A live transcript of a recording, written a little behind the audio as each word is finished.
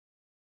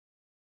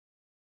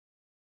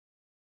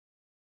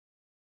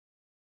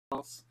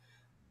months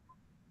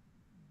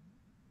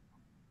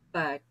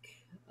back.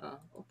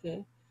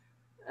 Okay.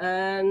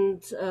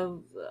 And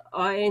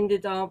I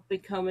ended up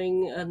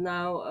becoming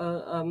now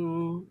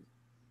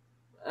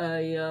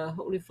a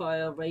Holy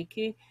Fire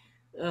Reiki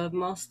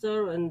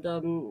master and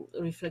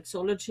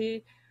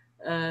reflexology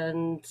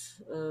and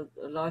a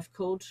life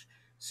coach.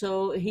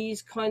 So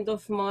he's kind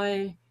of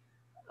my.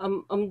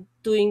 I'm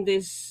doing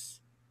this.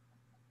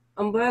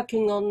 I'm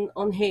working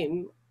on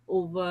him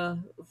over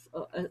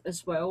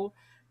as well,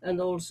 and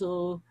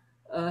also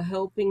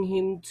helping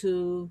him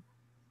to,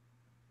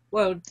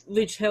 well,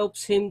 which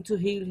helps him to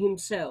heal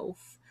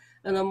himself.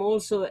 And I'm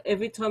also,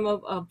 every time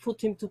I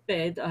put him to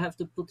bed, I have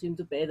to put him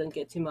to bed and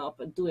get him up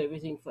and do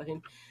everything for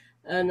him.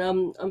 And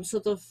I'm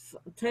sort of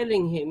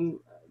telling him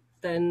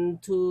then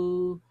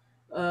to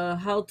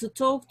how to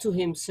talk to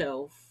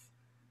himself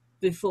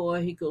before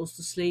he goes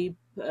to sleep.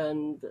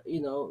 And,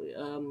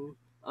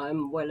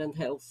 I'm well and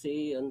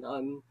healthy and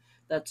I'm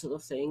that sort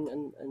of thing.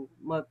 And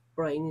my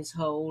brain is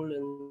whole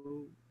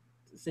and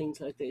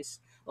things like this.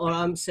 Or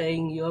I'm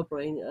saying your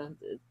brain,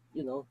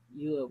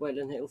 you are well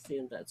and healthy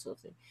and that sort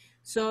of thing.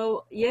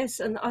 So yes,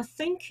 and I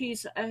think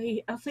he's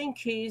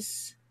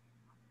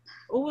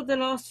over the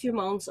last few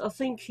months, I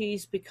think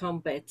he's become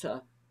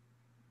better.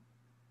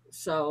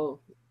 So,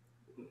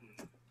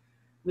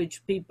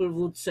 which people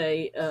would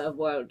say,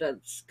 well, that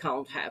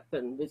can't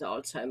happen with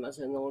Alzheimer's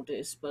and all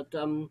this, but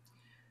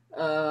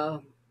uh,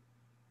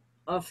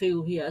 I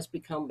feel he has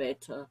become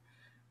better,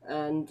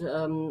 and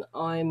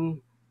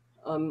I'm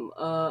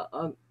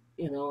I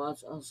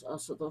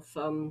sort of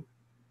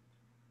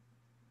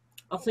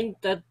I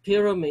think that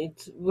pyramid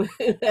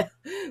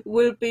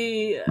will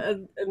be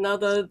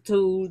another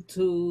tool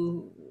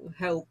to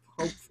help,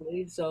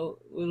 hopefully. So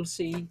we'll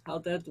see how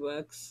that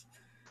works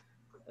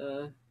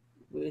uh,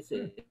 with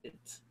it.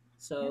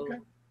 So Okay.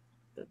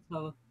 that's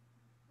how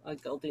I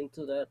got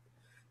into that.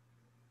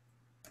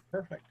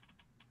 Perfect.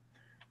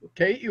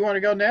 Kate, you want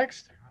to go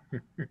next?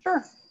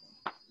 Sure.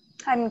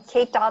 I'm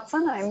Kate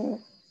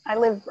Dotson. I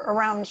live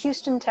around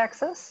Houston,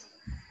 Texas,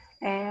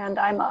 and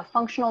I'm a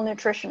functional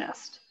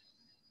nutritionist.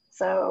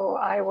 So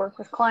I work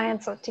with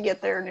clients to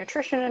get their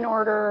nutrition in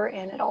order,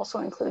 and it also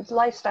includes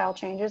lifestyle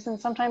changes. And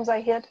sometimes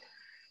I hit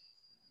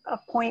a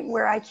point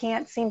where I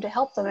can't seem to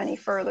help them any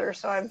further.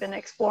 So I've been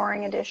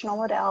exploring additional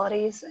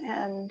modalities.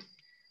 And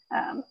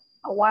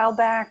a while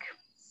back,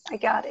 I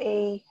got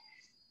a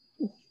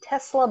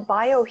Tesla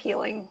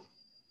biohealing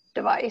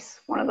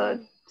device, one of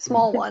the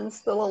small ones,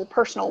 the little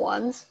personal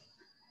ones.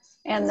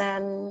 And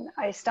then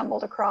I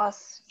stumbled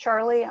across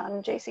Charlie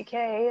on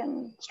JCK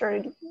and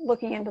started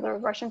looking into the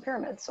Russian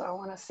pyramids. So I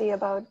want to see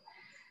about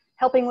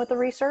helping with the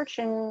research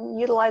and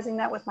utilizing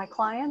that with my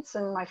clients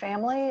and my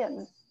family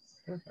and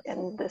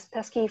this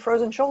pesky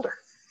frozen shoulder.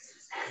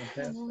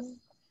 Fantastic.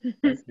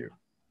 Thank you.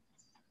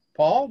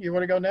 Paul, you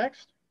want to go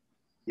next?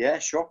 Yeah,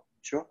 sure.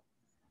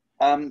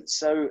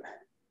 So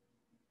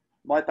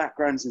my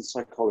background's in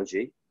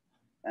psychology,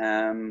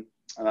 and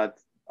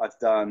I've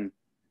done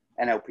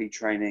NLP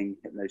training,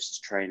 hypnosis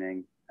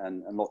training,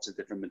 and lots of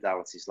different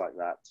modalities like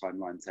that,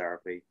 timeline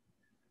therapy.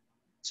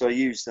 So I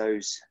use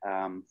those.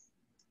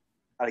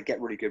 I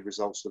get really good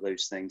results with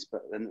those things,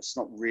 but then it's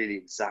not really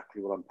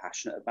exactly what I'm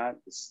passionate about.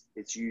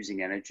 It's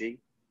using energy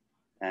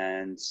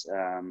and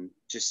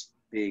just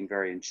being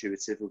very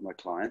intuitive with my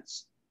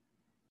clients.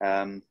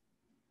 Very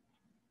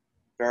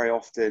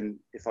often,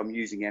 if I'm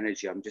using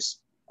energy, I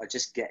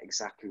just get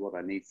exactly what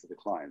I need for the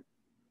client,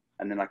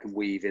 and then I can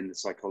weave in the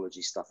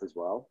psychology stuff as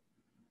well.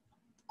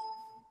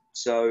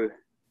 So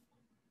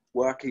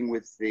working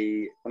with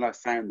when I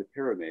found the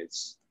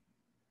pyramids,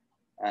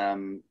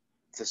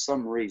 for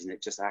some reason,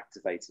 it just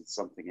activated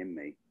something in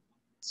me,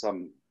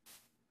 some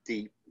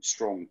deep,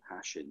 strong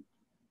passion.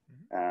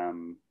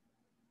 And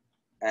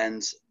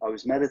I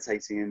was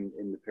meditating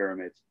in the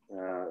pyramid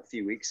a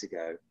few weeks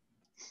ago,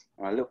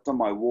 and I looked on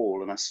my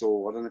wall and I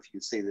saw, I don't know if you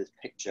can see this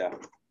picture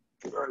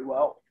very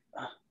well.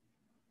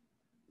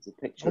 It's a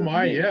picture of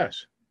me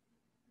yes,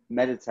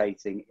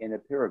 meditating in a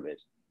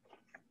pyramid.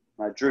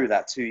 I drew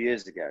that 2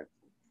 years ago.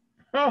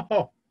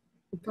 Oh,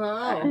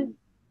 Wow.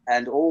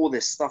 And all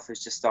this stuff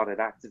has just started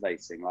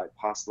activating, like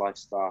past life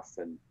stuff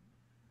and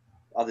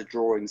other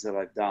drawings that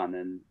I've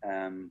done.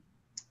 And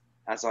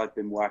as I've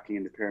been working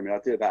in the pyramid, I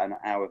do about an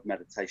hour of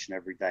meditation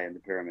every day in the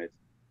pyramid.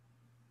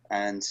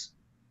 And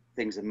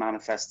things are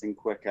manifesting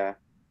quicker.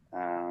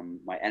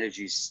 My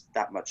energy's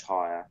that much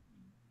higher.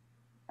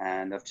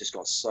 And I've just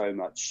got so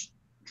much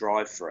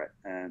drive for it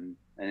and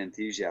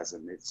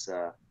enthusiasm. It's,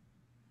 it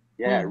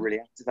really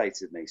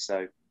activated me.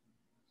 So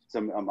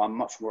I'm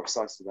much more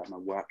excited about my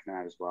work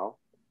now as well.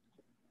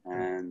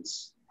 And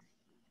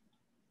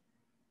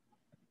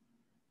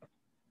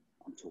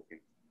I'm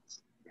talking.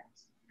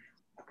 Yes.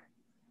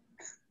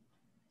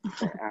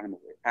 Okay.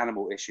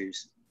 Animal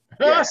issues.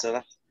 Yeah.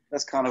 So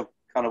that's kind of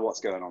what's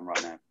going on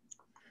right now.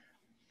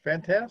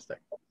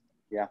 Fantastic.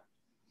 Yeah.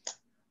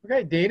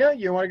 Okay, Dina,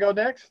 you want to go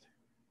next?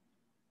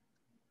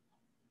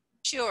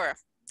 Sure.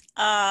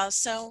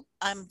 So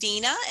I'm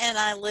Dina, and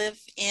I live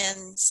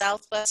in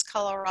Southwest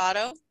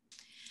Colorado.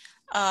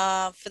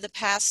 For the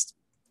past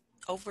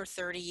over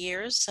 30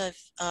 years,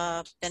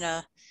 I've been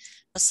a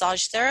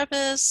massage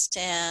therapist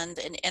and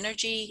an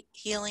energy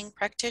healing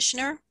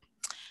practitioner,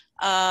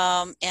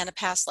 and a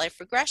past life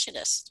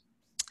regressionist.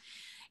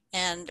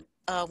 And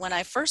when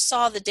I first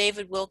saw the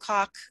David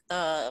Wilcock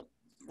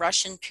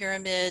Russian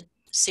pyramid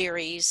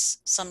series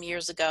some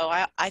years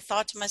ago, I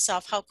thought to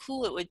myself how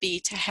cool it would be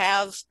to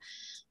have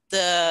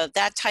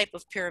that type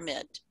of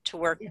pyramid to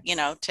work, you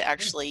know, to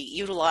actually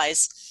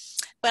utilize.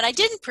 But I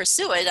didn't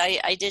pursue it.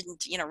 I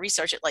didn't, you know,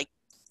 research it like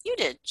you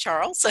did,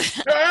 Charles.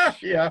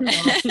 Yeah.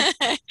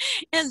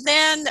 And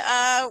then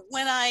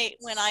when I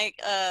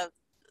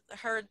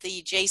heard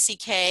the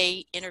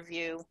JCK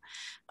interview,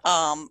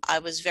 I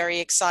was very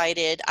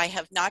excited. I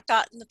have not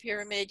gotten the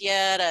pyramid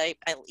yet.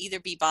 I'll either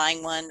be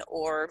buying one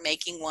or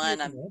making one.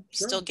 I'm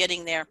still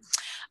getting there.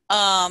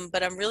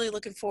 But I'm really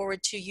looking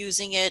forward to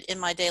using it in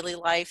my daily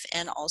life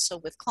and also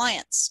with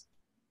clients.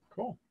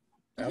 Cool.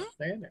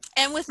 Outstanding.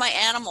 And with my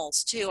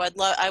animals too.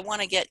 I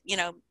want to get, you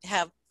know,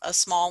 have a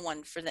small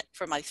one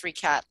for my 3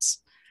 cats.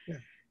 Yeah.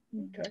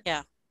 Okay.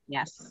 Yeah.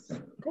 Yes.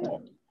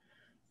 Cool.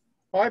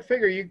 Well, I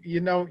figure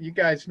you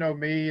guys know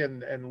me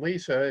and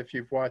Lisa if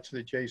you've watched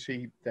the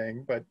JC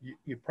thing, but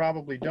you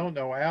probably don't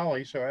know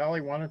Allie. So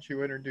Allie, why don't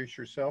you introduce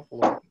yourself a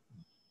little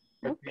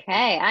bit?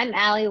 Okay, I'm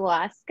Allie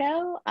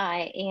Wasco.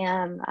 I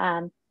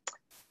am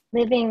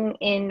living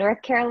in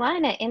North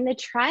Carolina in the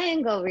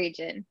Triangle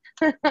region,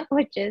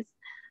 which is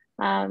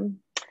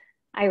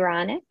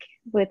ironic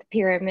with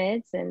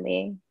pyramids and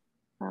the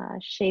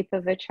shape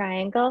of a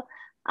triangle.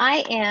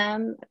 I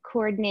am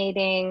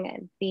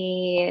coordinating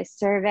the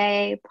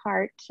survey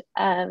part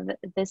of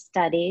the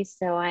study,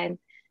 so I'm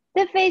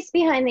the face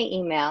behind the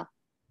email.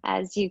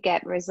 As you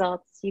get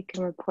results, you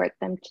can report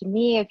them to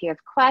me. If you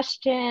have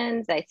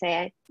questions, I say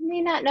I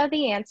may not know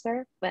the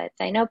answer, but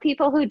I know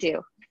people who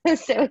do,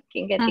 so we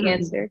can get the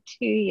answer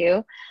to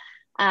you.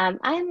 I'm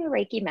a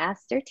Reiki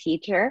master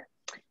teacher.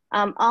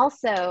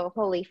 Also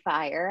Holy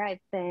Fire. I've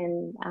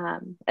been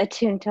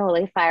attuned to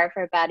Holy Fire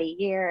for about a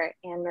year,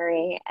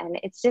 Anne-Marie, and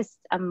it's just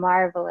a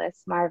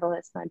marvelous,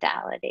 marvelous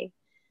modality.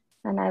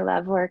 And I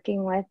love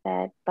working with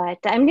it, but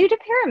I'm new to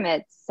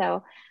pyramids.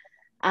 So,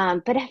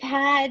 but I've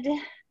had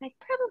like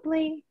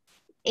probably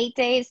 8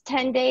 days,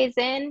 10 days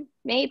in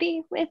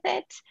maybe with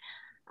it.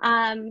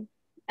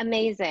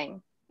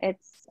 Amazing.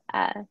 It's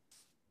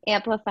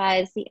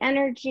amplifies the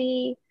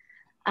energy.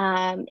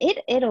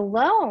 It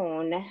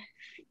alone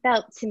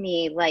felt to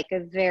me like a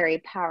very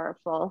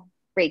powerful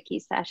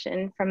Reiki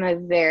session from a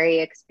very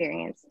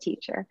experienced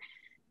teacher.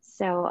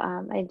 So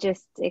I'm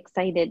just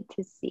excited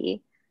to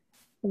see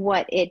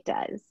what it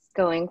does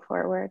going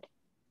forward.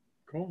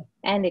 Cool.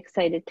 And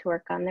excited to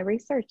work on the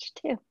research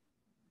too.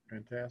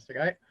 Fantastic.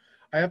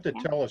 I have to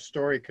tell a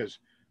story because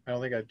I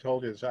don't think I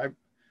told you this. I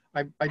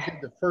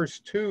did the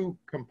first 2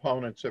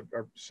 components of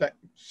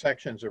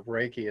sections of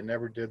Reiki and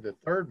never did the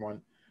third one.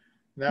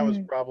 And that was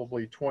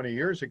probably 20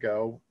 years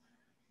ago.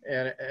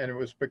 And it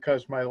was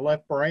because my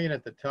left brain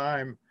at the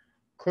time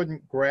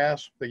couldn't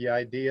grasp the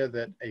idea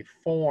that a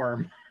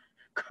form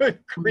could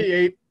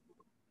create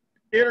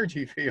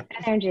energy fields.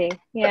 Energy,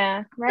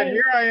 yeah, right. And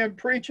here I am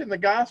preaching the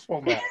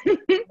gospel now. 20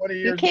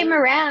 years you came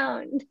later.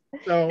 around.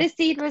 So the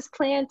seed was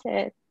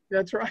planted.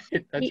 That's right.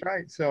 That's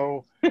right.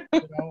 So,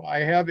 I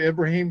have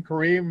Ibrahim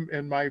Karim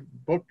in my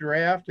book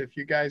draft, if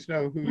you guys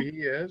know who he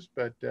is,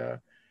 but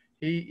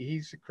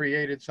he's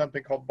created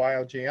something called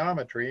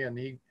biogeometry, and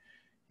he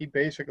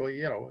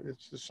basically,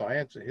 it's the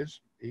science.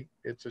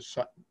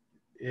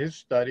 His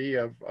study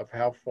of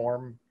how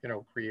form,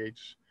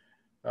 creates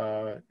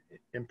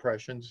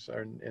impressions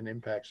and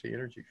impacts the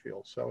energy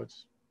field. So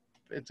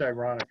it's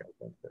ironic, I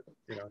think, that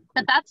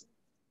But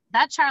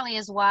that, Charlie,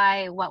 is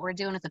why what we're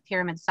doing with the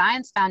Pyramid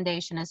Science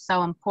Foundation is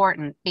so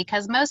important,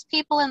 because most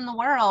people in the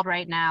world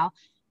right now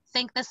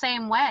think the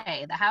same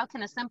way. That how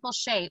can a simple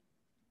shape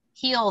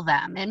heal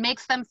them? It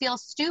makes them feel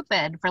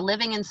stupid for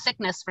living in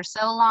sickness for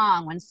so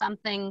long when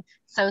something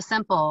so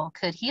simple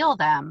could heal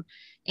them.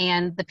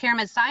 And the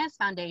Pyramid Science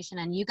Foundation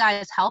and you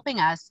guys helping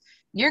us,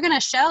 you're going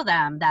to show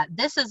them that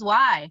this is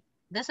why.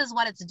 This is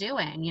what it's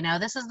doing.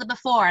 This is the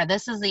before,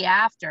 this is the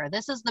after.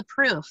 This is the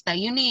proof that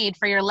you need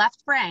for your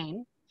left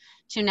brain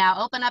to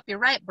now open up your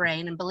right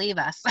brain and believe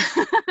us.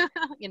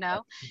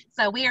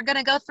 So we are going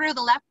to go through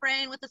the left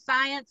brain with the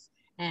science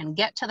and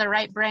get to the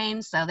right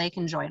brain so they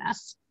can join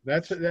us.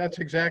 That's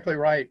exactly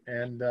right.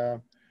 And,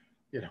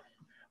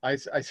 I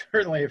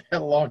certainly have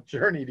had a long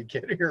journey to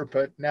get here,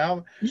 but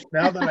now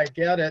that I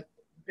get it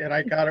and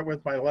I got it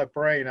with my left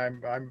brain,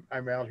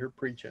 I'm out here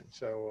preaching.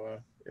 So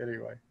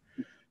anyway,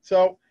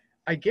 so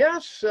I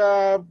guess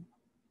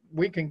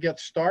we can get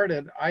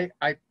started.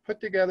 I put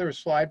together a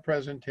slide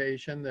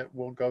presentation that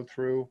we'll go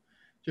through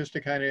just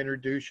to kind of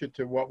introduce you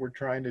to what we're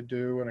trying to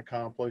do and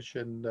accomplish,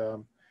 and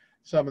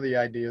some of the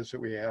ideas that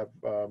we have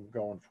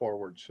going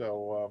forward.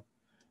 So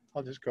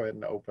I'll just go ahead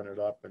and open it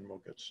up and we'll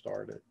get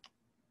started.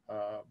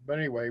 But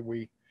anyway,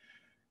 we,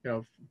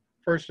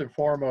 first and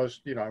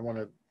foremost, I want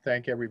to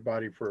thank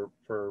everybody for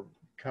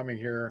coming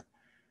here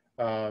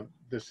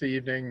this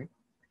evening.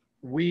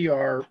 We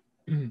are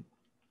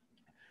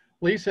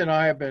Lisa and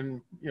I have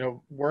been,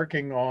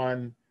 working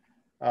on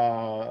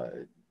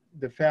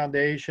the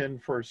foundation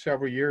for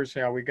several years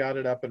now. We got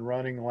it up and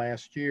running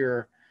last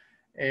year.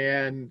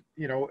 And,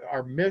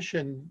 our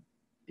mission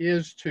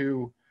is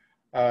to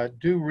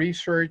do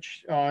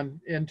research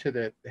into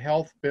the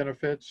health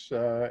benefits,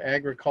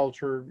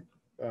 agriculture,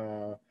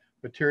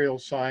 material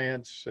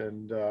science,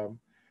 and,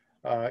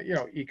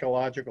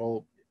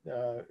 ecological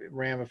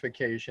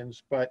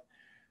ramifications. But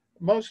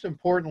most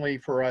importantly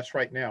for us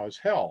right now is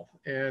health.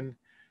 And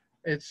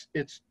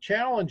it's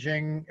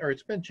challenging, or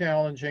it's been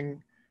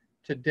challenging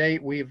to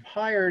date. We've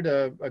hired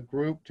a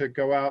group to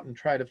go out and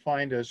try to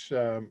find us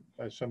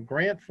some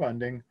grant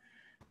funding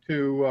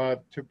to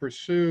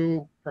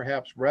pursue,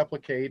 perhaps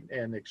replicate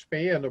and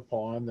expand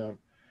upon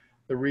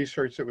the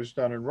research that was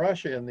done in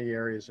Russia in the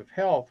areas of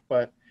health.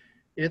 But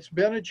it's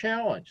been a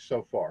challenge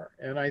so far.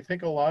 And I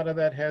think a lot of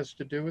that has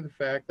to do with the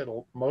fact that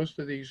most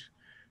of these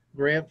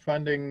grant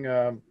funding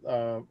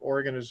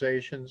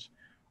organizations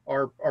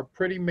are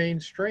pretty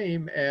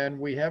mainstream, and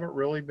we haven't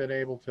really been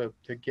able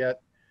to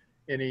get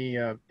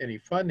any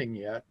funding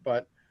yet.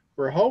 But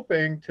we're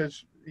hoping to,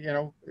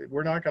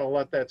 we're not going to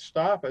let that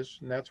stop us,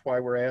 and that's why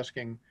we're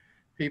asking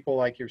people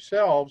like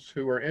yourselves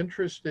who are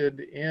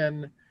interested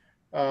in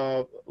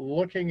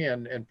looking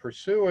and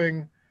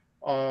pursuing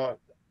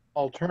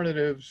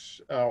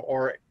alternatives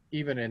or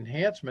even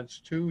enhancements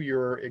to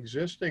your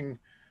existing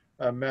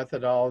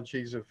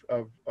methodologies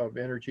of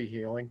energy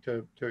healing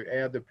to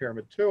add the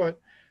pyramid to it.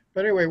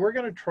 But anyway, we're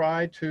going to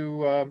try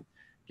to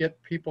get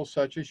people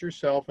such as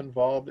yourself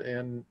involved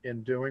in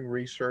doing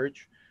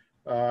research.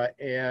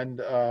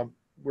 And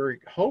we're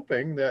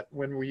hoping that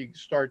when we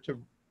start to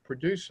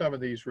produce some of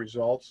these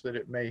results, that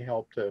it may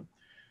help to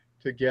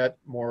get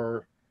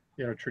more,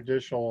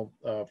 traditional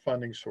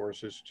funding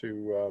sources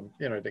to,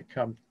 to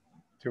come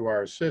to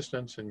our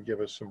assistance and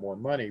give us some more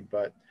money.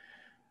 But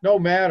no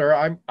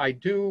matter, I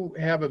do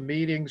have a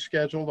meeting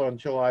scheduled on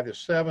July the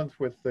 7th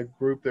with the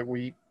group that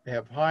we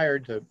have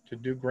hired to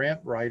do grant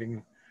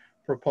writing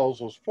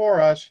proposals for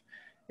us.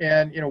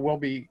 And, we'll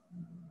be,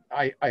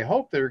 I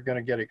hope they're going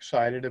to get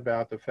excited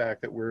about the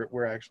fact that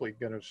we're actually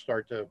going to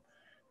start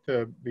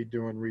to be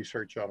doing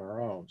research on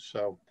our own.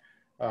 So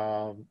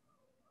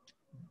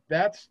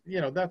that's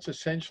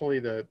essentially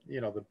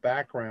the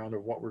background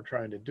of what we're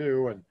trying to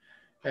do.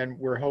 And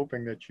we're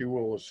hoping that you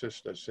will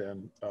assist us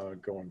in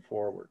going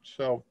forward.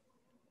 So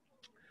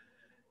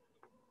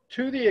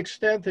to the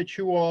extent that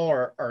you all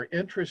are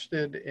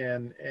interested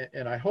in,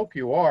 and I hope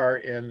you are,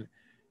 in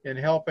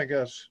helping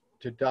us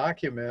to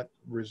document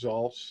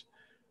results,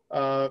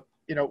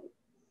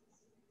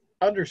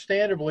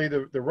 understandably,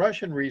 the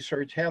Russian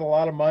research had a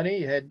lot of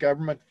money, had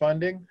government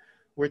funding,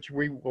 which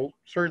we will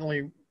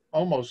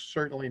almost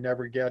certainly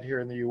never get here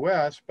in the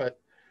US. But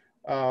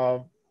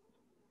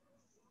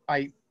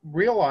I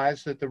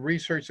realize that the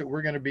research that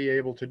we're going to be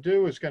able to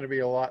do is going to be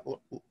a lot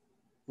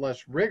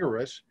less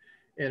rigorous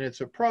in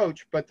its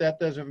approach, but that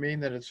doesn't mean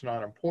that it's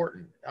not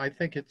important. I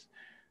think it's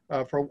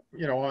on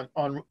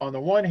the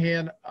one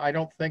hand, I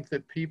don't think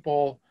that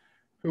people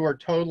who are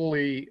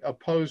totally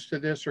opposed to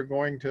this are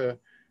going to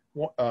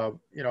have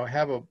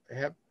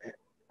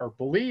or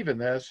believe in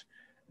this,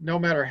 no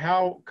matter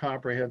how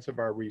comprehensive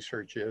our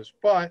research is.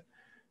 But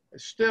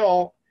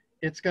still,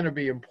 it's going to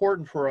be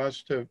important for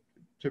us to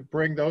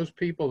bring those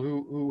people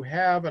who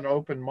have an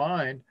open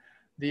mind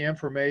the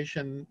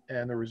information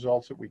and the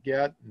results that we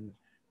get. And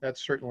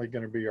that's certainly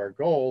going to be our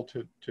goal,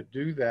 to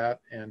do that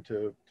and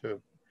to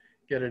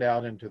get it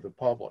out into the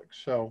public.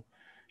 So,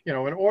 in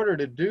order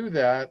to do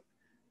that,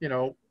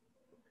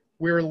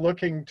 we're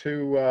looking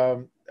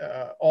to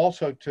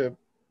also to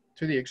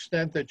the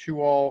extent that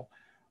you all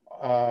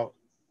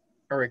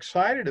are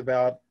excited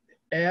about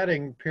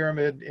adding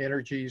pyramid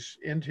energies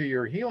into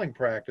your healing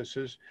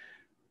practices,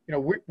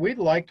 we'd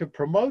like to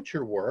promote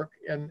your work,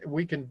 and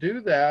we can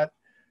do that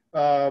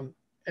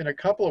in a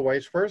couple of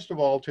ways. First of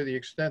all, to the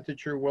extent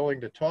that you're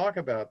willing to talk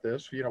about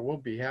this, we'll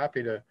be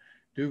happy to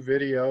do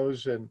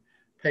videos and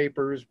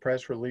papers,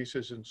 press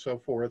releases, and so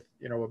forth,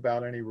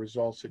 about any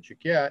results that you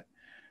get.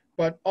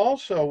 But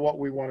also what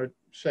we want to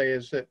say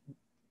is that,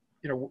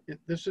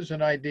 this is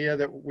an idea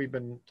that we've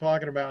been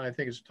talking about, and I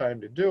think it's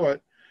time to do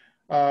it.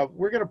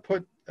 We're going to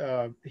put,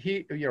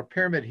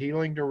 Pyramid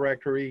Healing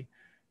Directory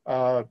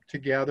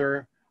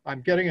together.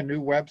 I'm getting a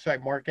new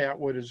website. Mark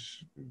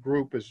Atwood's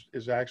group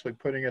is actually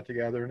putting it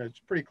together, and it's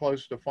pretty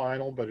close to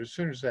final. But as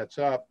soon as that's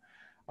up,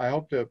 I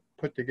hope to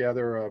put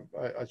together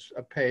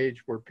a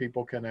page where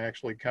people can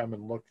actually come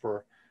and look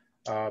for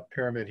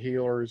pyramid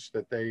healers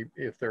that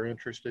if they're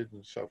interested,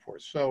 and so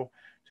forth. So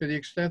to the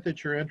extent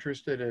that you're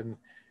interested in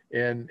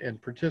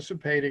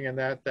participating in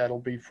that, that'll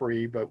be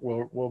free. But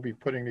we'll be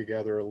putting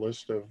together a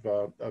list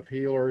of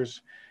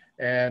healers,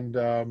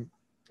 and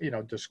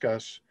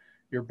discuss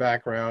your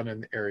background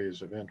and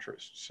areas of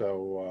interest.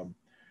 So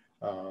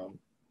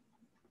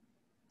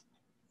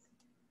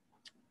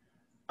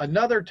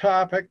another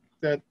topic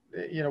that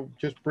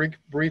just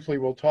briefly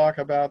we'll talk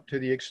about, to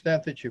the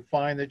extent that you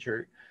find that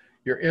you're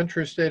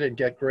interested and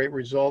get great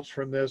results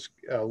from this,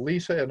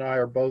 Lisa and I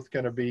are both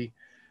going to be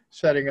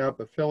setting up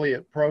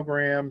affiliate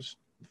programs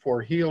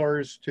for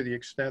healers to the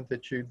extent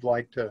that you'd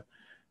like to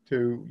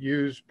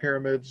use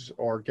pyramids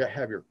or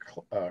have your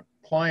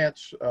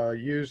clients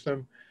use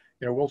them.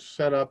 You know, we'll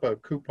set up a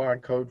coupon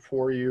code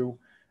for you,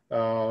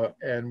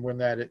 and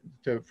when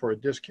for a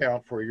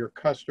discount for your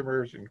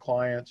customers and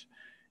clients,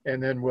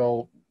 and then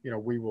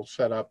we will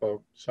set up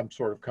some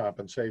sort of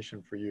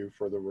compensation for you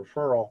for the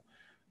referral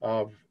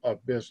of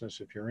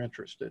business if you're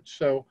interested.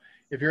 So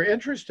if you're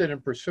interested in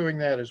pursuing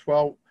that as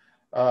well,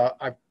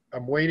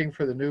 I'm waiting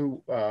for the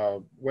new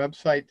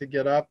website to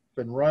get up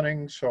and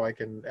running so I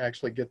can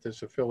actually get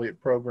this affiliate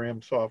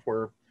program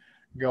software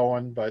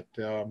going. But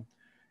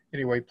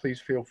anyway, please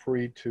feel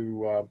free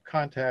to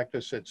contact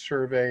us at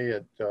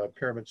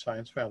survey@Pyramid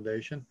Science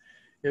Foundation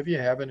if you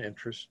have an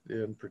interest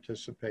in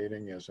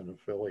participating as an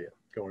affiliate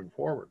going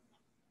forward.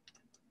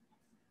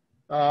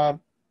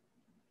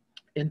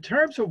 In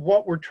terms of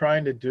what we're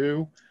trying to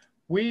do,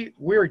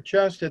 we're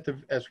just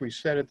as we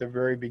said at the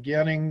very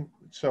beginning,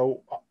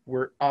 so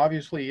we're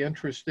obviously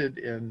interested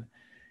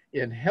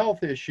in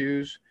health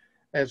issues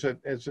as a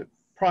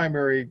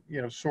primary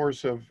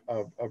source of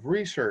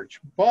research.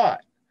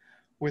 But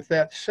with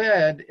that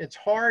said, it's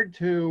hard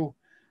to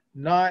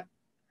not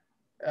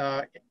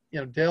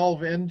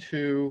delve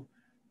into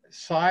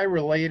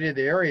psi-related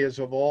areas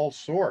of all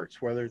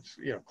sorts, whether it's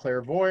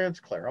clairvoyance,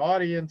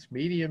 clairaudience,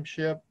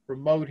 mediumship,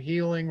 remote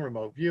healing,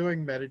 remote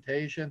viewing,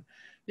 meditation.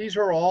 These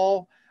are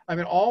all,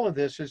 all of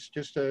this is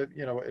just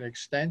an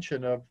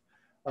extension of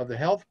the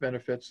health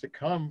benefits that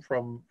come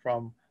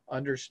from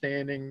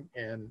understanding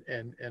and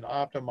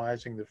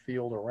optimizing the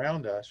field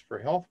around us for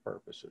health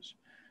purposes.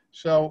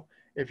 So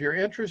if you're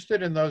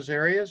interested in those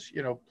areas,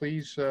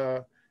 please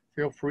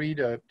feel free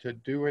to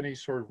do any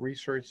sort of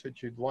research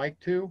that you'd like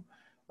to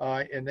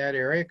in that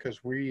area,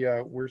 because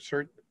we're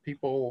certain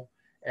people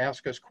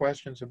ask us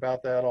questions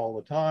about that all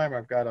the time.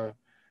 I've got a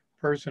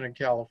person in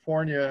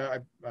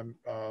California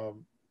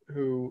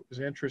who is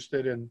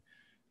interested in,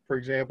 for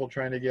example,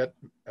 trying to get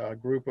a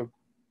group of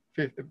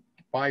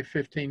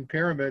 15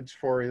 pyramids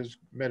for his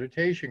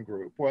meditation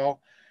group.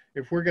 Well,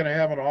 if we're going to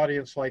have an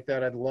audience like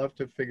that, I'd love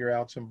to figure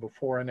out some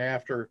before and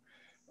after,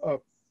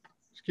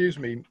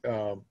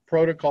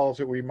 protocols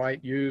that we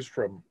might use,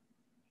 from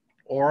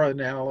aura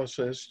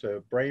analysis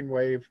to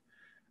brainwave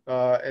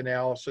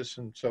analysis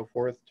and so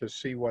forth, to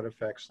see what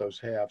effects those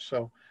have.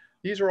 So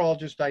these are all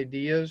just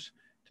ideas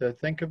to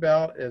think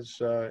about as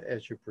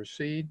you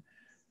proceed.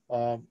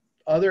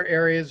 Other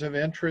areas of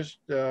interest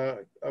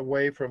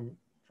away from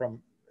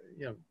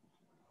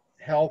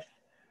health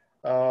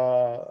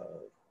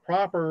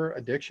proper,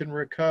 addiction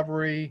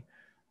recovery,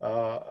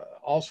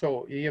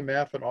 also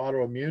EMF and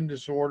autoimmune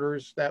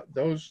disorders.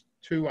 Those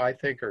two I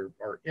think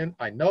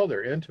I know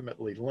they're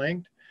intimately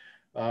linked,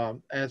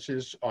 as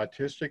is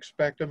autistic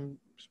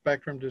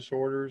spectrum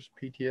disorders,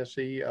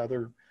 PTSD,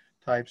 other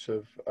types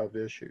of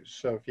issues.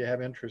 So if you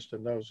have interest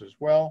in those as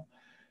well.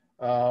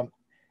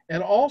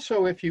 And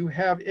also, if you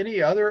have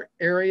any other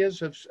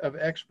areas of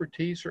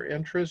expertise or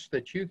interest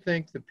that you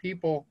think the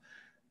people,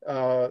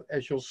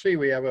 as you'll see,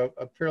 we have a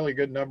fairly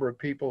good number of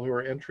people who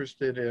are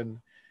interested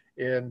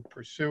in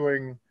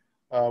pursuing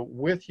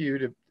with you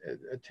to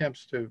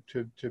attempts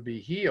to be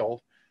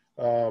healed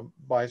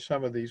by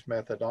some of these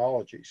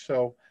methodologies.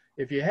 So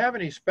if you have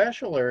any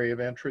special area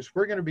of interest,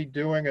 we're going to be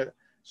doing a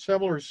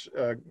similar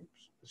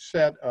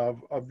set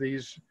of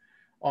these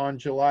on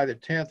July the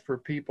 10th for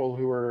people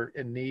who are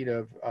in need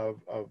of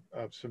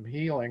some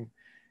healing.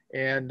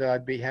 And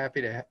I'd be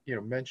happy to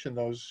mention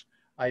those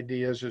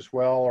ideas as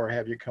well, or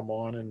have you come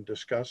on and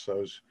discuss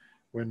those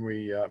when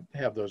we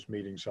have those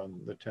meetings on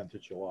the 10th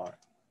of July.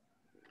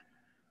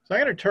 So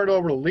I'm going to turn it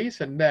over to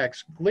Lisa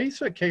next.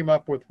 Lisa came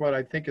up with what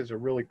I think is a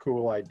really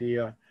cool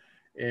idea,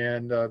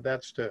 and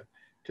that's to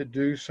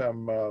do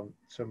some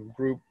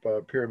group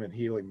pyramid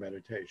healing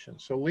meditation.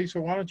 So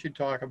Lisa, why don't you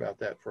talk about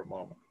that for a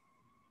moment?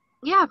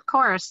 Yeah, of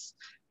course.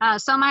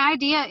 So my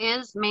idea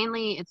is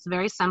mainly, it's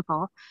very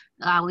simple.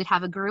 We'd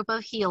have a group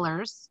of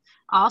healers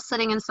all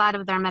sitting inside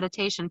of their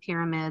meditation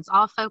pyramids,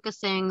 all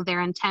focusing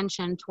their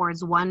intention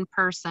towards one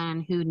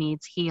person who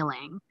needs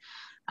healing.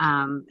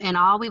 And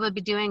all we would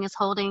be doing is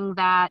holding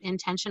that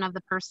intention of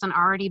the person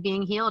already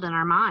being healed in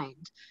our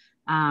mind.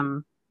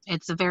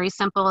 It's a very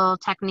simple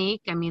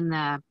technique. I mean,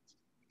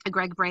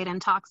 Greg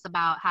Braden talks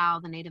about how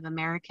the Native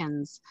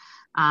Americans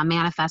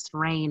manifest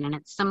rain, and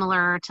it's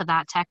similar to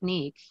that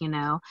technique.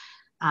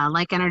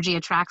 Like energy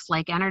attracts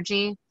like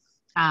energy.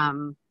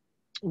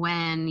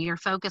 When you're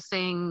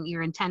focusing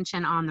your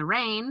intention on the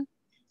rain,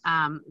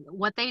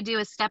 what they do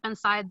is step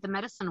inside the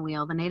medicine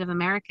wheel. The Native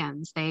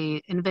Americans,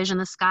 they envision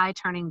the sky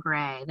turning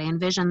gray. They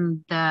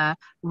envision the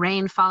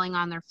rain falling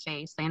on their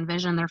face. They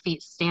envision their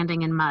feet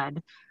standing in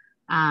mud.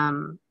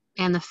 And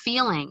the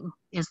feeling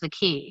is the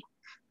key.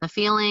 The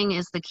feeling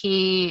is the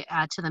key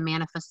to the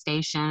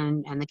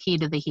manifestation and the key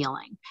to the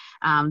healing.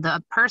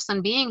 The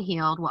person being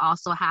healed will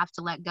also have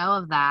to let go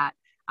of that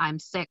I'm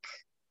sick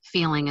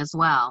feeling as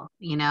well,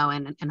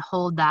 and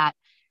hold that,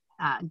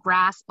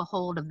 grasp a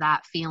hold of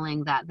that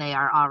feeling that they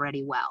are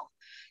already well.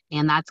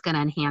 And that's going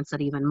to enhance it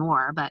even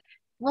more. But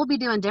we'll be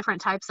doing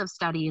different types of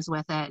studies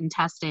with it and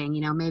testing,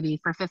 you know, maybe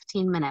for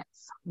 15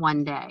 minutes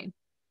one day.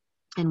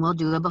 And we'll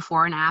do a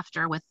before and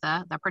after with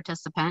the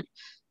participant.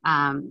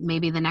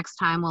 Maybe the next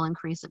time we'll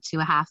increase it to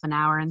a half an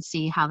hour and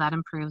see how that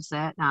improves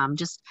it.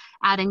 Just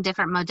adding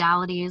different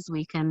modalities,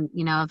 we can,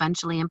 you know,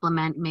 eventually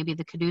implement maybe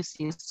the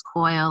caduceus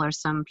coil or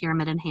some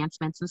pyramid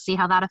enhancements and see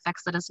how that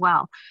affects it as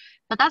well.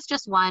 But that's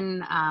just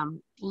one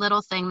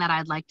little thing that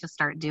I'd like to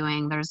start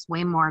doing. There's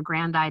way more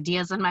grand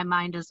ideas in my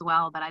mind as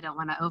well, but I don't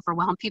want to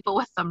overwhelm people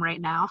with them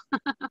right now.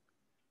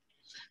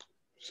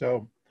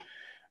 So,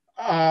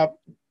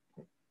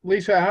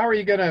 Lisa, how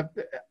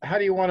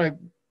do you want to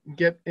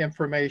get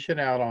information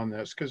out on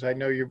this? Because I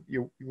know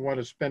you want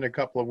to spend a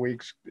couple of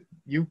weeks.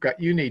 You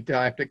need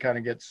time to kind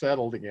of get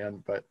settled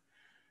again, but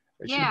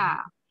Yeah.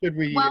 should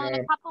we? Well, in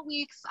a couple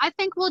weeks, I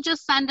think we'll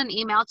just send an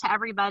email to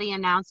everybody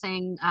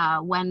announcing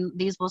when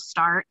these will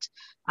start.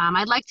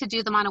 I'd like to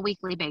do them on a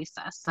weekly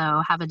basis,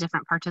 so have a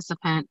different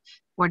participant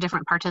or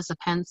different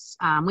participants.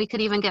 We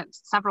could even get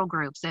several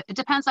groups. It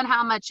depends on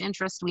how much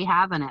interest we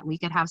have in it. We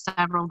could have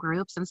several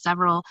groups and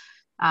several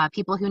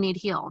people who need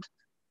healed,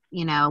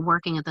 you know,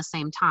 working at the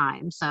same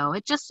time. So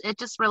it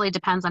just really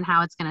depends on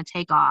how it's going to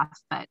take off.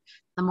 But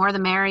the more the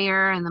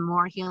merrier, and the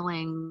more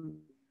healing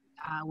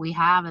we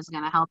have is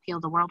going to help heal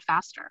the world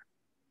faster.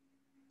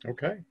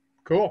 Okay,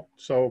 cool.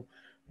 So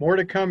more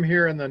to come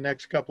here in the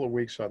next couple of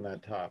weeks on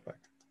that topic.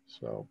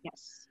 So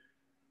yes.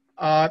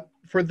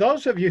 For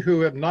those of you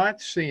who have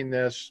not seen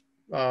this,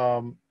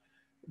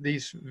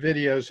 these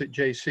videos that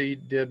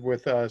JC did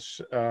with us,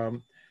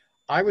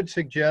 I would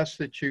suggest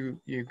that you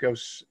go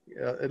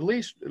at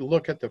least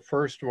look at the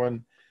first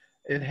one.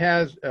 It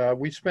has,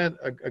 we spent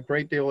a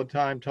great deal of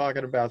time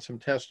talking about some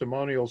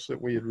testimonials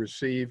that we had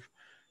received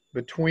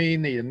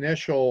between the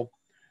initial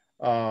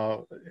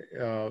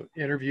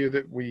interview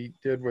that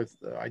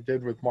I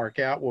did with Mark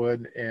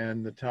Atwood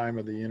and the time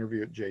of the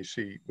interview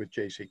with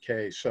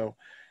JCK. So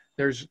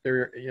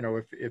you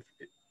know,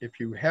 if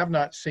you have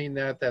not seen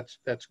that,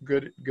 that's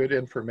good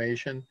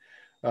information.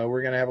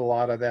 We're going to have a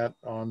lot of that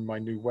on my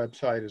new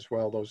website as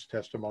well, those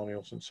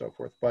testimonials and so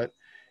forth. But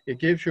it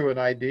gives you an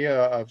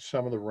idea of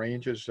some of the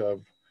ranges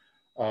of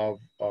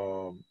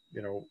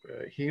you know,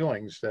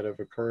 healings that have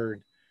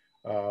occurred,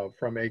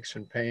 from aches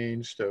and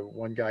pains to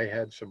one guy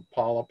had some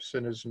polyps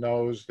in his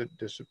nose that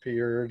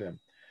disappeared, and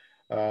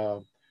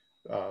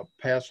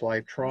past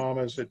life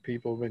traumas that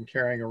people have been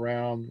carrying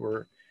around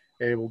were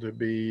able to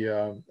be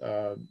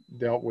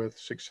dealt with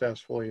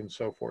successfully and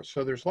so forth.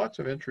 So there's lots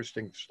of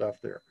interesting stuff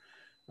there.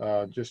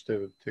 Just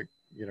to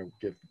you know,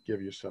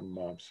 give you some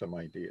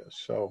ideas.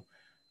 So,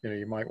 you know,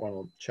 you might want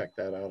to check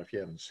that out if you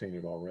haven't seen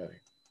it already.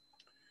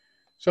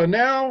 So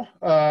now,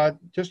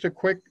 just a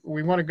quick,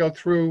 we want to go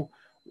through,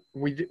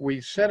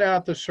 we sent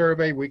out the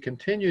survey, we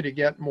continue to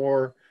get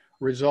more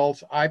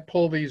results. I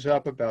pulled these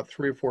up about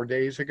 3 or 4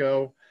 days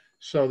ago,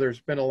 so there's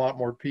been a lot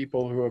more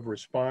people who have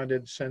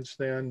responded since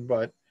then,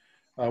 but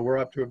we're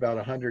up to about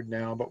 100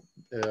 now. But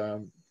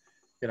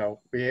you know,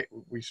 we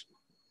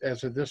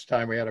as of this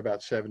time, we had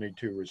about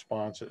 72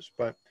 responses.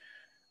 But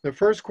the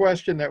first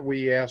question that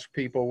we asked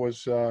people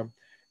was, you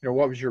know,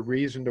 what was your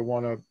reason to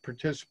want to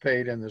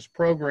participate in this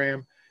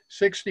program?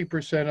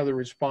 60% of the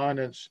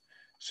respondents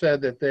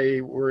said that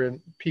they were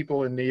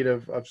people in need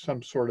of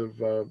some sort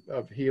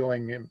of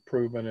healing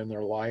improvement in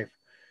their life.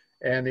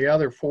 And the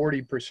other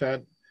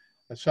 40%,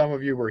 some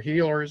of you were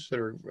healers that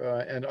are,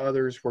 and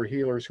others were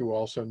healers who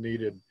also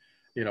needed,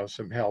 you know,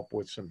 some help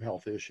with some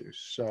health issues.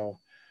 So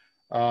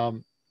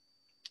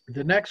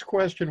the next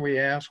question we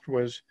asked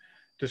was,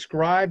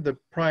 describe the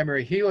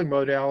primary healing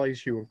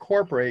modalities you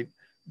incorporate.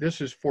 This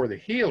is for the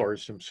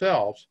healers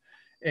themselves.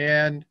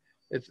 And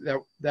it's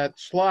that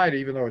slide,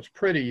 even though it's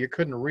pretty, you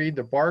couldn't read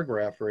the bar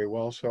graph very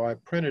well. So I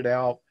printed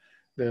out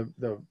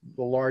the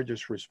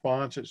largest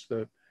responses.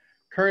 The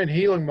current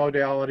healing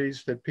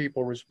modalities that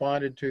people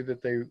responded to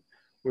that they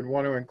would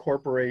want to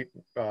incorporate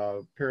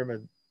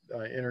pyramid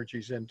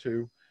energies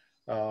into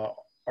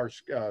our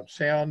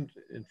sound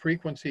and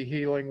frequency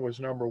healing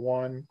was number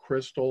 1,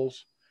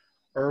 crystals,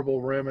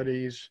 herbal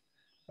remedies,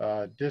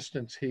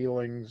 distance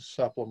healings,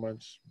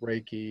 supplements,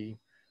 Reiki,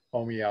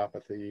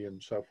 homeopathy,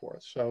 and so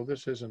forth. So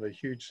this isn't a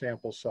huge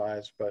sample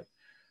size, but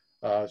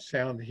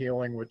sound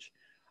healing, which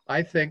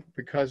I think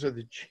because of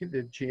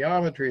the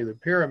geometry of the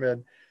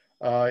pyramid,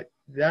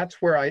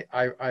 that's where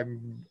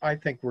I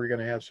think we're going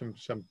to have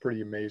some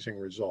pretty amazing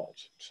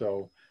results.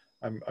 So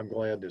I'm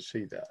glad to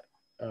see that.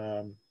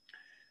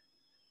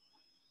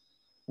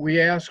 We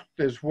asked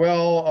as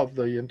well of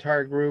the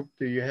entire group,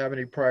 do you have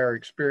any prior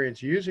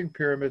experience using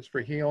pyramids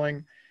for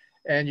healing?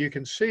 And you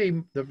can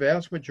see the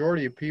vast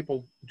majority of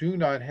people do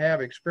not have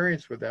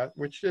experience with that,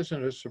 which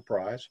isn't a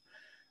surprise.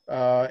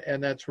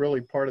 And that's really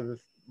part of the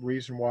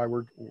reason why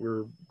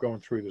we're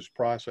going through this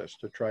process,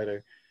 to try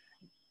to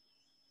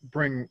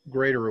bring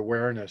greater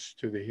awareness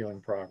to the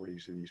healing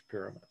properties of these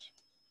pyramids.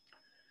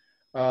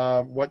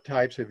 What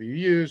types have you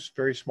used?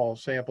 Very small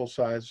sample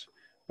size,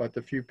 but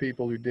the few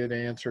people who did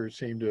answer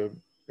seem to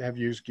have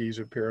used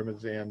Giza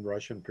pyramids and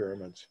Russian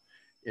pyramids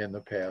in the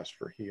past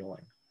for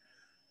healing.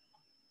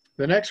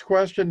 The next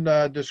question,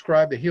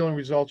 describe the healing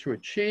results you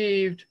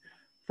achieved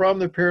from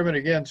the pyramid.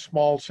 Again,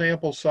 small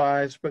sample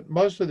size, but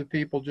most of the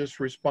people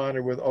just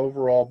responded with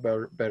overall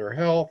better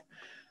health.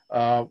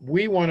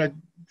 We want to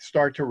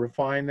start to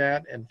refine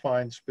that and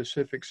find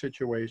specific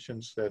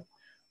situations that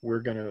we're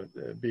going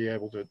to be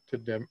able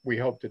to we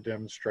hope to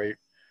demonstrate,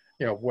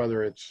 you know,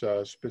 whether it's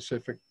a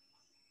specific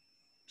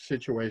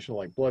situation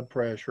like blood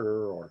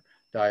pressure or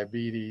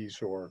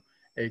diabetes or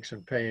aches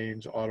and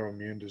pains,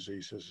 autoimmune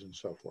diseases, and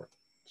so forth.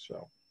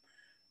 So,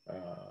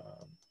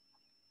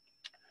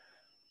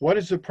 what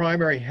is the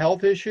primary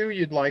health issue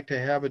you'd like to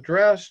have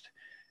addressed?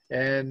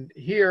 And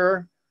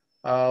here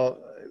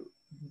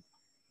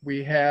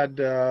we had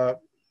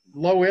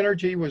low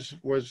energy was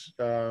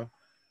a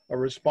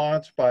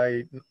response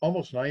by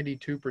almost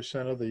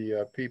 92% of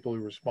the people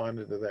who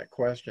responded to that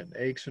question.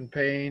 Aches and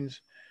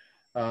pains,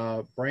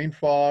 brain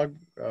fog,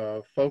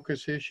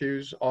 focus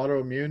issues,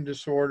 autoimmune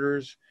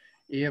disorders,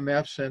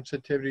 EMF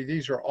sensitivity.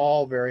 These are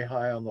all very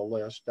high on the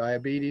list.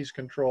 Diabetes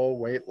control,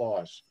 weight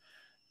loss,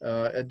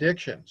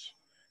 addictions.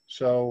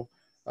 So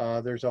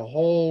there's a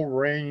whole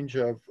range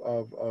of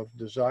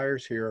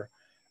desires here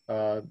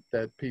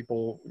that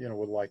people, you know,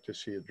 would like to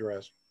see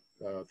addressed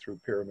through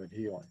pyramid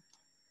healing.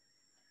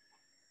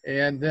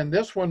 And then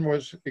this one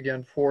was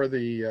again for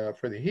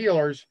the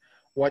healers.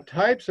 What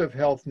types of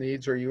health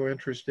needs are you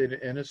interested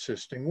in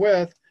assisting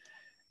with?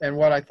 And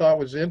what I thought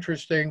was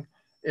interesting,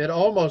 it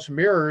almost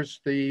mirrors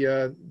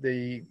the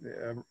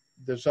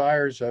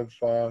desires of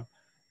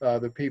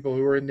the people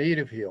who are in need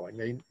of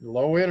healing.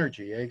 Low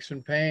energy, aches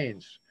and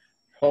pains,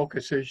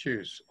 focus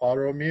issues,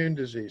 autoimmune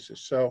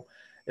diseases. So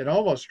it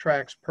almost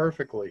tracks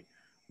perfectly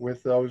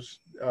with those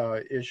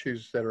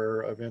issues that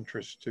are of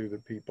interest to the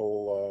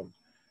people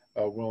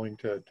willing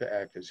to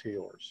act as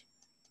healers.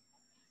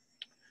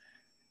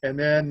 And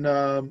then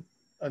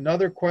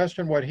another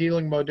question, what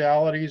healing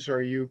modalities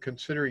are you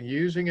considering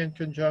using in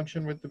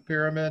conjunction with the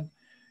pyramid?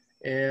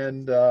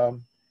 And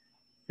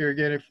here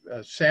again,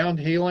 if sound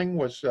healing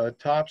was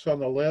tops on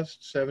the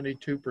list,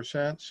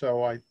 72%.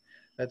 So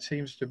that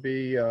seems to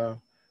be, you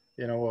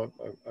know,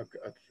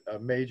 a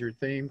major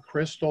theme.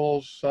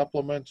 Crystals,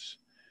 supplements,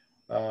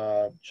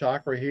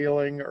 chakra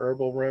healing,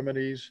 herbal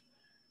remedies,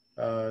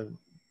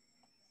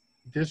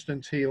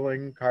 distance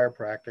healing,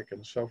 chiropractic,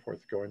 and so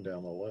forth, going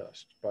down the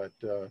list. But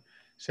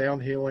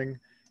sound healing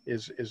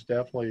is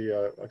definitely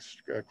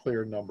a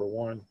clear number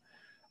one.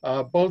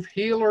 Both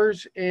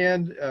healers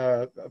and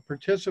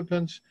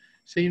participants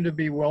seem to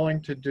be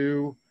willing to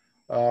do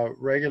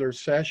regular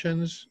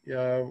sessions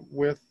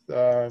with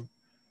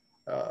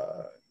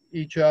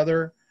each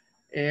other,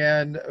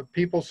 and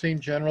people seem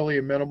generally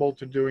amenable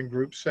to doing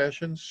group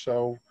sessions.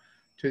 So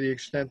to the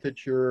extent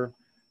that you're,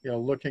 you know,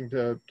 looking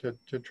to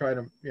try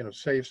to, you know,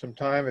 save some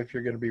time if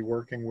you're going to be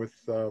working with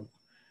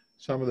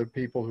some of the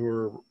people who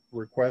are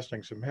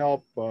requesting some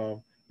help,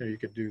 you know, you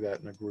could do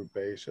that in a group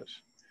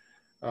basis.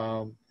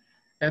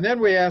 And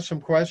then we asked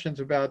some questions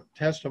about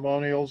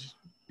testimonials.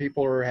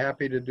 People are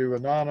happy to do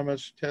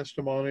anonymous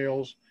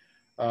testimonials.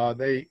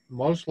 They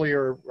mostly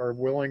are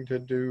willing to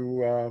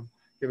do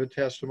give a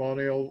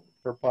testimonial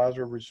for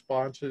positive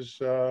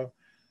responses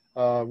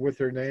with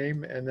their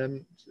name. And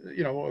then,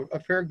 you know, a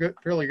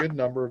fairly good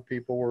number of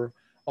people were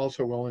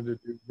also willing to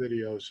do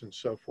videos and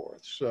so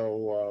forth.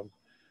 So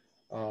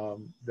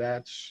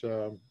that's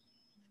kind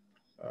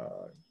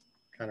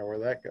of where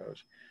that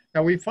goes.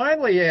 Now, we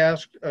finally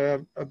asked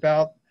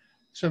about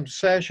some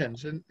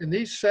sessions, and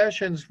these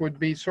sessions would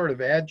be sort of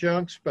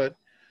adjuncts, but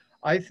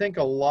I think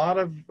a lot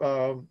of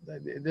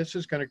this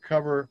is going to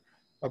cover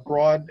a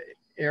broad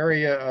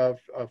area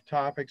of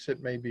topics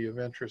that may be of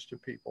interest to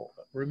people.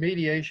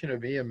 Remediation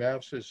of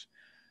EMFs is,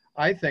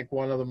 I think,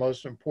 one of the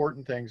most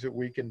important things that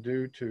we can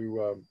do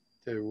to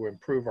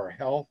improve our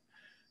health.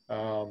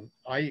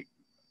 I,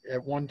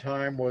 at one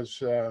time,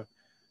 was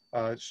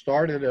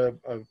started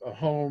a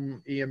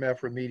home EMF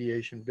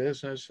remediation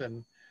business,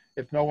 and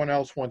if no one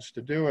else wants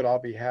to do it,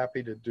 I'll be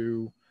happy to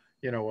do,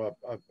 you know,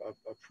 a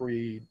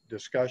free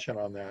discussion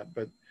on that.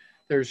 But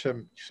there's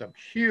some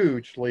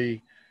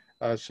hugely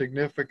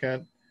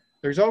significant.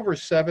 There's over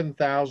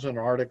 7,000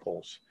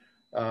 articles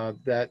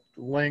that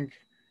link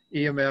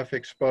EMF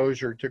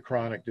exposure to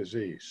chronic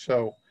disease.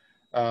 So,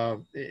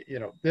 you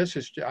know,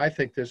 I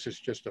think this is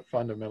just a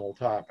fundamental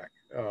topic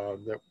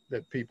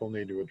that people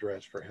need to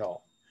address for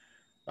health.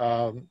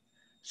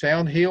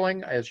 Sound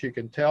healing, as you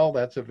can tell,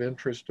 that's of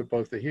interest to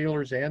both the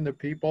healers and the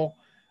people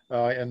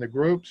in the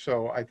group.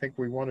 So I think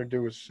we want to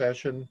do a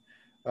session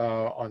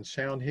on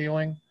sound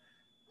healing.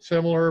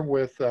 Similar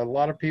with a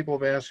lot of people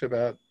have asked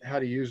about how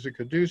to use the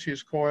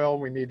Caduceus coil.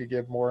 We need to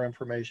give more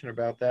information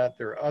about that.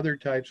 There are other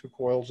types of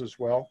coils as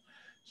well.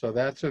 So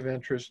that's of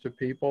interest to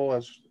people,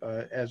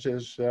 as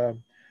is a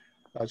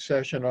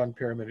session on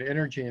pyramid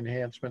energy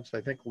enhancements.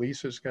 I think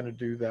Lisa's going to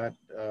do that,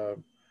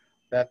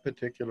 that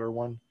particular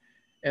one.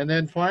 And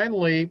then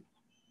finally,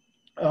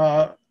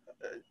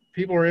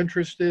 people are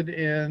interested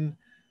in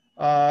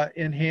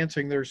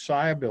enhancing their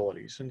psi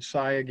abilities. And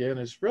psi, again,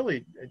 is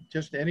really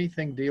just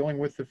anything dealing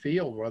with the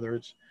field, whether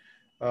it's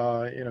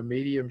in a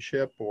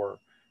mediumship or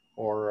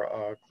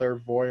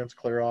clairvoyance,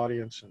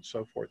 clairaudience, and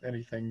so forth,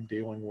 anything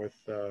dealing with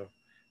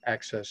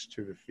access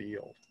to the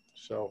field.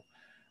 So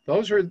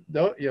those are,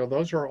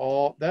 those are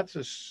all, that's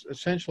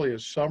essentially a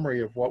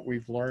summary of what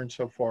we've learned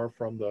so far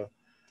from the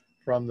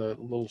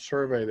little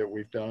survey that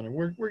we've done. And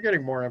we're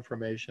getting more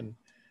information,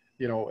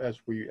 as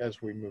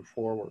we move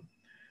forward.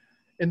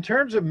 In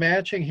terms of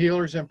matching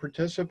healers and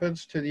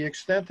participants, to the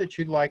extent that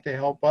you'd like to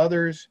help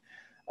others,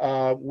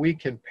 we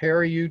can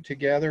pair you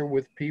together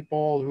with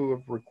people who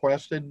have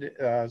requested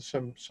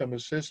some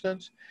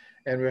assistance,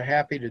 and we're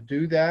happy to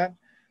do that.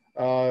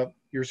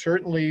 You're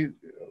certainly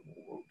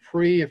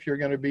free, if you're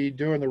going to be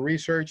doing the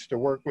research, to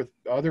work with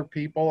other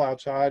people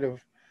outside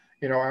of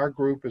our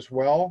group as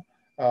well,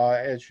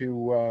 as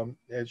you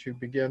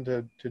begin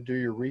to do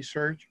your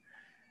research.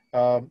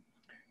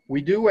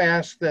 We do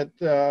ask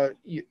that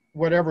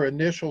whatever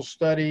initial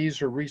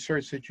studies or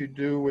research that you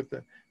do with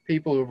the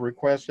people who've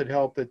requested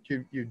help, that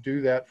you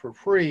do that for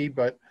free.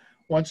 But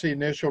once the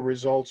initial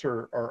results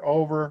are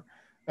over,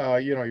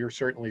 you're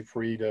certainly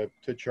free to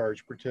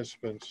charge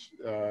participants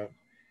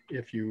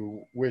if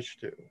you wish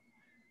to.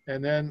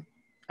 And then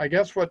I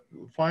guess what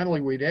finally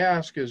we'd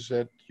ask is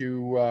that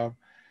you,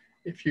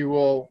 if you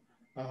will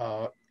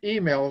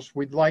email us,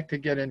 we'd like to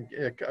get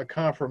a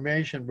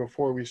confirmation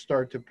before we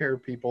start to pair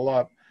people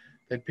up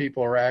that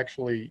people are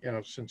actually,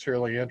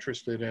 sincerely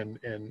interested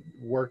in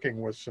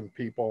working with some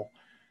people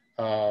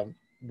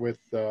with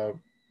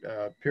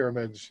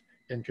pyramids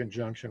in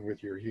conjunction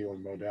with your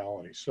healing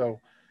modality. So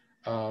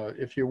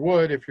if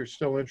you're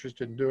still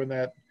interested in doing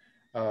that,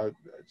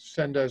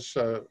 send us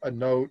a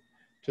note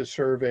to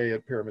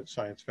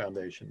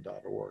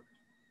survey@pyramidsciencefoundation.org.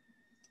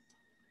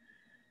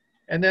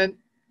 And then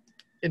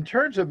in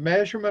terms of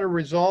measurement of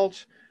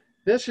results,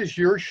 this is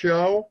your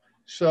show.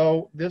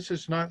 So this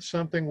is not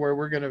something where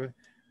we're going to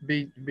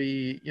be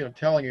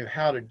telling you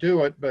how to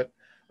do it. But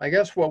I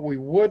guess what we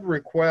would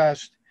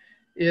request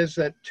is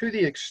that, to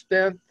the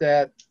extent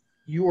that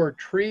you are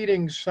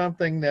treating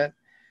something that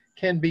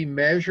can be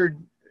measured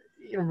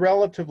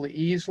relatively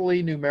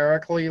easily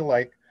numerically,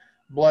 like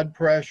blood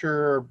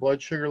pressure or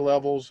blood sugar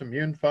levels,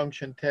 immune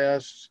function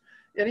tests,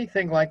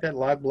 anything like that,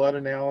 live blood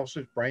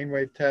analysis,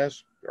 brainwave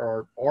tests,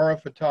 or aura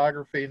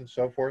photography, and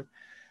so forth,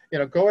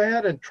 go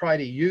ahead and try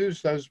to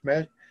use those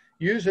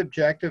use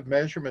objective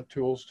measurement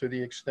tools to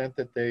the extent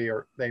that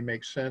they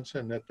make sense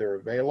and that they're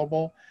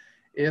available.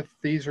 If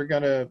these are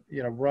going to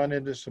run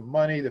into some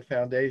money, the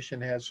foundation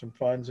has some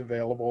funds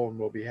available, and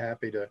we'll be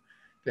happy to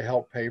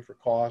help pay for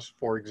costs.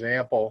 For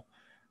example,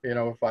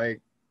 if I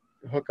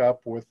hook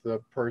up with the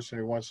person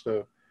who wants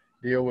to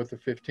deal with the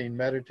 15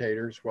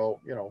 meditators,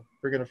 well,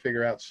 we're going to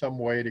figure out some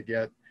way to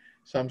get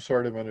some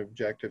sort of an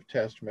objective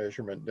test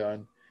measurement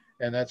done,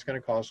 and that's going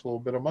to cost a little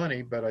bit of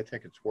money, but I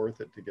think it's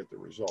worth it to get the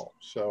results.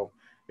 So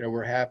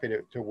we're happy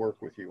to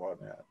work with you on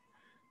that.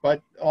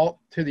 But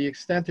to the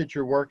extent that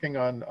you're working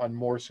on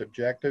more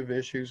subjective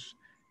issues,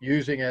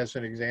 using as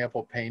an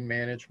example pain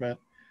management,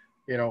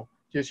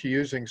 just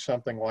using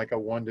something like a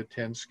 1 to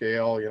 10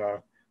 scale,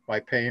 my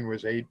pain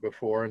was 8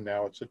 before and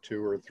now it's a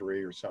 2 or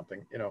 3 or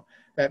something,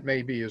 that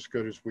may be as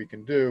good as we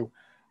can do.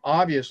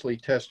 Obviously,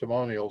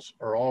 testimonials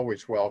are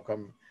always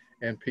welcome,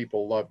 and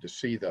people love to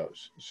see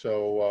those.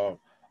 So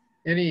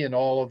any and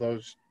all of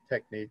those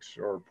techniques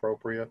are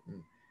appropriate.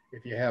 And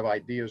if you have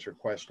ideas or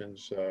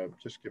questions,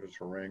 just give us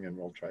a ring and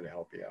we'll try to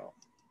help you out.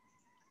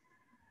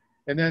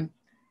 And then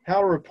how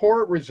to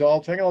report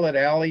results. I'm going to let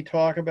Allie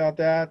talk about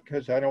that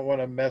because I don't want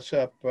to mess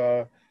up,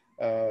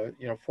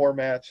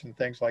 formats and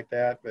things like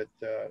that. But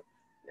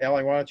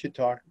Allie, why don't you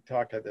talk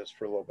to this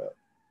for a little bit?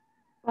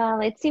 Well,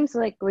 it seems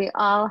like we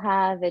all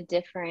have a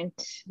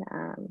different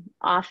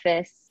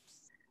office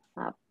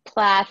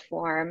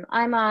platform.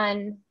 I'm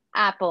on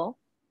Apple,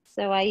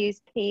 so I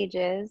use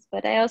Pages,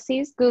 but I also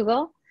use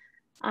Google.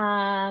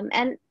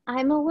 And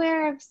I'm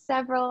aware of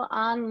several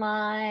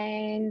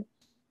online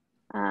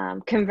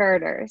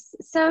converters.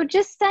 So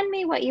just send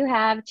me what you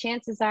have.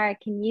 Chances are I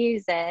can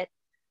use it.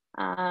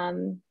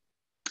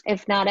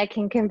 If not, I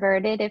can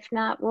convert it. If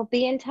not, we'll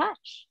be in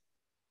touch.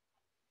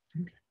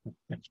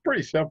 It's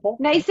pretty simple.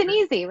 Nice and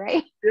easy,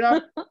 right? Yeah.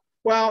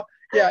 Well,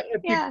 yeah.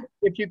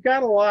 If you've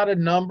got a lot of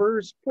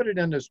numbers, put it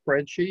in a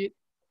spreadsheet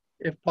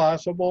if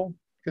possible,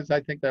 because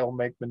I think that'll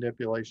make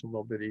manipulation a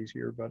little bit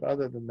easier. But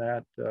other than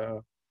that,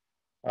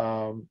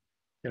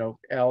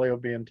 Allie will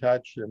be in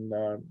touch, and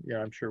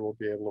I'm sure we'll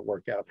be able to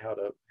work out how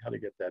to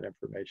get that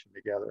information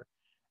together.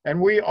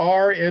 And we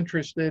are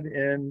interested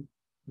in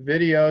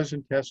videos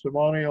and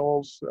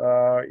testimonials,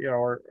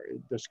 or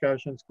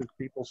discussions, because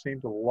people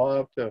seem to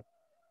love to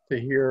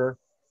hear,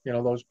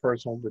 those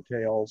personal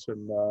details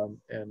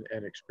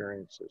and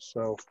experiences.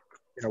 So,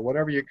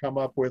 whatever you come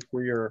up with,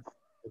 we are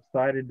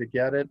excited to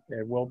get it,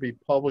 and we'll be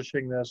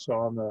publishing this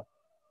on the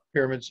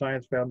Pyramid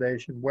Science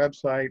Foundation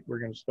website. We're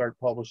going to start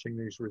publishing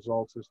these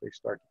results as they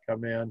start to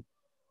come in.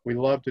 We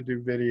love to do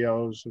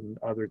videos and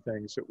other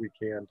things that we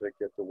can to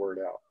get the word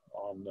out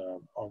on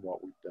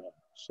what we've done.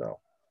 So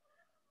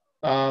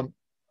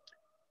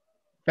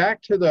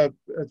back to the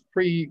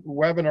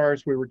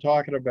pre-webinars we were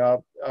talking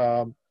about.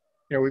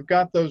 We've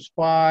got those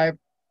 5.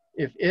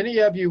 if any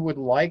of you would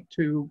like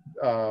to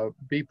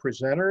be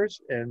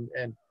presenters and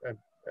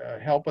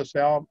help us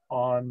out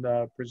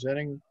on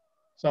presenting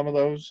some of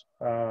those,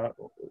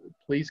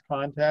 please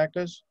contact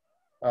us.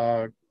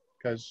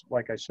 Because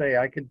like I say,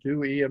 I could do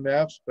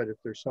EMFs, but if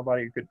there's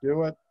somebody who could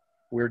do it,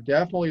 we're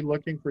definitely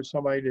looking for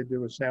somebody to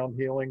do a sound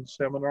healing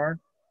seminar.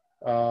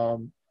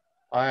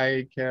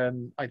 I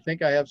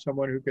think I have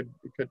someone who could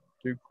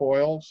do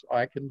coils.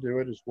 I can do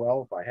it as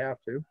well if I have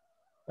to.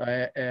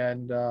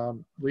 And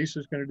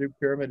Lisa's going to do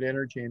pyramid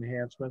energy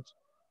enhancements.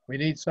 We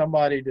need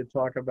somebody to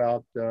talk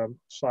about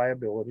psi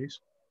abilities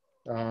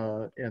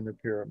in the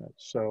pyramid.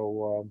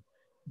 So,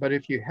 but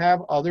if you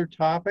have other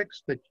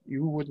topics that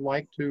you would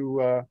like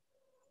to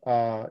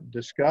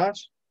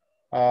discuss,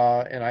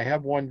 and I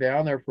have one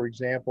down there, for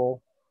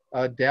example,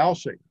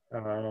 dowsing.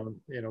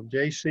 You know,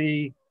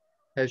 JC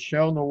has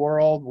shown the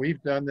world,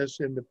 we've done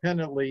this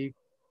independently,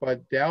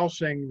 but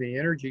dowsing the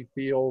energy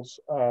fields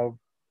of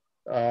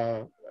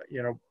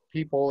you know,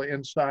 people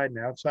inside and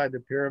outside the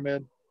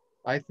pyramid,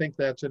 I think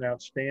that's an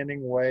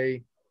outstanding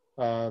way,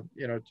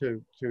 you know,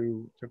 to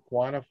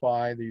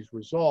quantify these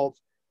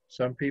results.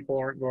 Some people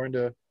aren't going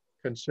to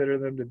consider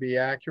them to be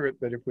accurate,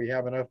 but if we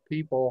have enough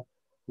people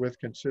with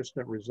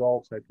consistent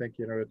results, I think,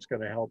 you know, it's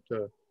going to help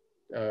to,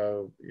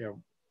 you know,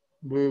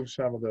 move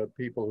some of the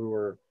people who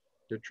are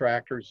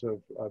detractors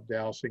of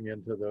dowsing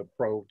into the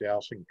pro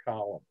dowsing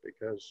column,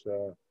 because,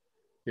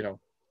 you know,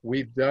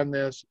 we've done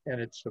this and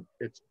it's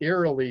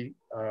eerily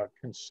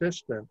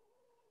consistent.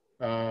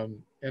 And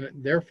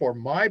therefore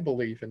my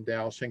belief in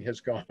dowsing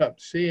has gone up,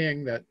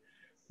 seeing that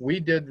we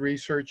did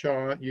research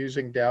on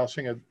using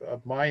dowsing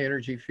of my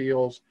energy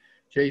fields.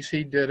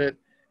 JC did it,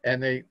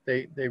 and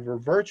they were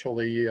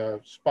virtually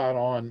spot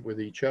on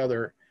with each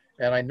other.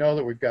 And I know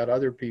that we've got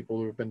other people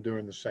who have been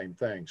doing the same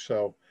thing.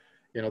 So,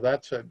 you know,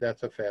 that's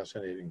a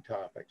fascinating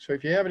topic. So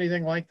if you have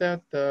anything like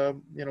that,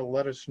 you know,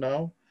 let us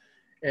know.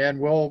 And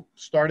we'll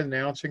start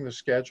announcing the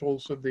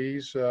schedules of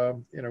these,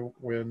 you know,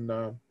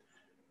 when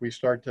we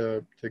start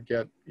to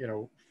get, you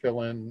know,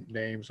 fill in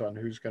names on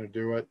who's going to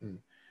do it.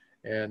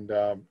 And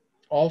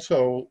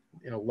also,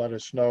 you know, let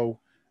us know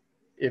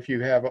if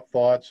you have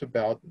thoughts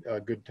about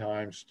good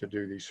times to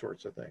do these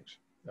sorts of things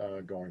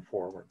going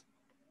forward.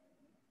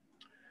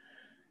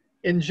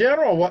 In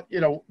general, what, you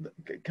know,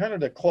 kind of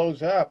to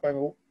close up, I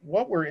mean,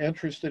 what we're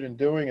interested in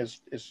doing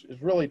is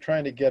really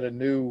trying to get a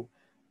new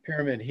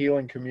pyramid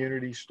healing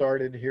community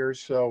started here.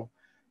 So,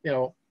 you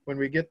know, when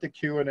we get the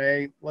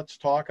Q&A, let's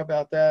talk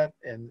about that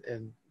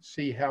and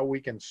see how we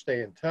can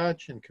stay in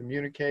touch and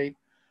communicate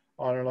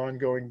on an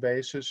ongoing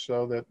basis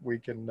so that we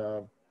can,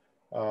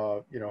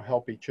 you know,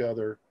 help each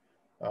other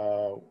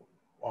on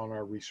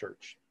our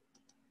research.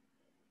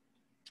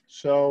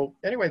 So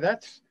anyway,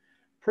 that's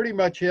pretty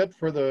much it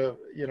for the,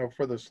 you know,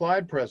 for the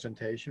slide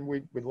presentation.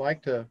 We'd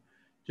like to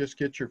just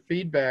get your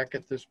feedback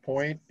at this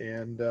point.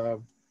 And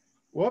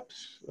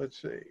whoops,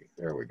 let's see,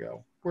 there we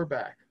go. We're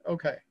back.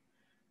 Okay.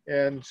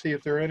 And see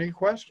if there are any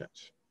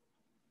questions.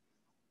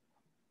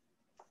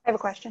 I have a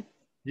question.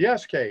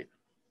 Yes, Kate.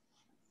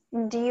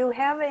 Do you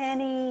have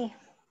any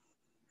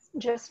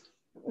just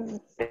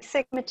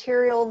basic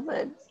material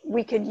that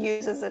we could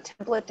use as a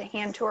template to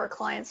hand to our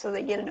clients so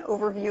they get an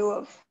overview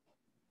of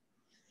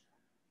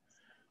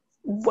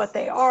what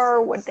they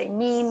are, what they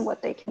mean,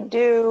 what they can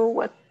do,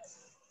 what,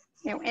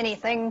 you know,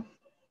 anything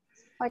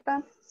like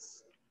that?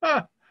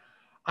 Huh.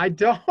 I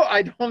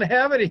don't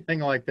have anything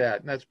like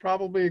that. And that's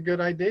probably a good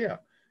idea.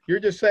 You're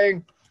just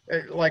saying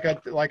like a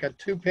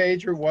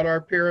 2-pager, what are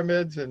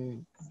pyramids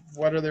and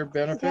what are their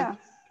benefits? Yeah.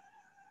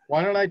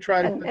 Why don't I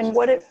try to and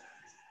what it,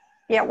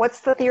 yeah, what's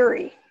the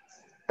theory,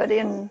 but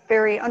in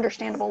very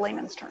understandable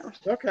layman's terms.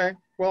 Okay.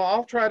 Well,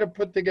 I'll try to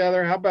put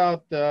together, how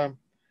about, you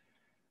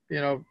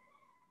know,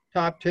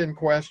 top 10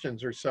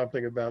 questions or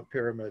something about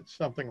pyramids,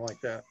 something like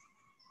that.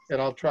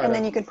 And I'll try and to.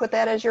 then you could put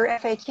that as your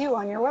FAQ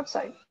on your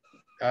website.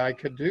 I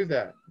could do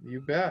that.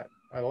 You bet.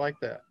 I like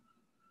that.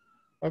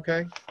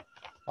 Okay.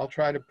 I'll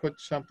try to put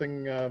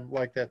something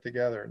like that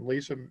together. And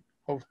Lisa,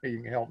 hopefully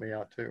you can help me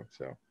out too.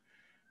 So,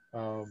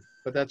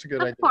 but that's a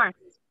good idea. Of course.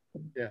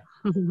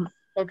 Yeah.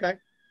 Okay.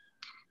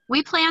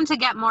 We plan to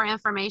get more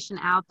information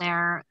out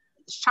there.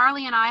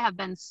 Charlie and I have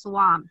been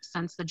swamped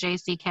since the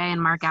JCK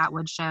and Mark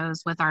Atwood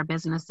shows with our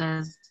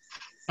businesses.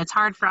 It's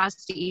hard for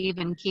us to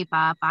even keep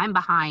up. I'm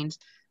behind,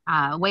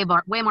 way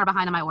more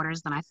behind on my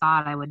orders than I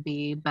thought I would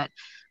be. But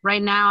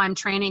right now I'm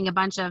training a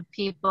bunch of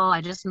people.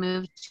 I just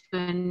moved to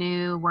a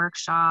new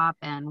workshop,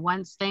 and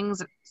once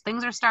things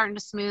are starting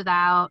to smooth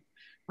out,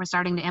 we're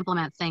starting to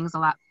implement things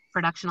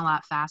production a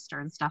lot faster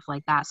and stuff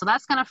like that. So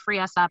that's going to free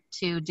us up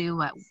to do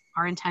what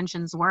our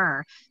intentions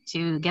were,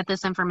 to get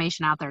this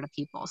information out there to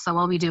people. So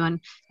we'll be doing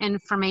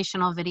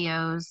informational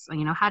videos,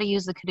 you know, how to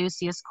use the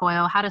caduceus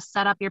coil, how to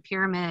set up your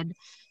pyramid,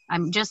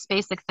 just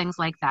basic things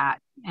like that.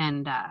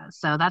 And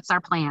so that's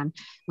our plan.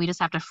 We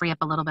just have to free up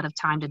a little bit of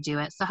time to do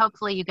it. So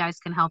hopefully you guys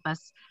can help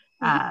us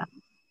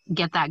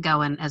get that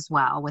going as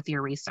well with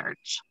your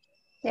research.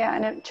 Yeah,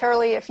 and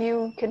Charlie, if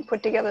you could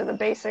put together the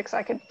basics,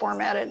 I could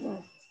format it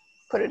and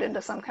put it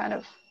into some kind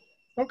of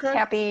Okay.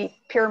 happy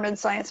Pyramid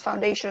Science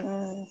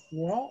Foundation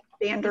Well,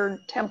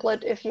 standard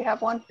template if you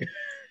have one.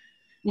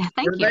 Yeah,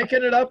 thank we're you.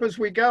 making it up as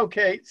we go,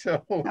 Kate.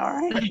 So All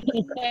right.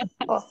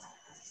 Well,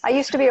 I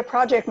used to be a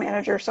project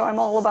manager, so I'm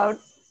all about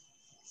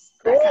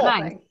that kind of cool.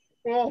 Nice. thing.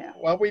 Well, Yeah.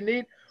 well, we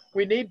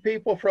need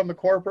people from the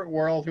corporate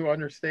world who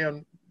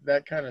understand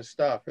that kind of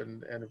stuff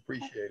and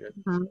appreciate it.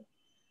 Mhm.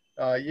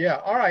 Yeah.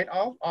 All right.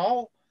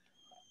 I'll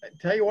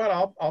tell you what.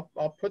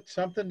 I'll put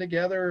something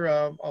together.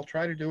 I'll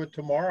try to do it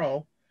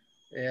tomorrow,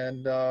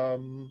 and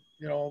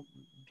you know,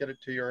 get it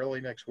to you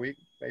early next week.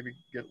 Maybe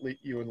get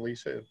you and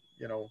Lisa,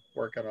 you know,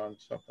 working on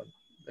something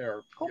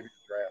there. Cool. Give you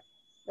a draft.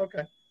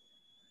 Okay.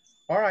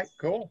 All right.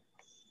 Cool.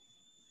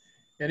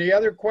 Any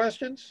other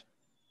questions?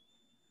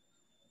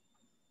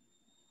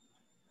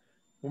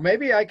 Well,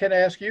 maybe I can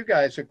ask you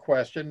guys a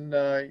question.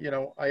 You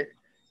know,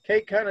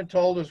 Kate kind of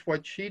told us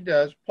what she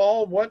does.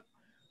 Paul, what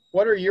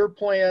are your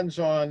plans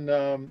on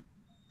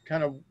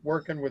kind of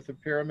working with the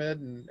pyramid,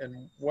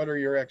 and what are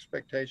your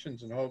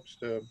expectations and hopes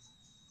to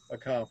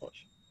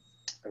accomplish?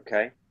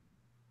 Okay.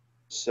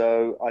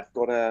 So I've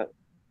got a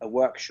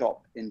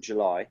workshop in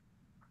July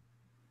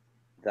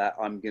that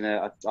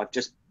I've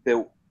just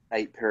built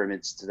 8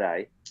 pyramids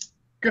today.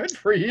 Good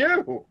for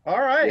you. All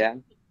right. Yeah.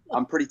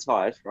 I'm pretty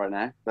tired right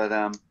now, but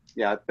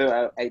yeah, I built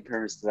out 8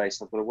 pyramids today.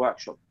 So I've got a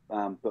workshop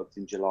booked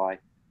in July.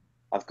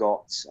 I've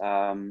got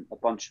a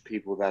bunch of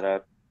people that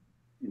are,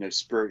 you know,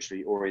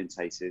 spiritually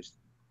orientated,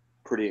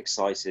 pretty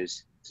excited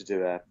to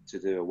do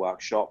a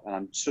workshop, and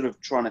I'm sort of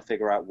trying to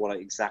figure out what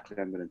exactly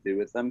I'm going to do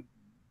with them,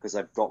 because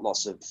I've got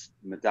lots of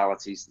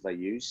modalities that they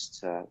use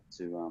to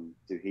do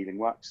healing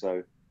work.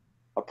 So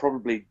I'll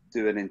probably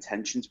do an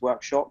intentions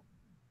workshop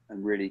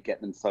and really get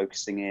them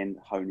focusing in,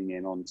 honing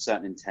in on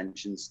certain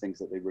intentions, things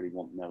that they really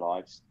want in their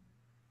lives.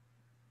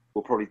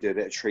 We'll probably do a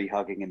bit of tree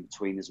hugging in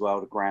between as well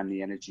to ground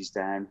the energies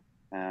down.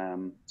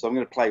 So I'm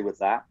going to play with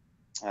that.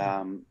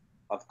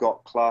 I've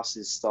got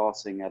classes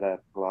starting at a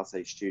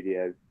Pilates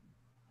studio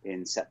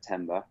in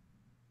September.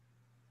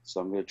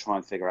 So I'm going to try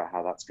and figure out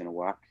how that's going to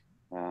work.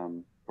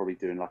 Probably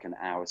doing like an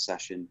hour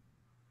session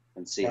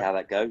and see how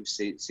that goes,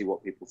 see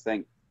what people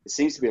think. There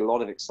seems to be a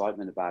lot of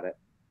excitement about it.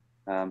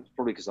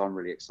 Probably because I'm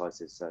really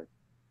excited. So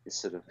it's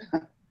sort of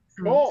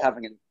Cool.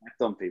 having an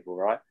effect on people,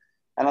 right?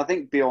 And I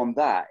think beyond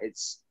that,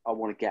 I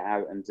want to get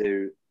out and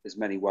do as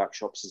many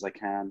workshops as I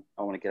can.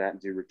 I want to get out and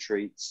do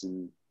retreats,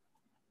 and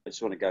I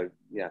just want to go,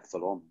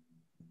 full on.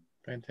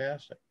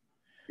 Fantastic.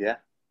 Yeah.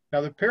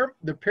 Now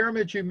the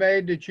pyramids you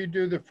made, did you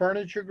do the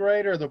furniture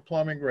grade or the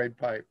plumbing grade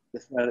pipe?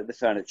 The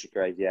furniture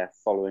grade, yeah,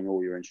 following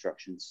all your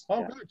instructions.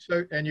 Oh, yeah. good.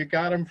 So, and you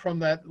got them from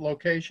that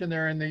location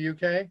there in the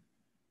UK?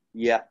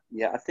 Yeah.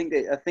 I think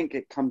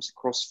it comes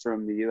across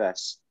from the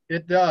US.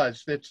 It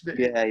does.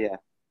 Yeah.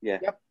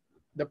 Yep.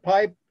 The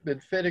pipe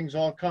and fittings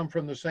all come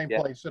from the same Yeah.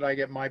 place that I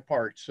get my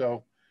parts.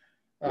 So,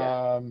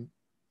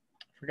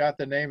 forgot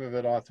the name of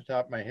it off the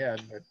top of my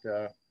head, but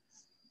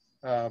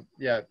I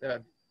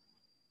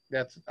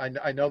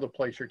know the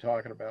place you're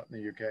talking about in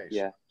the UK. So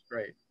Yeah. it's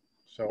great.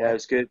 So yeah,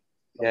 it's good.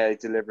 Yeah,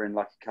 deliver in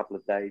like a couple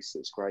of days.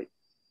 It's great.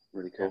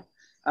 Really cool.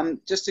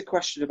 Just a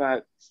question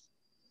about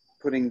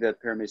putting the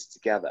pyramids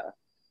together.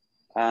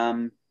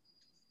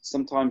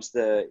 Sometimes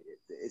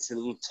it's a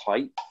little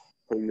tight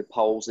putting the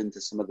poles into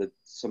some of the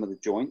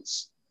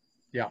joints.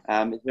 Yeah.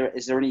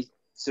 Is there any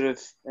sort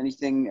of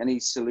any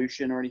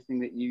solution or anything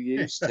that you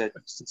use to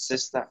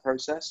assist that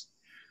process?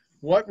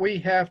 What we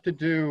have to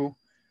do,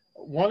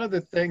 one of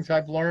the things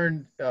I've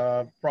learned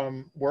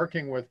from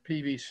working with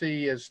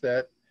PVC is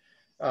that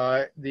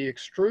the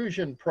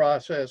extrusion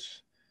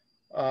process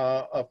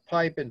of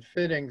pipe and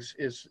fittings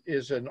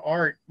is an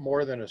art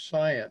more than a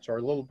science, or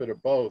a little bit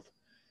of both.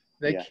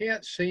 They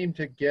can't seem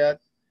to get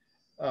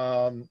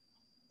and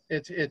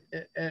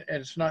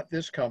it's not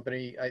this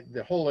company,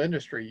 the whole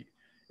industry.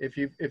 If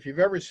you've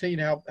ever seen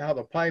how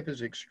the pipe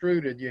is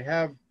extruded, you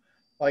have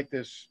like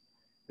this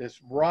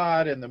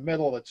rod in the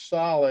middle that's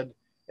solid,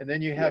 and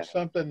then you have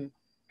something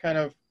kind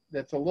of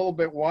that's a little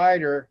bit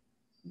wider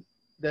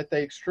that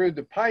they extrude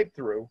the pipe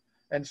through,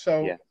 and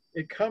so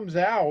it comes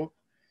out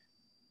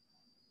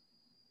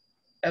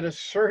at a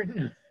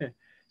certain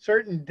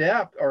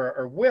depth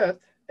or width,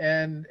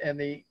 and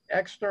the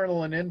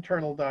external and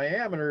internal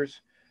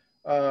diameters,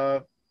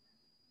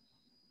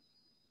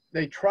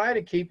 they try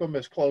to keep them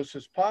as close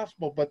as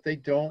possible, but they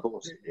don't,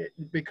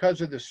 because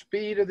of the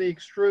speed of the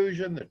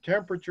extrusion, the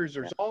temperatures,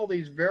 there's all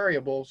these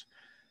variables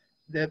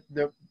that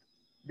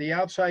the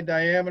outside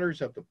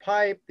diameters of the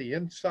pipe, the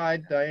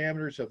inside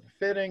diameters of the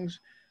fittings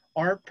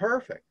aren't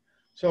perfect.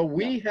 So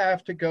we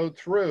have to go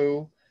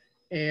through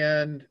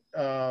and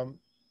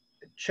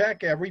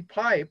check every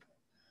pipe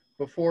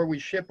before we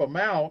ship them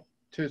out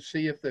to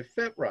see if they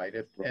fit right.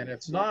 If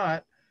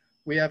not,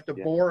 we have to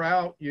bore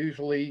out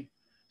usually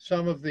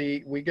some of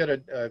we get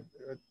a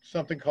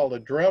something called a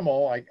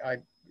Dremel. I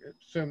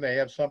assume they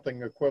have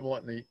something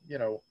equivalent in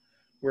the,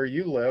 where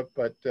you live,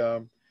 but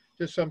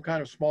just some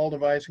kind of small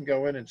device, and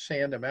go in and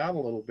sand them out a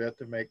little bit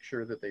to make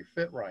sure that they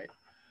fit right.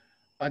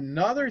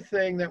 Another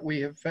thing that we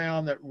have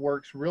found that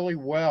works really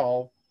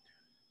well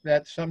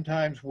that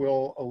sometimes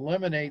will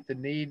eliminate the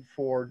need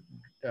for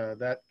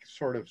that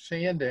sort of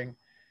sanding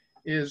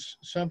is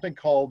something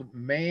called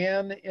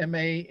MANN,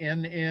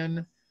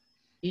 M-A-N-N,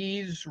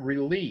 ease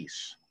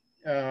release.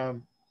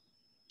 Um,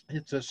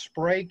 it's a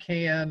spray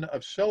can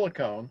of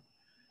silicone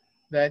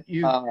that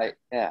you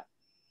Yeah,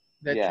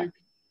 that yeah, you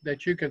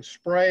that you can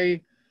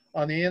spray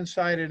on the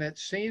inside, and it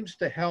seems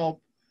to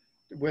help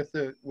with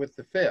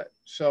the fit.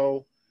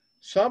 So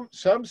some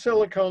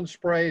silicone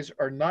sprays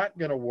are not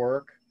going to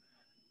work,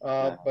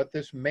 yeah. but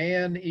this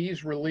MANN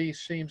ease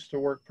release seems to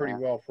work pretty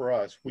well for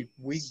us. We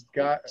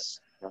got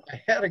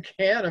I had a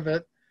can of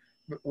it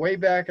way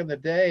back in the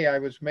day. I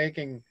was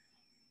making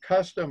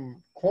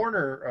custom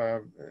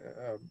corner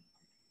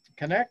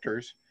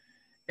connectors,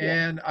 Yeah.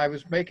 and I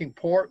was making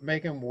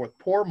them with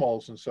pour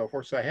molds and so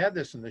forth. So I had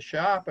this in the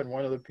shop, and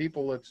one of the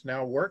people that's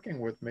now working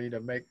with me to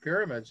make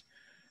pyramids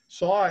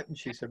saw it, and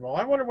she said, "Well,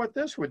 I wonder what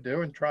this would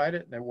do," and tried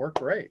it, and it worked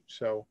great.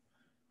 So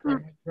I'm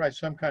going to try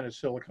some kind of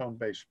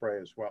silicone-based spray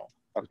as well.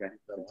 Okay,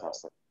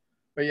 fantastic.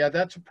 But yeah,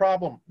 that's a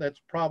problem. That's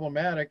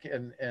problematic,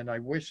 and I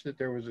wish that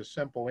there was a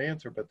simple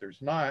answer, but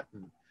there's not.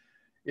 And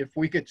if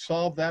we could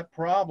solve that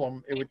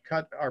problem, it would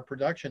cut our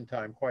production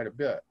time quite a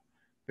bit,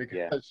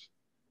 because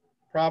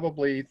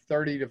probably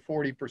 30 to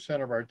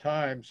 40% of our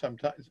time,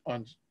 sometimes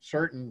on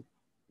certain,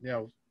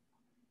 you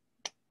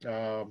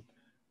know,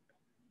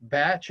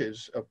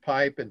 batches of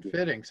pipe and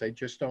fittings, they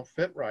just don't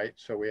fit right.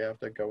 So we have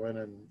to go in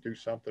and do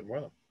something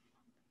with them.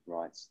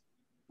 Right.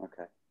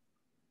 Okay.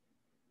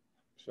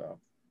 So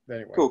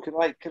anyway. Cool. Could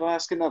I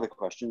ask another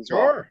question as well?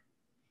 Sure.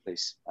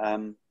 Please.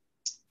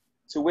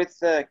 So with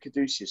the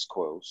caduceus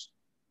coils.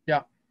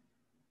 Yeah.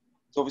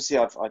 So obviously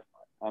I've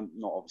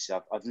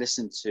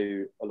listened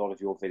to a lot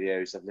of your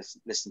videos. I've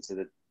listened to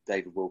the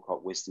David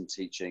Wilcott wisdom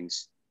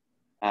teachings,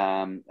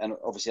 and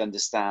obviously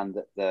understand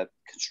that the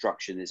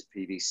construction is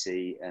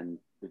PVC, and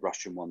the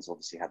Russian ones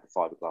obviously had the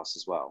fiberglass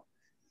as well.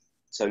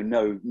 So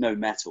no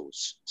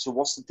metals. So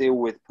what's the deal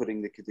with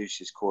putting the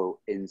caduceus coil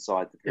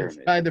inside the pyramid?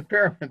 Inside the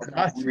pyramid.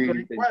 That's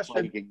really been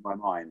plaguing my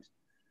mind.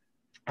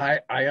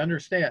 I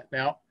understand.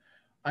 Now,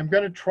 I'm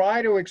going to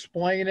try to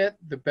explain it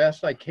the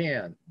best I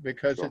can,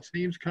 because it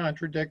seems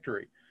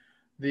contradictory.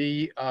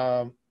 The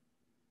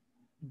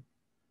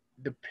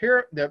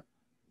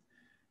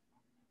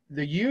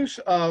use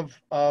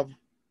of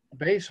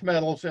base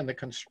metals in the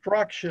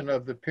construction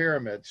of the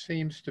pyramid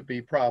seems to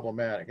be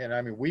problematic. And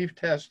I mean, we've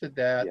tested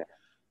that. Yeah.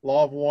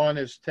 Law of One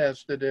has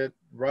tested it.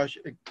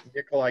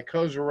 Nikolai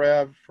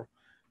Kozyrev,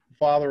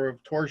 father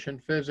of torsion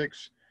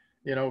physics,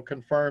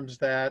 confirms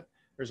that.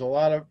 There's a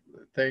lot of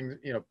things,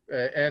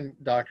 and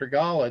Dr.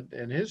 Golod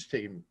and his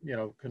team,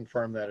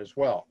 confirm that as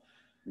well.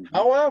 Mm-hmm.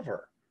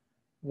 However,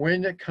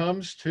 when it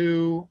comes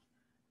to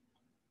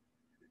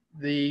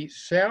the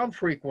sound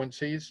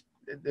frequencies,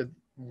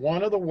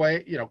 one of the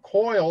way,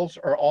 coils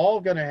are all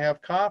going to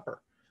have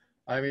copper.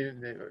 I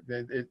mean,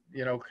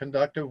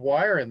 conductive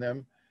wire in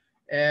them.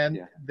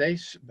 And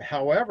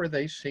however,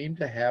 they seem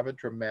to have a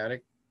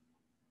dramatic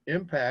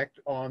impact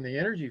on the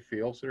energy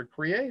fields that are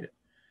created.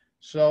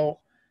 So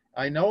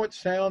I know it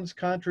sounds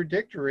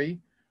contradictory,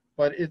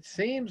 but it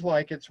seems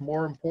like it's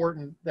more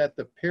important that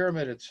the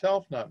pyramid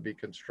itself not be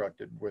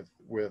constructed with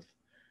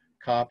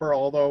copper,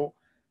 although,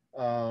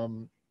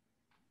 obviously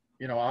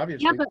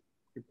the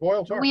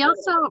coils are. We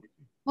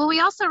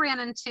also ran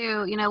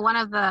into, one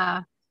of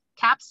the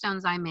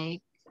capstones I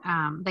make,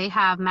 they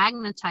have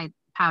magnetite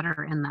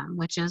powder in them,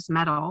 which is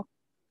metal.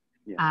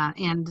 Yeah.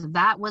 And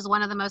that was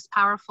one of the most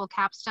powerful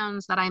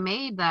capstones that I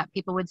made, that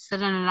people would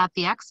sit in it at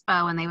the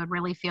expo and they would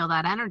really feel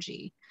that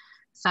energy.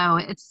 So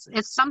it's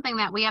something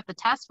that we have to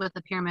test with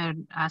the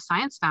Pyramid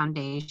Science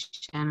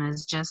Foundation,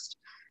 is just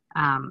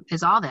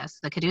is all this.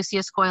 The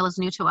caduceus coil is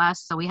new to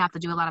us, so we have to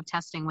do a lot of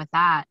testing with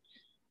that.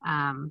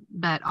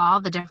 But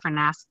all the different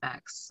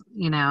aspects,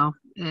 we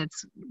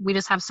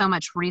just have so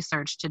much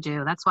research to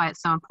do. That's why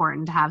it's so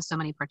important to have so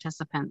many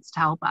participants to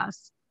help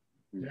us.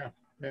 Yeah,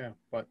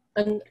 but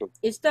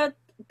is that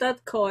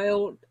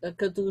coil, a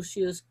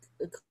caduceus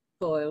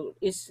coil,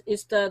 is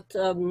that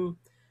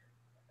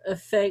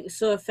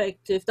so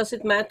effective? Does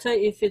it matter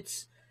if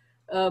it's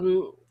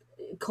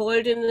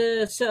coiled in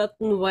a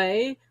certain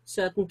way,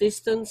 certain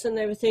distance and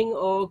everything,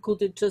 or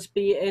could it just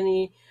be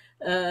any?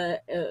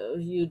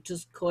 You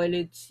just coil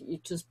it, you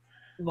just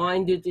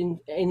wind it in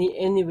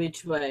any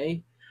which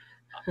way,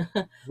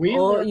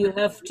 or you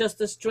have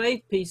just a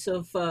straight piece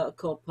of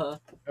copper.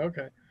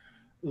 Okay.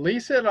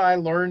 Lisa and I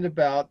learned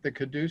about the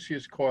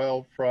caduceus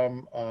coil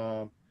from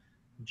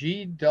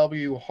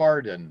G.W.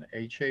 Hardin,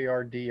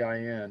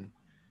 Hardin,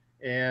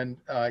 and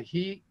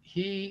he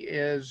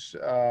is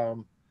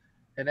an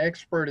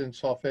expert in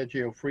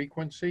solfeggio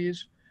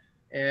frequencies,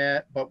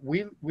 but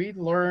we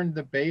learned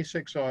the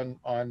basics on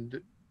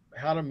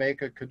how to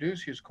make a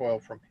caduceus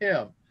coil from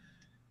him.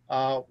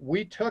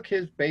 We took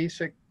his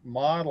basic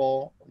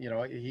model.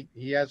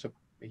 He has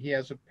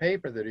a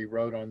paper that he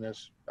wrote on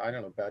this, I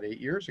don't know, about 8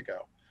 years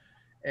ago.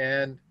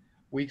 And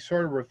we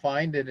sort of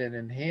refined it and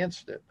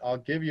enhanced it. I'll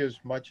give you as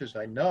much as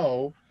I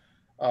know.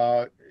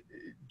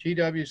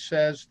 GW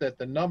says that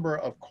the number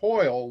of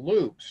coil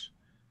loops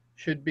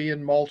should be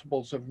in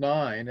multiples of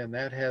 9, and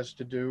that has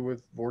to do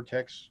with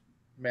vortex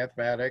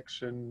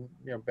mathematics and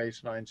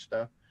base 9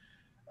 stuff.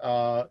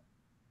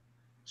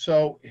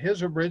 So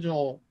his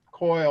original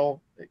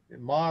coil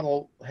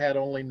model had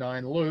only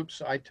 9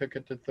 loops. I took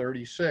it to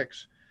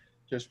 36,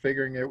 just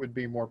figuring it would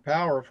be more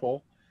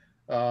powerful.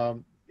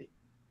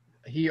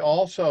 He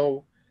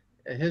also,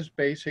 his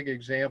basic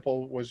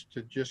example was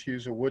to just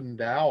use a wooden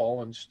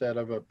dowel instead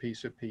of a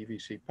piece of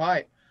PVC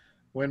pipe.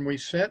 When we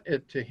sent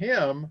it to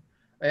him,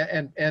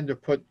 and to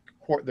put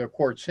the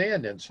quartz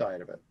sand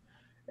inside of it,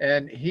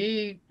 and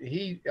he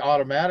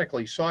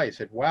automatically saw, he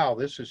said, wow,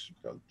 this is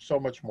so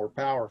much more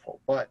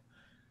powerful. But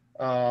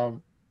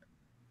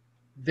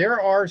there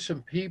are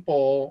some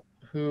people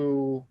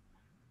who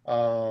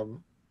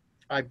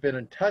I've been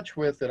in touch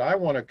with that I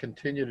want to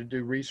continue to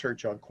do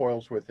research on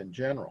coils with in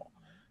general.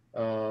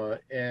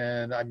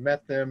 And I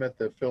met them at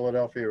the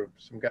Philadelphia,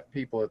 some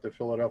people at the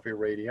Philadelphia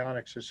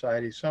Radionics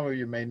Society. Some of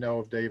you may know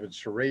of David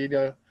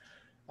Sereda.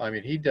 I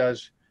mean, he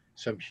does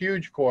some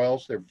huge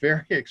coils. They're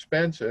very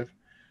expensive,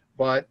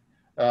 but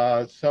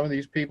some of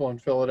these people in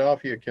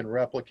Philadelphia can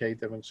replicate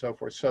them and so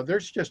forth. So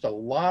there's just a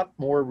lot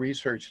more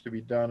research to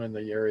be done in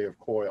the area of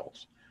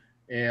coils.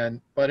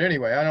 But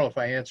anyway, I don't know if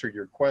I answered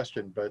your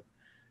question, but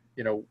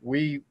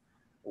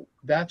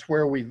that's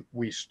where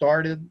we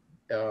started.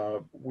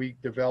 We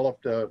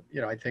developed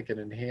I think an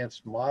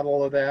enhanced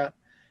model of that,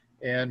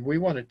 and we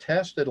want to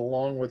test it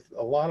along with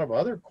a lot of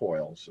other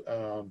coils.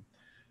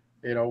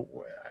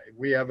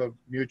 We have a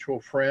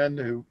mutual friend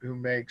who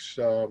makes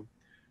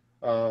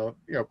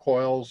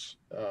coils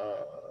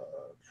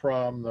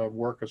from the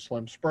work of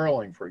Slim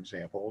Sperling, for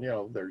example.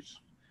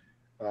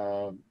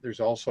 There's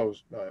also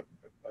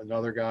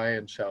another guy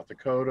in South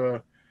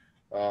Dakota,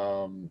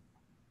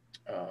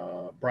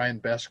 Brian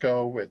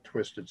Besco at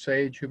Twisted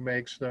Sage, who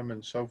makes them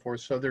and so forth.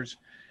 So there's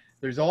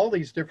all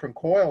these different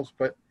coils,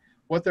 but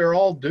what they're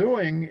all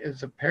doing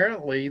is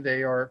apparently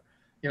they're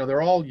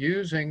all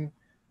using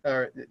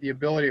the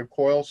ability of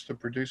coils to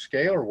produce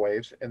scalar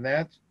waves, and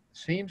that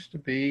seems to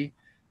be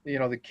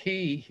the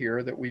key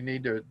here that we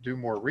need to do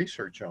more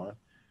research on.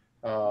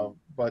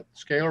 But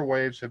scalar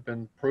waves have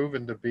been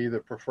proven to be the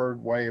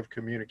preferred way of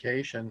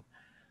communication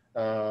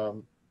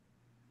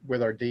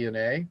with our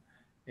DNA.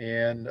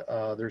 And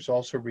there's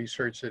also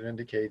research that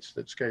indicates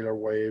that scalar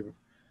wave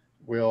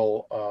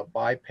will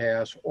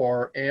bypass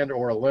or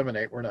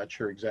eliminate, we're not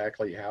sure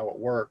exactly how it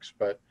works,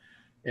 but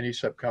any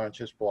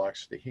subconscious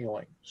blocks to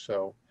healing.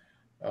 So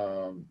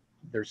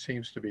there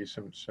seems to be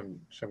some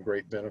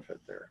great benefit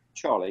there.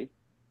 Charlie?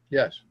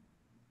 Yes.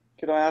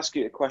 Could I ask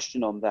you a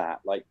question on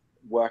that? Like,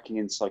 working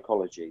in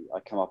psychology, I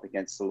come up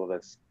against a lot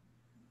of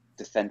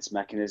defense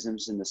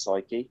mechanisms in the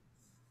psyche.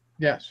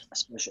 Yes.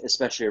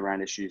 Especially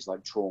around issues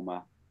like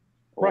trauma,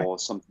 or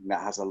something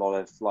that has a lot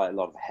of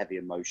heavy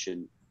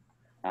emotion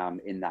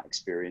in that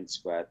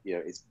experience, where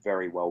it's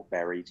very well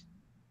buried,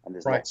 and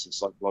there's lots of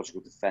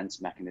psychological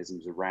defense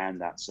mechanisms around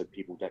that, so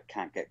people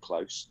can't get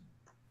close.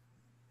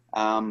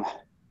 My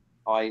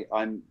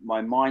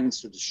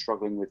mind's sort of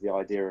struggling with the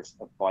idea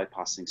of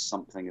bypassing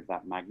something of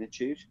that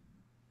magnitude,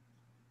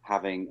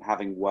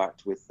 having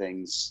worked with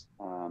things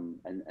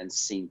and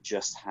seen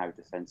just how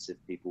defensive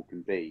people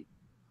can be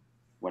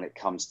when it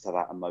comes to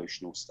that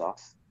emotional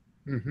stuff.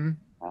 Mm-hmm.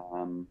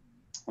 I'm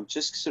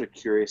just sort of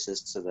curious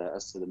as to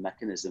the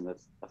mechanism of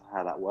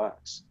how that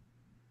works.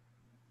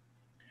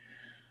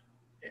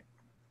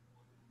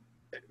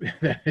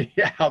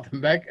 Yeah,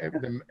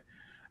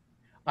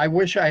 I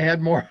wish I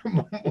had more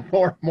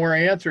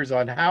answers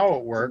on how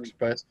it works,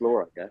 but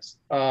explore, I guess.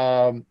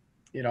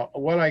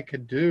 What I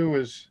could do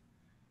is,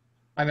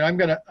 I'm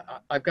going to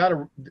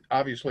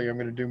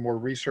do more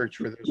research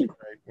for this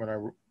when I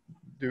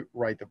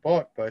write the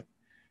book. But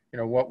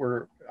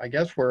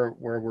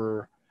where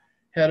we're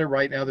headed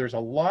right now, there's a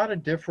lot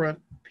of different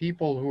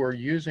people who are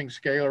using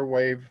scalar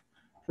wave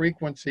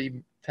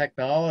frequency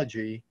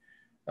technology,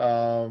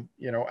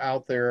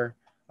 out there.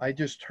 I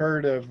just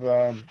heard of,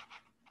 let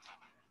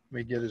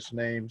me get his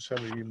name. Some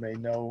of you may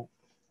know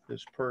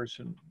this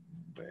person.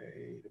 Wait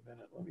a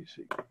minute, let me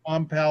see.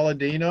 Tom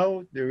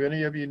Palladino, do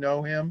any of you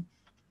know him?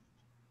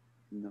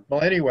 No.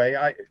 Well,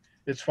 anyway,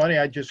 it's funny,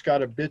 I just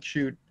got a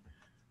BitChute,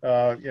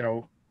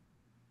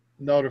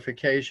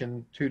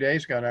 notification 2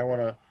 days ago, and I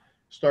want to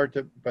start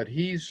but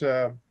he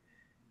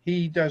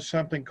does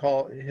something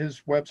called,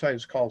 his website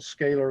is called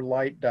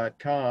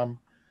scalarlight.com,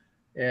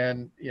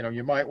 and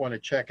you might want to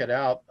check it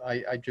out.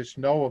 I just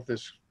know of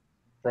this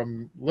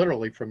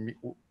literally from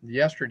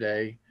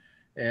yesterday,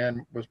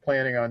 and was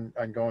planning on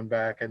going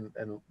back and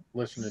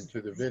listening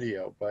to the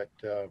video. But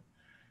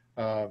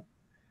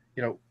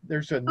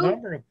there's a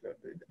number of,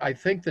 I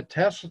think the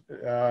Tesla,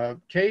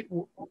 Kate,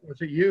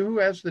 was it you who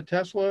has the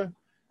Tesla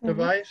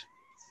device?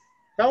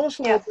 Tell us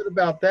a little bit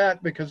about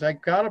that, because I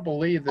gotta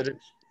believe that it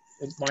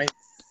might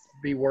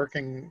be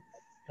working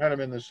kind of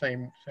in the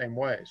same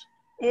ways.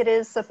 It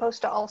is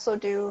supposed to also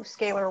do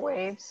scalar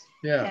waves.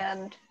 Yeah.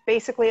 And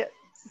basically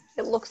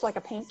it looks like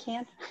a paint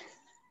can,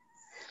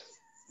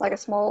 like a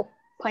small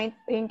paint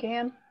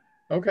can.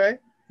 Okay.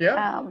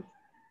 Yeah.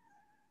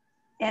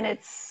 And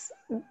it's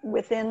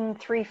within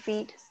 3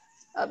 feet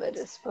of it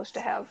is supposed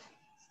to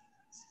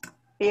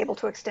be able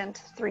to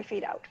extend 3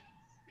 feet out.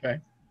 Okay.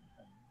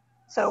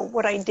 So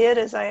what I did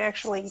is I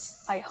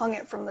hung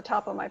it from the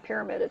top of my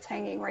pyramid. It's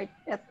hanging right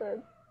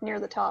near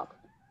the top.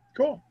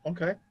 Cool.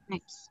 Okay.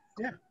 Thanks.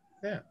 Yeah.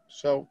 Yeah.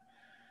 So,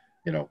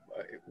 you know,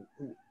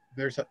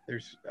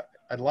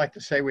 I'd like to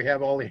say we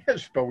have all the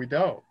answers, but we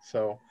don't.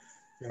 So,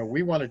 you know,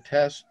 we want to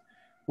test.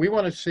 We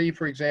want to see,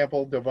 for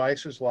example,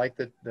 devices like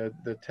the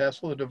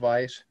Tesla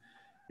device.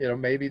 You know,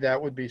 maybe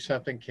that would be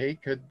something Kate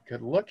could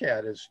look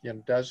at. Is, you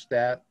know, does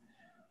that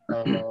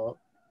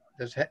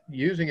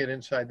using it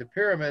inside the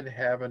pyramid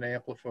have an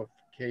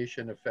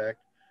amplification effect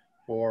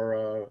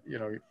for you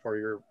know, for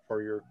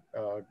your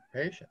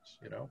patients,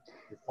 you know,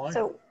 your clients?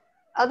 So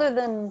other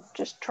than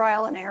just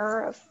trial and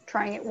error of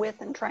trying it with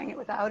and trying it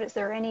without, is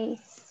there any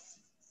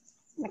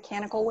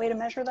mechanical way to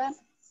measure that?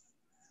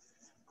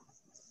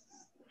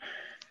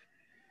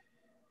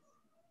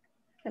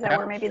 Is that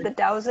where maybe the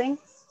dowsing?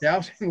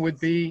 Dowsing would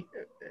be,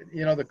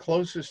 you know, the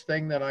closest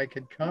thing that I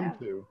could come Yeah.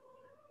 to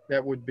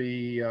that would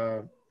be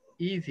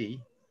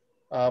easy.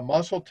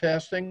 Muscle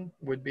testing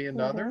would be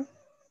another.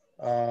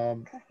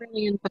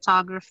 Kirlian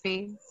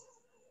photography.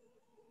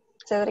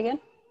 Say that again?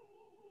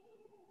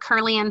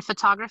 Kirlian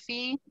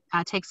photography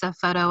takes a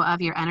photo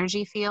of your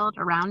energy field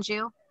around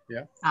you.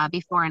 Yeah.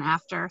 Before and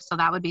after. So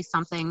that would be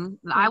something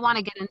I want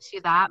to get into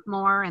that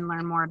more and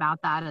learn more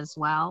about that as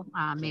well.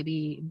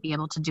 Maybe be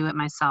able to do it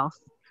myself.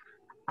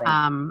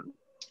 Right.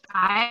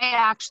 I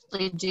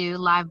actually do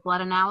live blood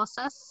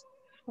analysis.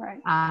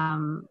 Right.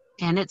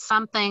 And it's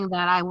something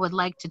that I would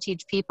like to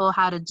teach people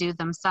how to do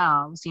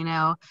themselves. You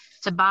know,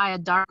 to buy a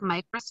dark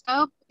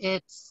microscope,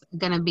 it's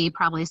going to be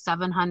probably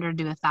 $700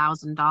 to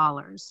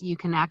 $1,000. You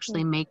can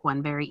actually make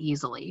one very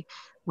easily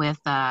with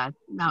a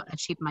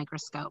cheap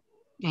microscope.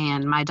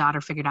 And my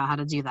daughter figured out how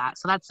to do that.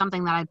 So that's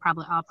something that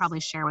I'll probably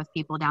share with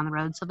people down the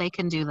road so they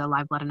can do the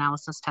live blood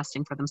analysis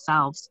testing for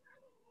themselves.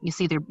 You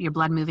see your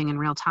blood moving in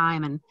real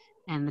time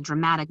and the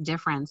dramatic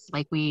difference,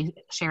 like we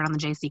shared on the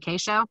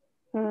JCK show.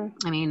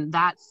 I mean,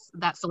 that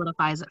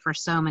solidifies it for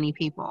so many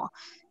people.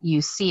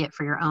 You see it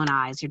for your own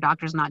eyes. Your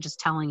doctor's not just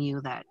telling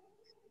you that,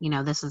 you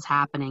know, this is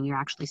happening. You're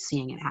actually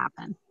seeing it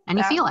happen. And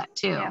you feel it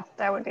too. Yeah,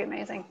 that would be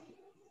amazing.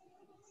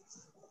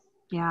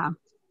 Yeah.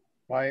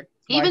 Why?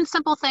 Even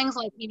simple things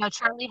like, you know,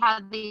 Charlie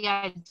had the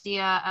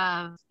idea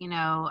of, you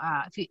know,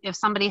 if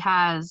somebody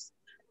has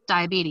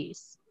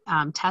diabetes,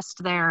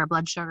 test their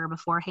blood sugar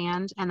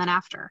beforehand and then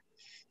after.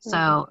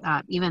 So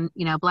even,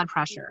 you know, blood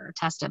pressure,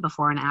 test it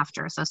before and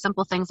after. So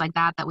simple things like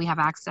that we have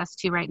access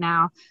to right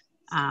now.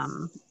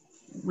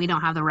 We don't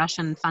have the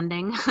Russian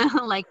funding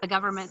like the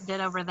government did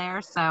over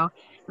there. So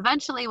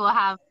eventually we'll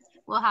have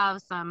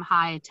some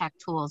high tech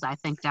tools, I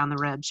think, down the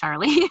road,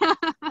 Charlie.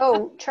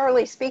 Oh,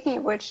 Charlie, speaking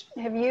of which,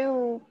 have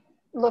you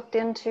looked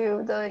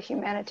into the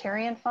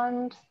humanitarian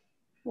fund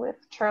with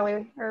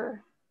Charlie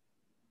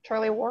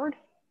Ward,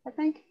 I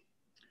think?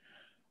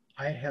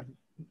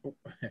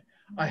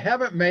 I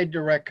haven't made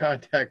direct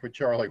contact with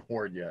Charlie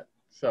Ward yet.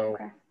 So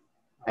okay.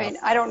 I mean,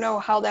 I don't know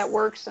how that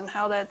works and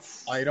how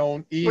that's I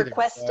don't either,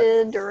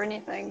 requested or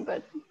anything,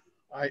 but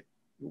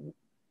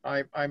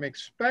I'm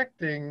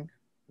expecting,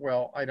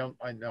 well, I don't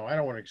want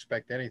to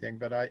expect anything,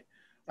 but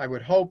I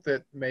would hope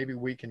that maybe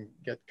we can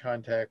get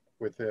contact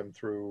with them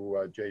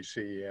through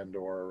JC and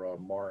or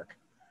Mark.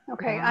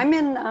 Okay, I'm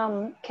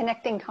in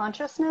Connecting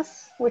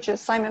Consciousness, which is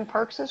Simon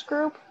Parks's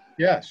group.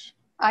 Yes.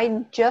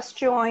 I just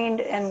joined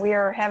and we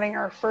are having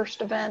our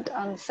first event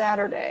on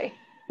Saturday,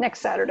 next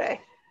Saturday.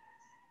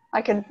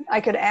 I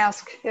could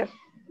ask if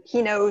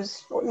he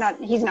knows,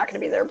 he's not going to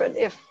be there, but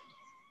if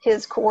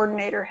his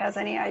coordinator has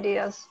any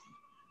ideas,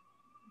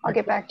 I'll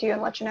get back to you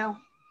and let you know.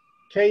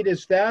 Kate,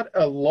 is that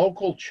a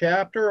local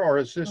chapter or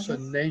is this a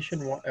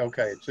nationwide?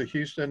 Okay, it's a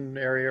Houston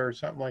area or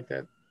something like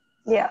that?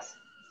 Yes.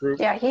 Group?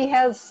 Yeah, he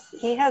has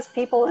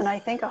people in I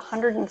think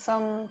 100 and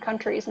some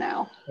countries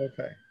now.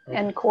 Okay.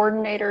 And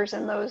coordinators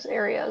in those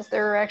areas.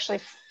 There are actually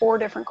 4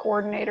 different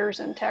coordinators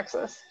in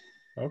Texas.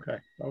 Okay.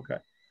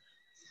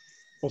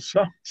 Well,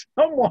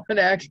 someone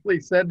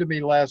actually said to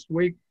me last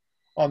week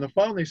on the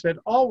phone, they said,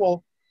 oh,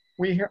 well,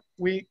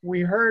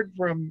 we heard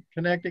from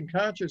Connecting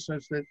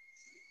Consciousness that,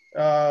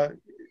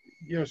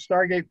 you know,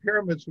 Stargate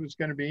Pyramids was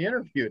going to be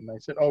interviewed. And I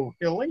said, oh,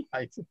 really?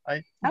 I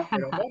don't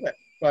know that.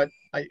 But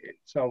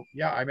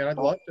yeah, I mean, I'd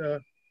love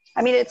to.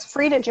 I mean, it's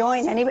free to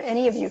join.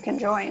 Any of you can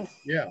join.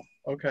 Yeah.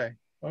 Okay.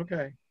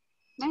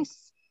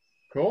 Nice.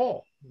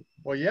 Cool.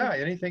 Well, yeah,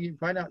 anything you can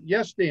find out.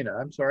 Yes, Dina,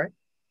 I'm sorry.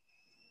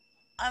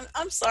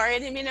 I'm sorry, I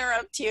didn't mean to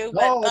interrupt you,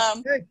 No, but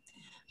okay.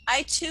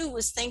 I too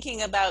was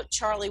thinking about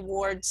Charlie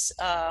Ward's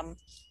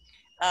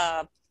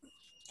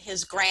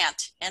his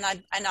grant, and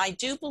I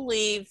do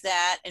believe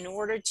that in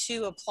order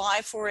to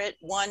apply for it,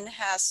 one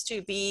has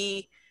to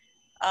be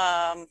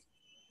a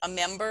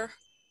member,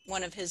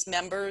 one of his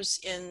members.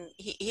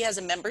 He has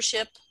a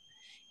membership,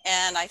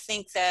 and I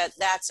think that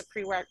that's a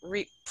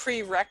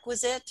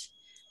prerequisite.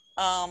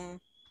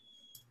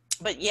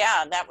 But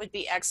yeah, that would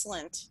be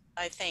excellent.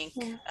 I think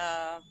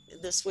Yeah.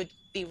 this would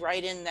be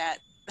right in that,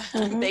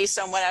 Mhm. based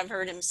on what I've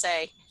heard him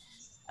say.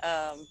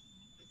 Um,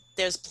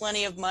 there's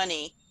plenty of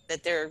money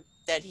that they're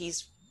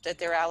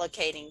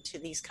allocating to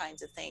these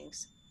kinds of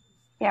things.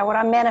 Yeah, what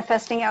I'm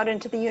manifesting out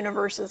into the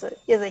universe is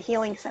a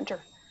healing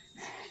center.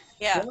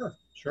 Yeah. Sure,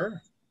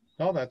 sure.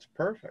 No, that's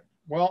perfect.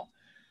 Well,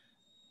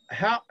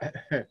 how,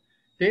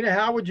 Dina,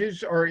 how would you,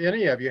 or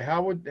any of you,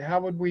 how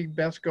would we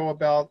best go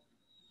about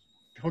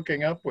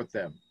hooking up with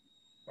them?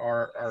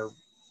 Or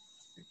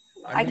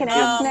I I mean, can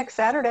ask Um, next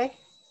Saturday.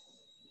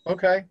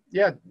 okay,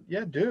 yeah,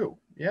 yeah, do,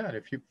 yeah.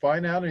 If you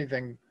find out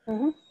anything,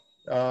 Hmm.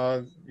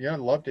 yeah,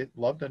 love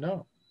to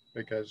know,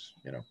 because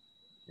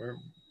we're,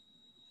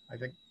 I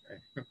think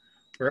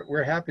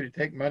we're happy to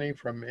take money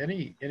from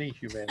any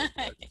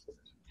humanitarian.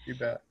 You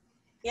bet.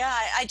 yeah,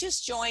 I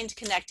just joined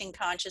Connecting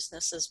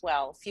Consciousness as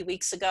well a few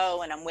weeks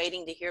ago, and I'm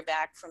waiting to hear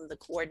back from the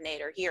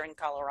coordinator here in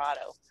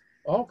Colorado.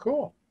 Oh,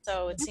 cool.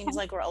 So it seems Okay.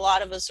 like a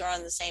lot of us are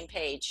on the same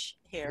page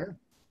Yeah, here,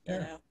 you yeah.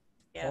 know.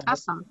 Yeah. Well,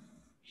 Awesome.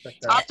 check I'll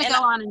that out. have to And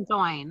go on and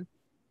join.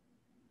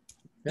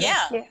 Yeah.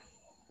 yeah. Yeah.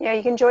 Yeah,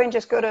 you can join.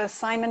 Just go to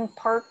Simon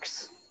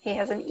Parks. He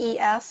has an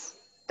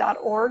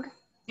es.org.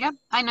 Yep,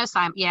 I know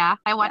Simon. Yeah,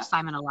 I watch Yeah.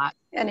 Simon a lot.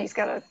 And he's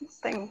got a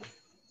thing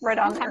right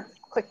on Okay, there.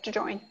 Click to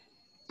join.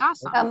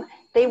 awesome.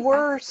 They Okay.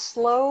 were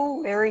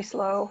slow, very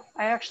slow.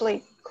 I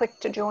actually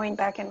clicked to join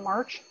back in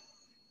March,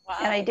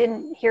 and I Wow.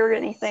 didn't hear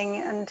anything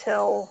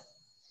until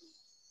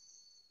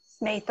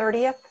May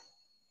 30th.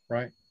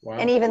 Right.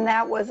 And Wow. even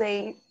that was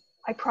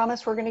I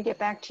promise we're going to get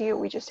back to you.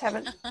 We just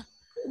haven't,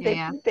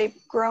 Yeah. they've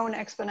grown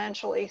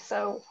exponentially.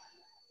 So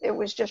it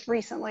was just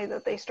recently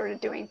that they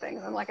started doing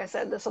things. And like I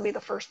said, this will be the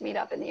first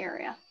meetup in the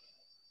area.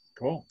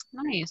 Cool.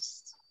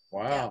 Nice. Yeah.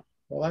 Wow.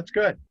 Well, that's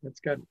good. That's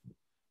good.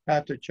 I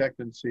have to check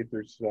and see if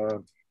there's.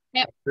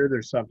 Yep. I'm sure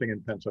there's something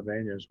in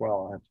Pennsylvania as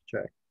well. I'll have to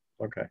check.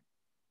 Okay.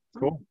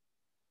 Cool.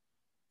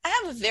 I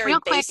have a very Real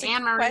quick, basic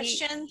Anne Marie.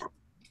 question.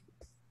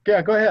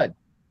 Yeah. Go ahead.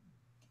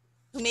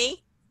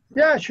 Me?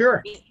 Yeah.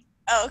 Sure.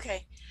 Oh,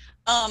 okay.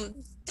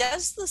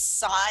 Does the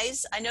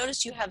size, I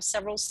noticed you have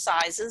several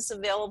sizes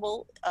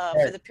available for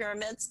Right. the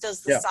pyramids.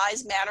 Does the Yeah.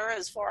 size matter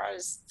as far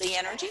as the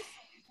energy?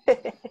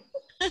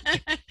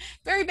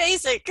 Very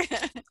basic.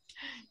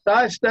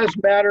 Size does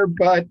matter,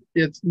 but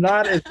it's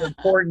not as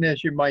important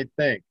as you might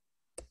think.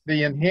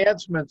 The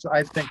enhancements,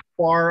 I think,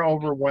 far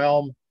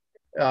overwhelm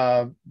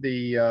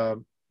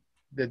the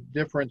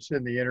difference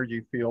in the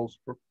energy fields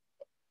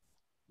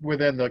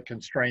within the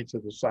constraints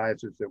of the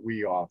sizes that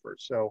we offer.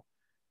 So,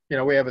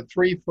 we have a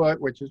 3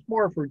 foot, which is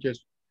more for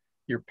just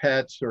your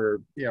pets,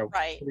 or,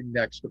 Right. putting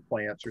next to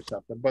plants or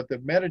something. But the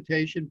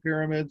meditation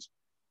pyramids,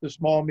 the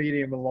small,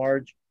 medium, and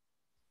large,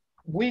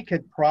 we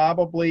could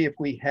probably, if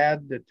we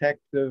had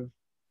detection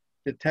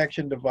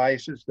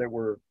devices that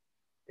were,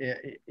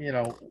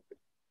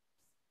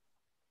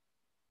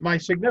 my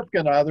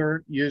significant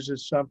other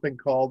uses something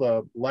called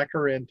a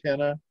Lecker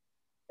antenna,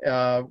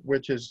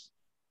 which is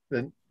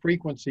the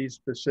frequency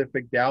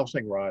specific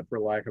dowsing rod, for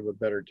lack of a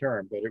better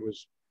term. But it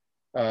was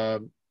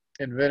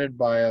invented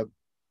by a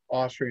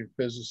Austrian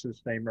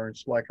physicist named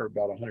Ernst Lecker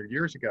about 100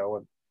 years ago.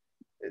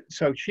 And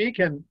so she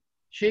can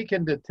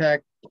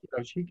detect,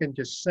 she can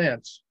just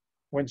sense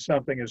when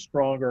something is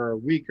stronger or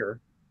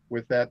weaker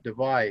with that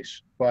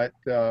device. But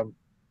the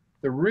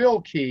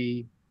real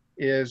key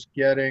is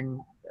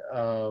getting,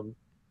 the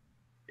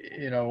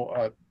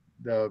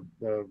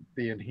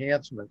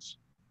enhancements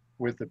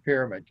with the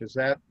pyramid, because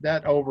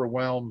that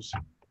overwhelms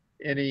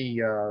any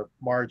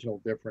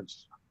marginal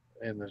difference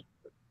in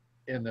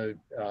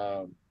the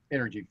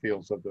energy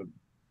fields of the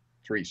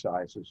three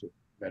sizes of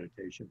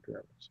meditation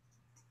pyramids.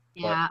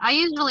 But Yeah, I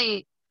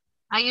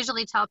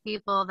usually tell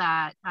people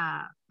that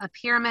a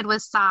pyramid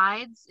with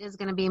sides is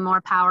going to be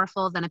more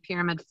powerful than a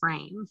pyramid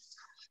frame.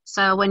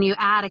 So when you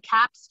add a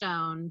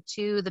capstone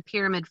to the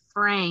pyramid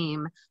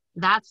frame,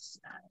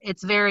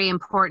 it's very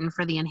important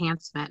for the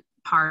enhancement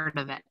part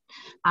of it.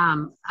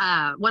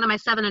 One of my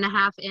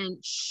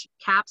 7.5-inch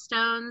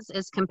capstones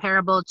is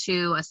comparable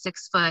to a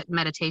 6-foot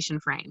meditation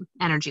frame,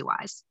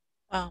 energy-wise.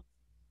 Wow.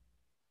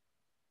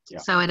 Yeah.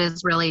 So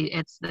it's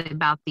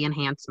about the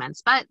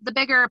enhancements. But the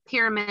bigger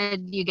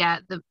pyramid you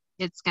get,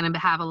 it's going to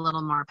have a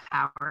little more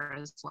power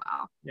as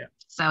well. Yeah.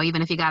 So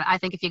even if you got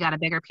a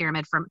bigger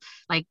pyramid from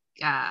like,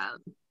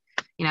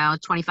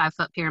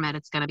 25-foot pyramid,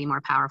 it's going to be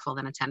more powerful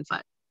than a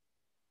 10-foot.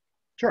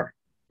 Sure.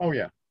 Oh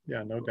yeah.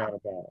 Yeah, no doubt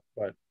about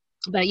it.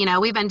 But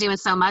we've been doing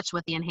so much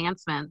with the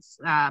enhancements,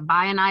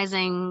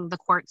 bionizing the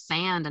quartz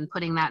sand and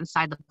putting that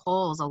inside the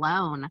poles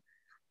alone.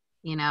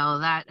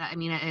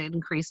 It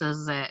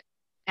increases it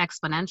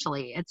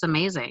exponentially. It's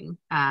amazing.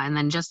 And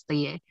then just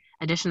the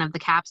addition of the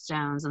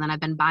capstones, and then I've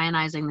been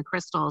bionizing the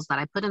crystals that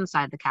I put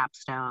inside the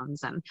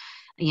capstones, and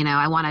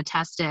I want to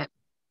test it.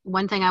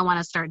 One thing I want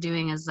to start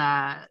doing is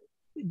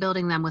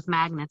building them with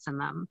magnets in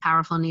them,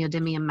 powerful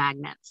neodymium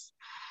magnets.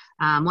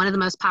 One of the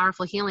most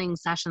powerful healing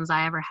sessions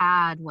I ever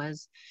had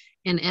was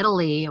in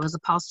Italy. It was a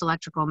pulsed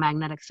electrical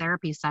magnetic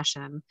therapy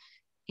session,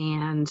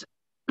 and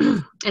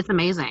it's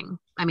amazing.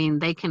 I mean,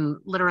 they can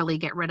literally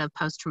get rid of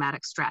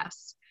post-traumatic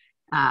stress.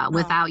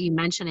 without you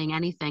mentioning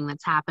anything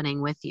that's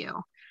happening with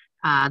you.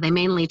 They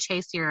mainly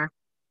chase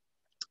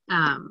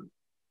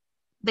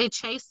they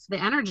chase the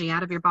energy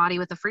out of your body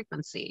with the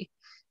frequency,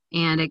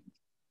 and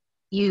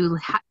you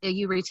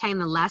retain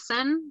the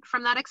lesson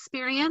from that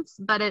experience,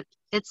 but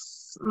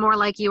it's more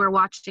like you were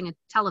watching a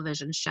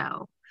television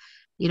show.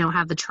 You don't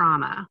have the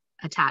trauma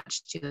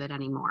attached to it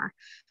anymore.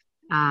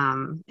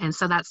 And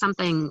so that's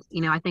something,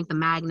 I think the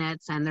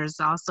magnets, and there's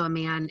also a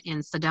man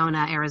in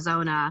Sedona,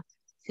 Arizona,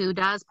 who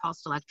does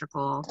pulsed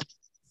electrical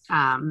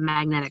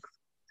magnetics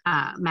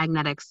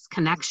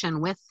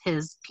connection with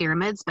his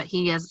pyramids, but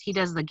he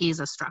does the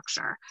Giza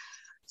structure.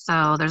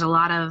 So there's a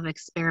lot of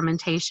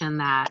experimentation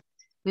that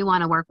we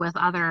want to work with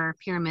other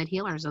pyramid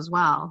healers as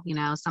well.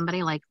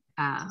 Somebody like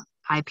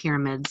High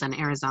Pyramids in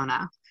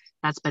Arizona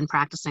that's been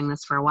practicing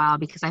this for a while,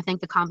 because I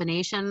think the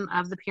combination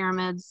of the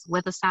pyramids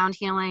with the sound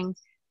healing,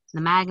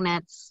 the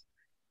magnets,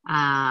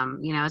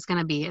 it's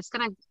going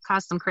to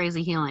cause some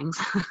crazy healings.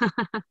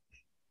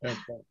 That's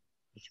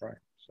right.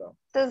 So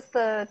does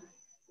the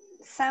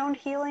sound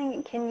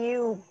healing, can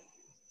you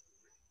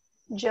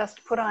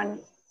just put on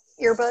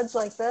earbuds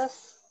like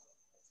this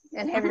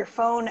and have your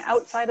phone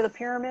outside of the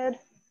pyramid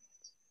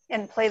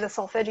and play the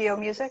solfeggio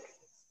music?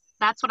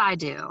 That's what I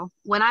do.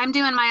 When I'm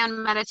doing my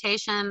own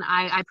meditation,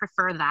 I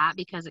prefer that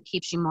because it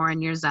keeps you more in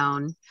your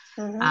zone.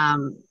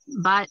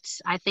 But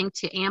I think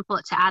to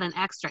add an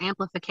extra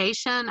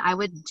amplification, I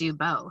would do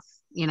both.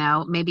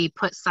 Maybe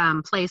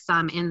play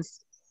some in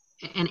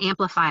and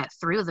amplify it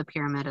through the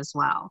pyramid as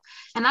well.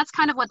 And that's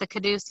kind of what the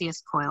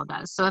caduceus coil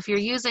does. So if you're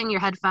using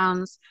your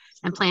headphones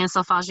and playing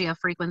solfeggio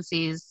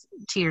frequencies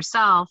to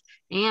yourself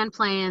and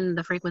playing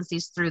the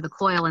frequencies through the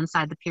coil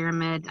inside the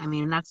pyramid,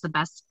 that's the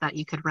best that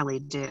you could really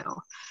do.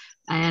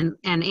 And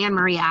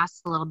Anne-Marie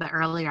asked a little bit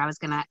earlier, I was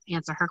going to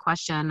answer her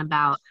question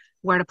about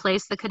where to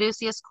place the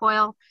caduceus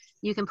coil.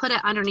 You can put it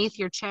underneath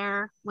your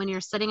chair when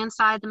you're sitting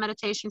inside the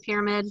meditation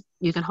pyramid.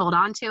 You can hold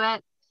on to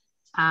it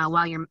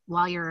while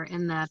you're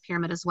in the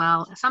pyramid as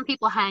well. Some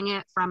people hang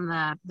it from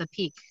the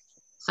peak,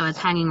 so it's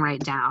hanging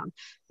right down.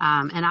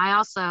 And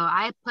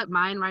I put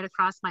mine right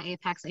across my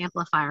Apex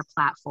amplifier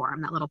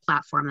platform, that little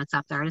platform that's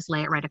up there. I just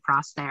lay it right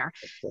across there.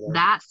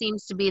 That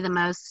seems to be the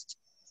most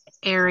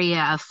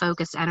area of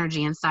focused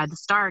energy inside the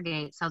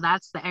Stargate. So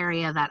that's the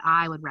area that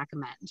I would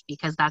recommend,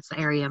 because that's the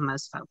area of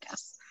most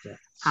focus.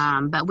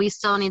 Yeah. But we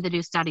still need to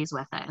do studies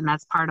with it. And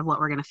that's part of what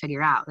we're going to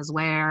figure out, is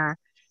where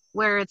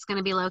it's going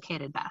to be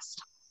located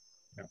best.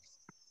 Yeah.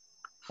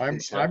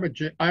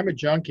 I'm a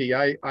junkie.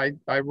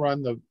 I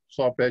run the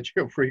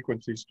solfeggio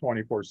frequencies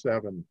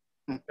 24/7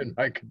 in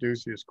my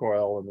caduceus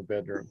coil in the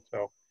bedroom.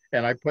 So,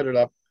 and I put it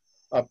up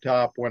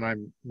top when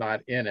I'm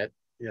not in it,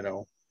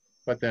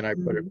 but then I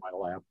put it in my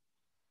lap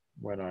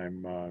when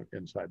I'm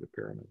inside the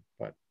pyramid.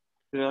 But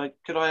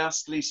could I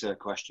ask Lisa a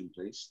question,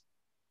 please?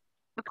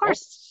 Of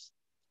course.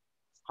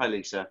 Hi,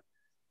 Lisa.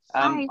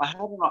 Hi.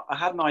 I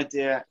had an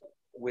idea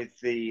with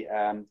the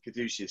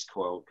caduceus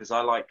coil, because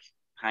I like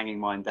hanging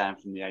mine down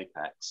from the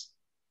apex.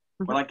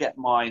 When I get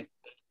my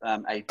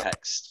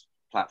apex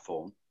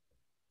platform,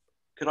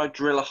 could I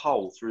drill a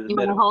hole through the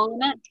middle? A hole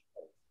in it?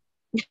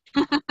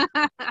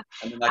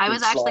 I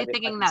was actually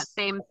thinking that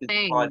same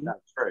thing. Slide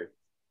that through.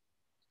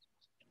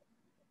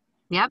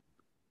 Yep.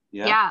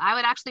 Yeah, I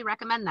would actually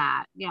recommend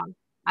that. Yeah.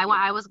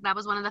 That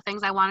was one of the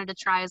things I wanted to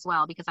try as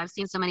well, because I've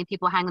seen so many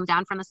people hang them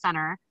down from the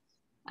center.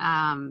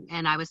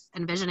 And I was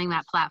envisioning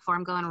that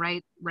platform going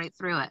right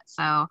through it.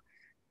 So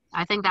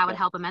I think that would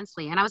help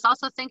immensely. And I was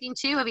also thinking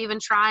too of even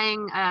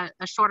trying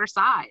a shorter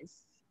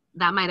size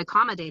that might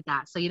accommodate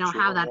that, so you don't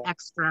have that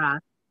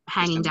extra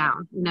hanging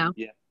down.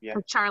 Yeah.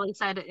 Like Charlie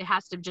said, it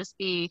has to just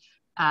be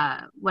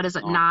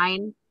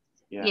 9?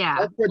 Yeah.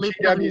 That's what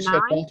GW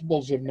said,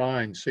 multiples of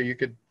 9. So you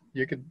could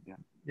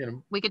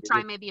we could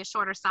try maybe a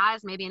shorter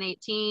size, maybe an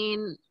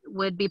 18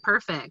 would be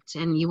perfect,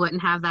 and you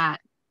wouldn't have that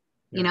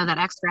that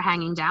extra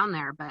hanging down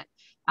there. But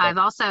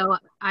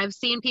I've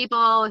seen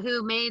people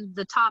who made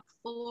the top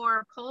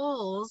 4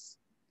 poles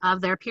of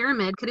their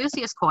pyramid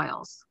caduceus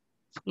coils,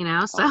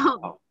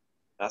 so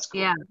that's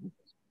cool. Yeah.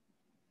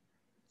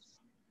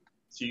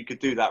 So you could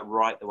do that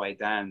right the way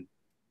down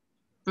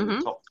from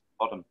the top to the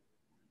bottom.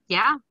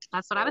 Yeah,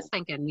 that's what I was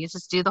thinking. You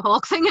just do the whole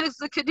thing as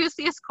a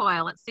caduceus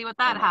coil. Let's see what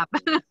that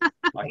happens.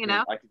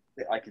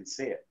 I can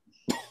see it.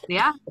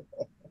 Yeah.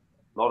 A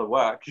lot of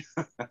work.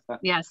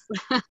 Yes.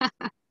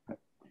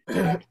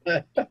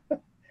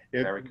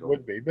 Very cool.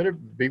 Would be, but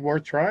it'd be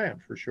worth trying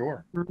for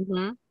sure.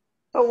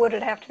 But would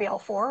it have to be all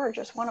 4 or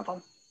just one of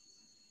them?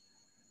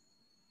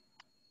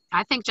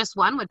 I think just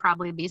one would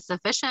probably be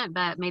sufficient,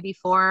 but maybe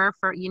 4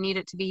 you need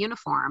it to be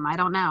uniform. I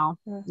don't know.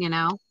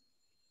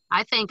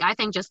 I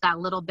think just that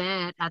little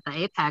bit at the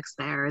apex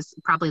there is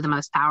probably the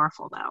most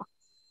powerful, though.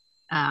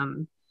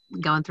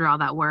 Going through all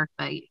that work,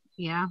 but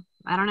yeah,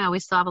 I don't know. We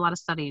still have a lot of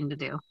studying to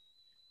do.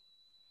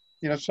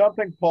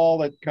 Something, Paul,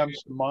 that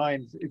comes to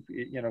mind,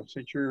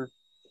 since you're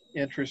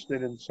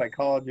interested in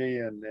psychology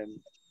and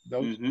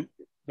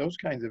those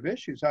kinds of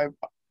issues,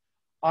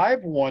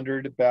 I've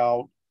wondered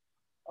about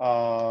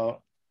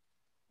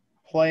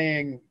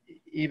playing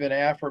even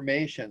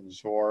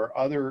affirmations or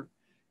other,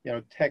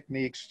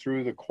 techniques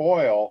through the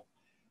coil.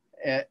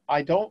 And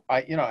I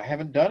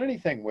haven't done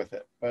anything with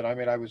it, but I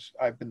mean,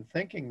 I've been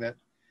thinking that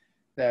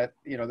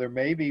there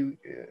may be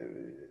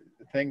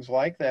things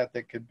like that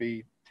could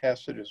be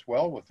tested as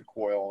well with the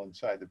coil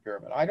inside the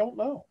pyramid. I don't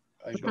know.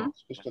 It's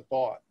just a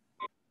thought.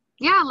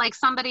 Yeah, like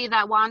somebody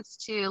that wants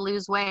to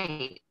lose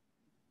weight,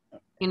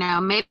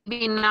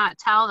 maybe not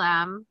tell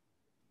them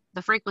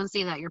the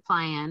frequency that you're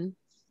playing,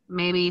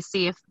 maybe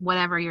see if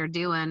whatever you're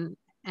doing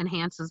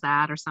enhances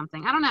that or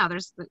something. I don't know.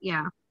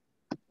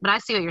 But I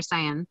see what you're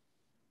saying.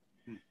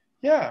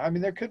 Yeah, I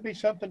mean, there could be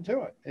something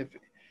to it. If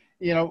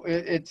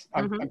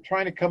I'm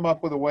trying to come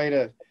up with a way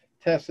to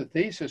test the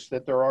thesis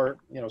that there are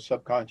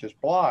subconscious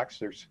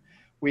blocks.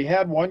 We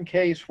had one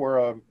case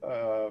where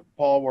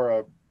Paul, where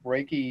a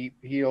Reiki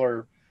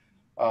healer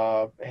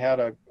had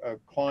a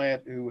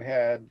client who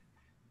had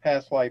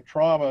past life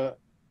trauma,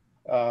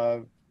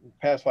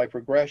 past life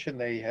regression.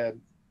 They had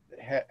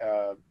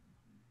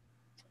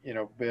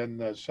been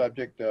the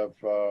subject of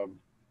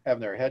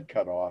having their head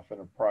cut off in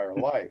a prior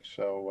life,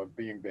 so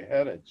being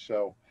beheaded.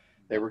 So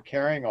they were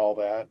carrying all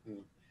that,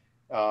 and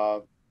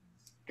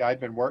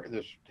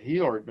this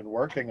healer had been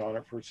working on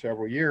it for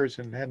several years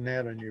and hadn't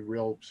had any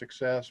real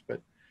success,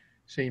 but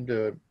seemed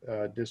to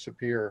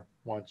disappear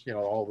once,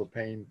 all the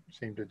pain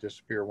seemed to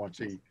disappear once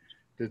he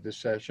did the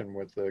session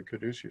with the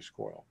Caduceus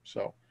coil.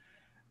 So,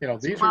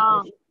 these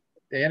are just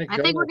anecdotal.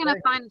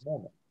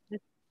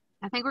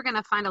 I think we're going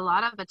to find a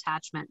lot of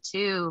attachment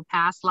to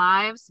past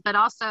lives, but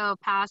also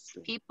past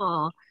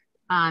people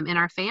in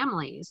our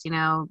families,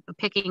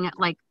 picking,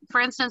 like, for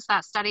instance,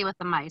 that study with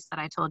the mice that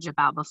I told you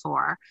about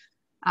before.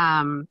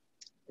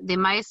 The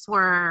mice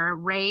were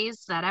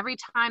raised that every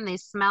time they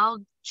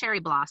smelled cherry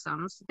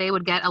blossoms, they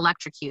would get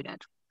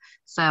electrocuted.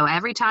 So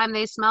every time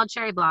they smelled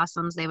cherry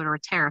blossoms, they were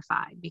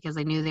terrified because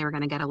they knew they were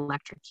going to get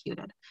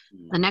electrocuted.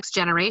 The next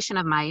generation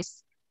of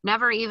mice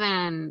never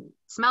even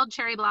smelled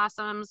cherry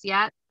blossoms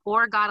yet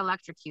or got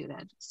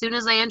electrocuted. As soon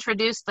as they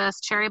introduced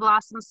this cherry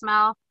blossom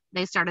smell,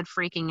 they started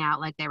freaking out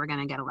like they were going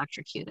to get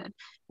electrocuted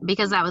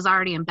because that was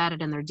already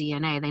embedded in their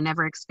DNA. They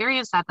never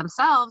experienced that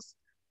themselves,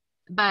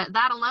 but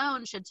that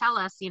alone should tell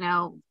us,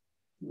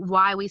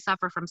 why we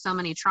suffer from so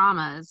many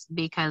traumas,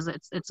 because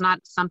it's not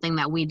something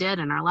that we did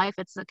in our life.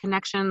 It's a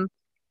connection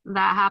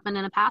that happened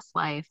in a past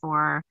life,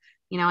 or,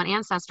 an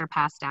ancestor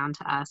passed down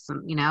to us.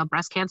 And,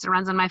 breast cancer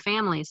runs in my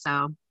family.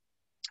 So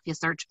if you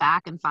search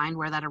back and find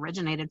where that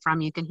originated from,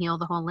 you can heal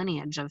the whole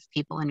lineage of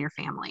people in your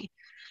family.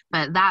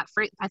 But I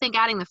think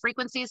adding the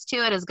frequencies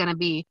to it is going to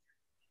be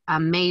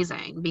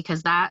amazing,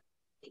 because that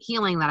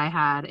healing that I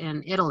had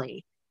in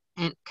Italy,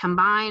 and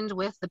combined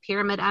with the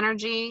pyramid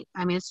energy,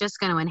 I mean, it's just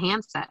going to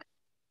enhance it.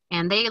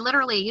 And they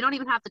literally, you don't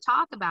even have to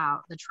talk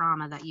about the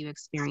trauma that you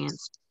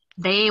experienced.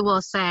 They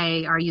will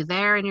say, are you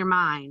there in your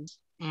mind?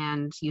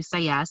 And you say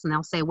yes. And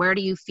they'll say, where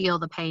do you feel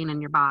the pain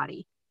in your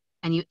body?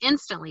 And you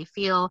instantly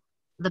feel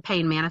the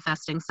pain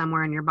manifesting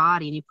somewhere in your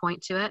body, and you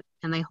point to it,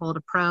 and they hold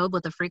a probe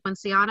with a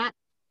frequency on it,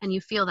 and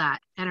you feel that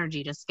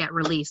energy just get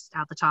released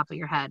out the top of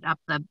your head,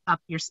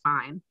 up your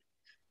spine.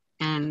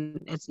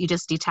 And you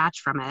just detach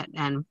from it.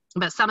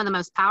 But some of the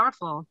most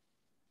powerful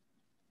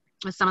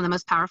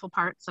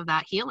parts of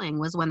that healing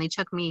was when they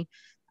took me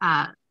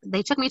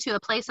to a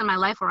place in my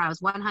life where I was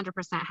 100%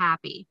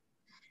 happy.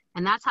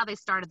 And that's how they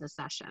started the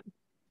session.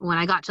 When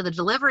I got to the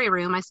delivery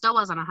room, I still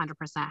wasn't 100%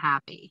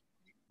 happy.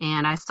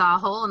 And I saw a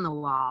hole in the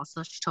wall.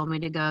 So she told me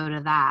to go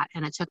to that.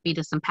 And it took me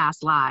to some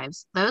past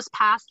lives. Those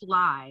past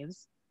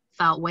lives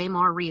felt way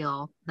more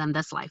real than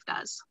this life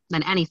does,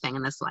 than anything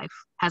in this life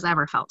has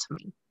ever felt to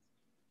me.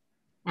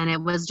 And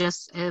it was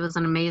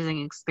an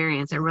amazing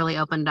experience. It really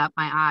opened up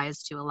my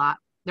eyes to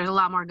there's a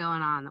lot more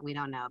going on that we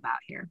don't know about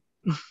here.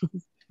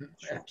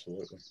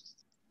 Absolutely.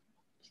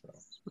 So.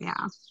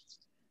 Yeah.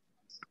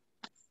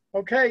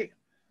 Okay.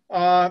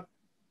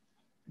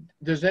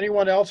 Does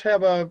anyone else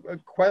have a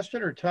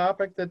question or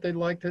topic that they'd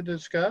like to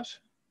discuss?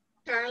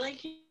 Charlie,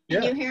 can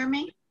you hear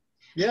me?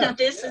 Yeah.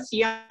 This is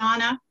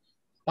Yana.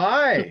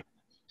 Hi.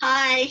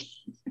 Hi.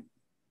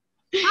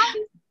 Hi.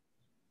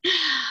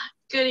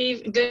 Good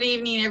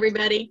evening,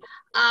 everybody.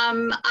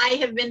 I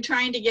have been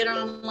trying to get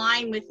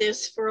online with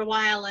this for a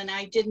while, and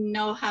I didn't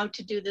know how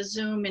to do the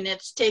Zoom, and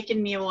it's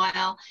taken me a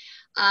while.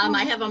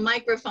 I have a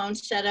microphone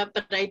set up,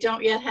 but I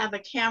don't yet have a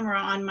camera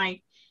on my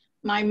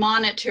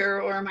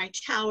monitor or my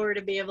tower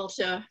to be able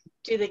to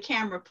do the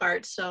camera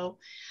part. So,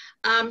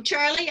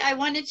 Charlie, I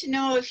wanted to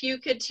know if you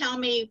could tell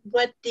me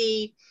what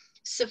the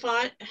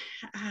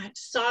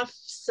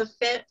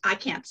I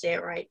can't say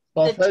it right.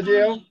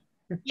 Solfeggio?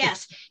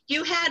 Yes,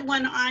 you had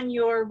one on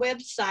your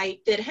website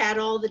that had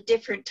all the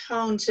different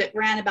tones that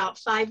ran about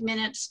 5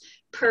 minutes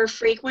per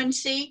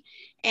frequency.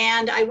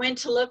 And I went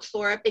to look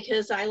for it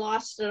because I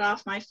lost it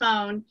off my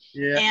phone.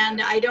 Yeah.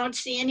 And I don't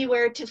see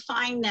anywhere to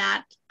find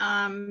that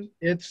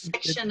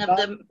section of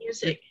the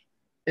music.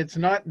 It's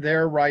not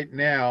there right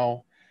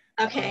now.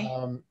 Okay.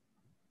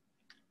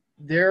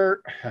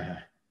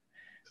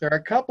 There are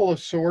a couple of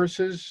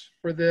sources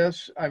for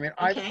this. I mean,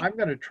 Okay. I'm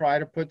going to try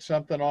to put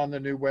something on the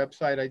new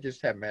website. I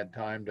just haven't had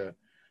time to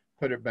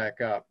put it back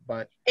up.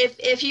 But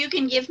If you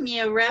can give me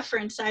a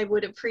reference, I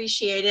would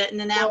appreciate it, and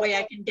then that way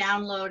I can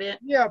download it.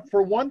 yeah,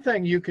 for one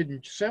thing, you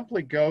can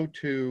simply go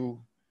to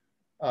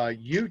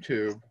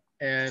YouTube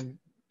and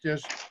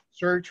just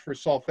search for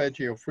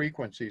solfeggio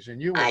frequencies,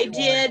 and you will I find.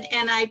 did,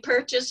 and I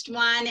purchased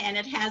one, and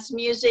it has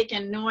music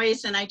and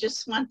noise, and I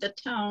just want the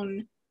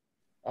tone.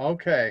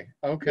 Okay.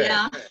 Okay.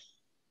 Yeah.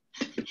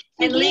 Do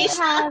And you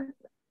Lisa, have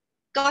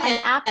go an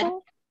ahead.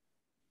 Apple?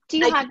 Do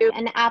you I have do.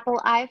 an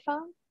Apple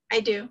iPhone? I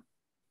do.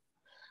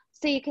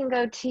 So you can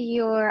go to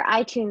your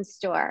iTunes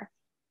store,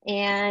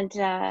 and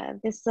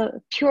this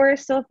pure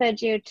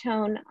solfeggio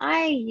tone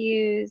I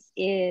use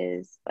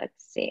is, let's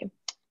see.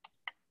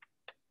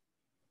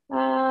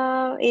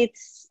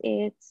 It's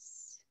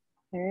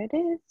there it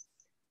is.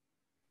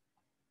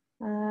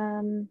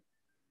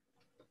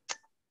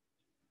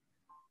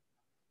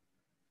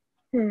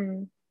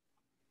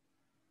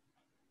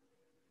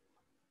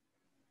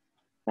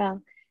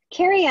 Well,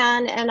 carry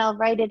on, and I'll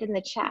write it in the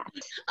chat.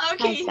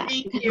 Okay,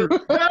 thank you.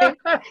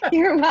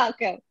 You're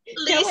welcome.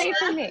 Don't Lisa, wait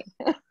for me.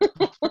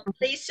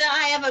 Lisa,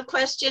 I have a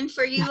question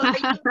for you. Are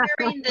you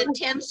wearing the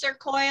tensor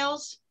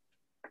coils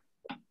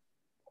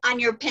on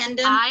your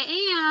pendant? I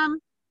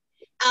am.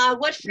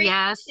 What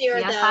frequency are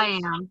yes, those? I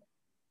am.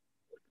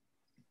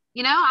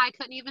 You know, I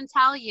couldn't even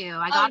tell you.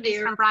 I got these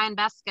from Brian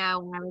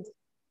Besco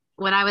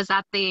when I was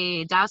at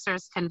the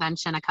Dowsers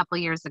convention a couple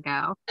years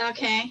ago.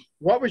 Okay.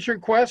 What was your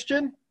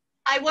question?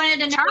 I wanted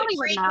to know Charlie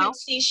what would know.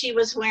 frequency she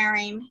was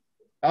wearing.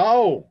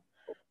 Oh,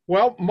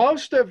 well,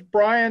 most of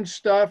Brian's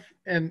stuff,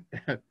 and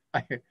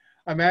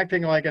I'm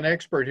acting like an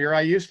expert here.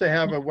 I used to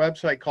have a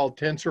website called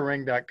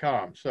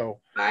tensorring.com. So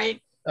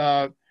right.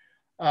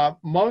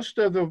 Most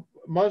of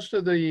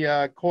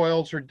the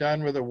coils are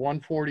done with a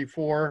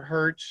 144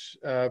 hertz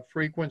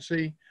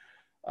frequency.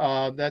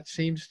 That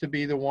seems to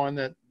be the one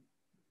that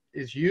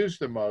is used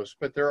the most,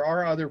 but there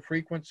are other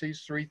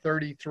frequencies.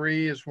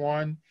 333 is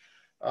one,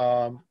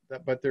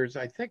 but there's,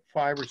 I think,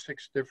 5 or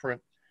 6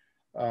 different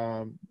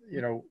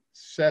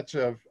sets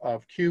of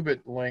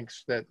qubit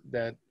links that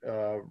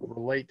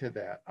relate to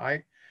that.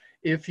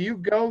 If you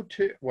go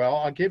to, well,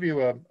 I'll give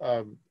you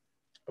a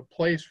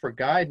place for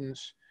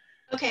guidance.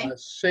 Okay.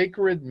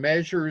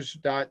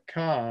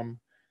 Sacredmeasures.com.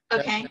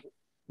 Okay.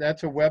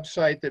 That's a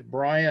website that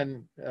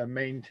Brian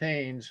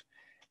maintains,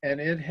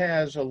 and it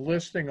has a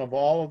listing of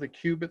all of the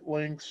qubit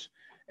links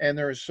and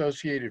their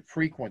associated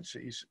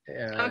frequencies.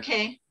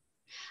 Okay.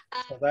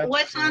 So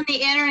what's on the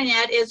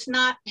internet is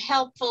not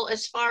helpful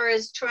as far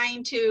as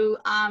trying to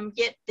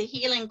get the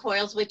healing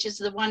coils, which is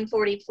the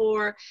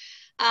 144.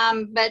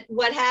 But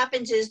what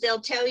happens is they'll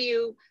tell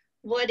you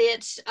what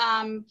its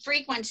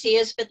frequency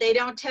is, but they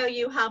don't tell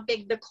you how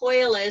big the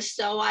coil is.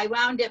 So I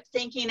wound up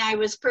thinking I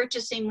was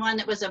purchasing one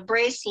that was a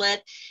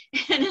bracelet,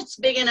 and it's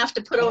big enough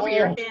to put over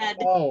your head.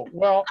 Oh,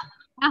 well,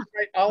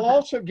 I'll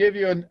also give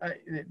you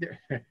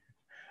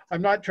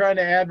I'm not trying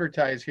to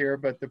advertise here,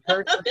 but the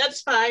person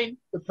that's fine.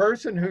 The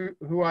person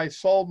who I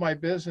sold my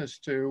business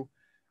to,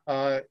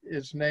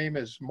 his name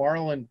is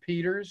Marlon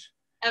Peters.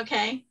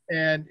 Okay.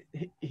 And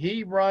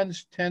he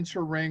runs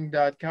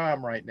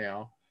tensorring.com right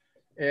now.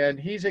 And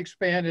he's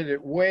expanded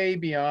it way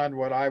beyond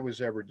what I was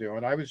ever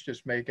doing. I was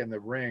just making the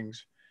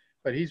rings,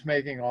 but he's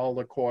making all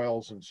the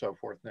coils and so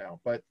forth now.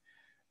 But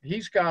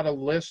he's got a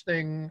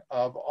listing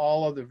of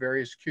all of the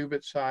various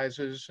qubit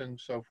sizes and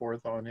so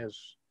forth on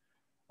his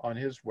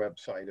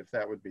website, if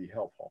that would be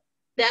helpful.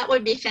 That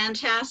would be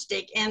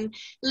fantastic. And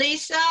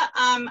Lisa,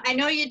 I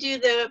know you do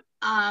the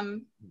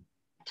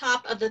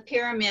top of the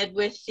pyramid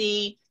with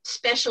the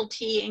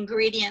specialty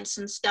ingredients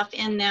and stuff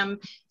in them,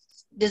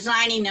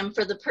 designing them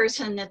for the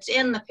person that's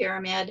in the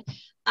pyramid.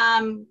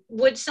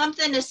 Would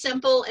something as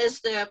simple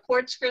as the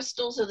quartz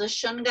crystals or the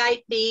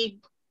shungite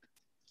be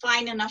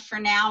fine enough for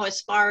now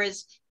as far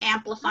as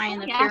amplifying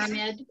the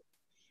pyramid?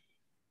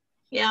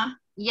 Yeah.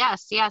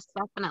 Yes,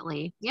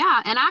 definitely.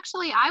 Yeah, and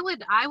actually I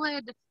would,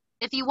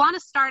 if you want to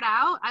start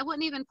out, I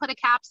wouldn't even put a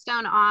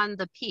capstone on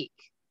the peak.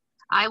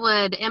 I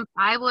would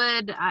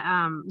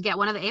get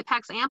one of the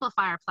Apex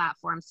amplifier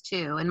platforms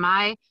too. And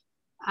my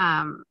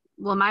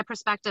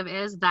perspective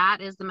is that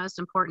is the most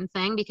important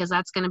thing, because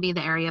that's going to be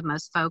the area of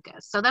most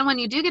focus. So then when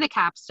you do get a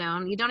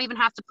capstone, you don't even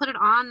have to put it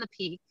on the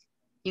peak.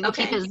 You can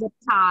keep it zip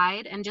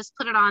tied and just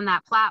put it on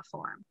that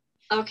platform.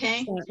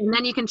 Okay. And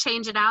then you can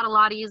change it out a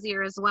lot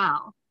easier as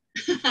well.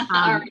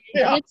 Right.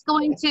 It's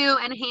going to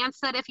enhance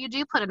it if you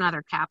do put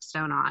another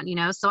capstone on,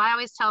 so I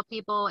always tell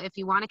people, if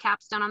you want a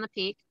capstone on the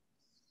peak,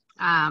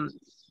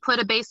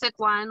 put a basic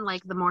one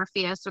like the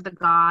Morpheus or the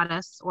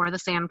Goddess or the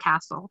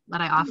Sandcastle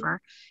that I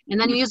offer, and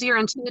then use your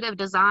intuitive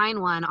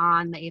design one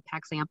on the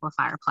Apex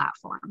amplifier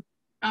platform.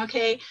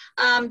 Okay.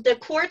 The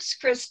quartz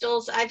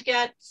crystals, I've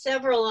got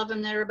several of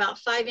them that are about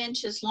 5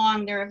 inches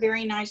long. They're a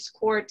very nice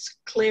quartz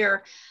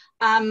clear.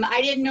 I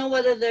didn't know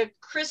whether the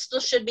crystal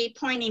should be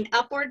pointing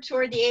upward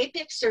toward the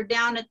apex or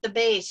down at the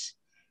base,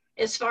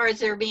 as far as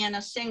there being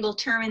a single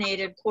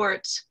terminated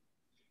quartz.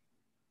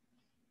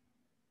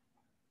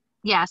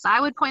 Yes, I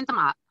would point them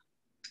up.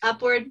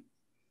 Upward?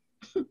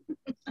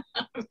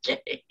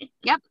 Okay.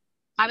 Yep.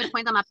 I would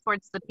point them up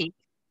towards the peak.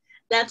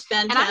 That's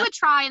fantastic. And I would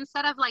try,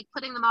 instead of like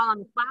putting them all on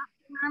the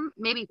platform,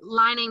 maybe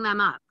lining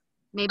them up.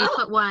 Maybe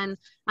put one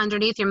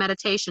underneath your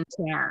meditation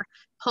chair.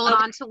 Hold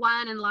on to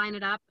one and line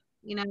it up,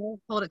 you know,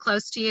 hold it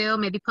close to you.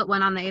 Maybe put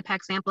one on the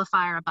apex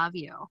amplifier above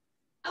you.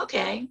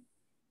 Okay.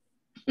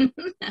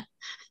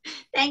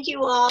 Thank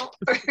you all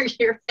for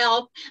your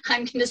help.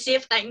 I'm going to see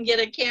if I can get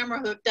a camera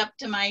hooked up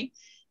to my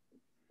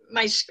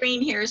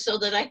screen here so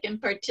that I can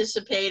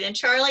participate. And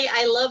Charlie,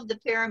 I love the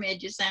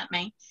pyramid you sent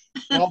me.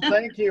 Well,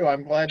 thank you.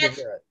 I'm glad to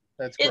hear it.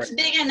 That's great. It's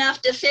big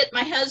enough to fit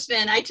my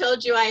husband. I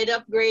told you I had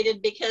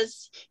upgraded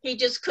because he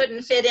just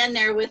couldn't fit in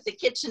there with the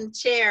kitchen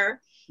chair.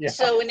 Yeah.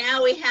 So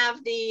now we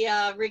have the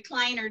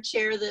recliner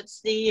chair that's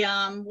the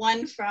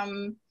one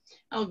from,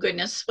 oh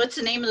goodness, what's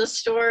the name of the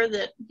store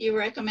that you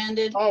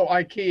recommended? Oh,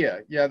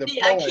 IKEA. Yeah, the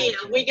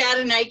IKEA. We got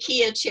an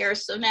IKEA chair,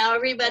 so now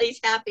everybody's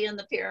happy in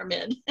the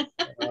pyramid.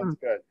 That's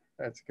good.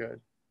 That's good.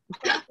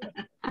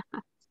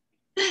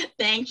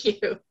 Thank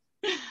you.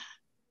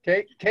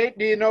 Kate,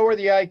 do you know where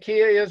the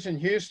IKEA is in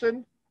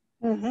Houston?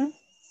 Mm-hmm.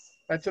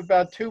 That's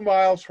about 2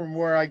 miles from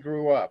where I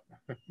grew up.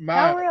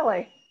 Oh,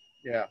 really?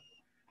 Yeah.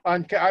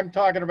 I'm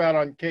talking about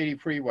on Katy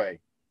Freeway.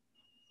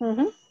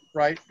 Mm-hmm.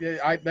 Right?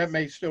 That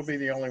may still be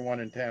the only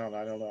one in town.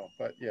 I don't know.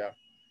 But yeah.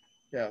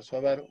 Yeah. So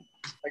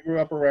I grew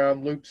up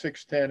around Loop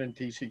 610 and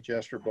TC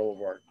Jester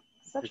Boulevard.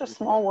 Such a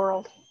small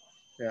world.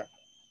 Yeah.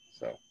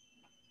 So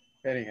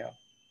anyhow,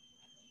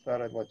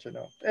 thought I'd let you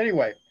know.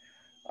 Anyway,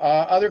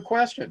 other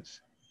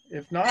questions?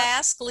 If not,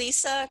 ask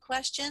Lisa a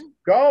question.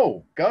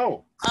 Go.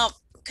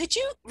 Could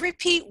you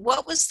repeat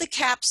what was the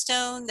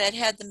capstone that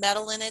had the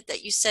metal in it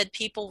that you said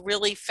people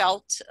really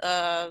felt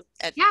at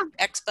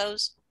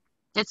expos?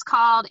 It's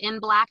called In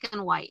Black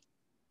and White.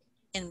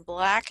 In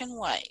Black and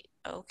White.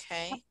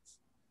 Okay.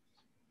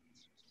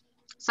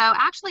 So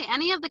actually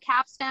any of the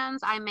capstones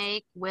I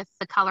make with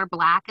the color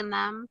black in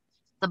them,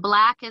 the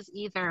black is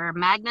either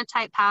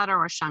magnetite powder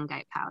or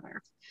shungite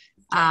powder.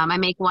 Okay. I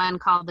make one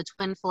called the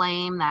Twin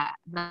Flame that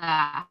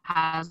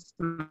has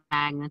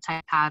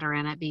magnetite powder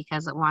in it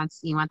because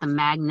you want the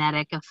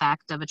magnetic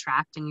effect of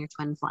attracting your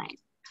twin flame.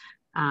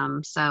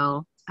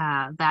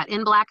 That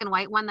In Black and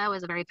White one though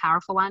is a very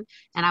powerful one,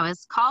 and I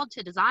was called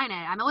to design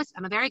it. I'm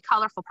a very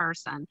colorful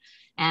person,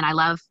 and I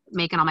love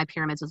making all my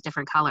pyramids with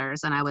different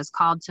colors. And I was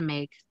called to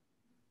make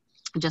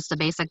just a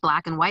basic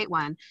black and white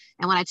one.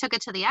 And when I took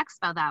it to the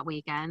expo that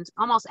weekend,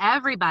 almost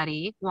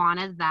everybody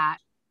wanted that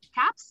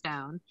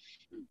capstone.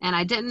 And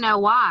I didn't know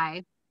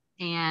why.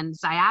 And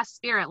I asked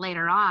Spirit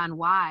later on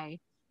why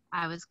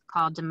I was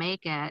called to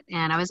make it.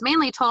 And I was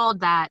mainly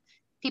told that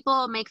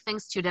people make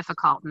things too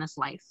difficult in this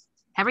life.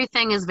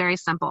 Everything is very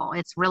simple.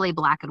 It's really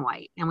black and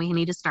white. And we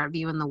need to start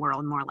viewing the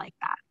world more like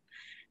that.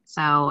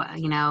 So,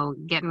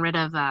 getting rid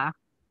of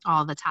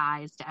all the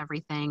ties to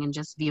everything and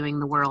just viewing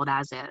the world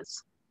as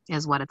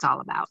is what it's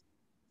all about.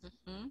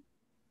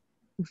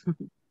 Mm-hmm.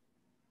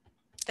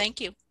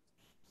 Thank you.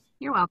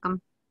 You're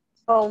welcome.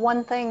 Well,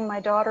 one thing, my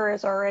daughter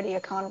is already a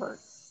convert.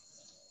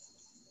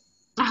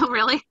 Oh,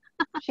 really?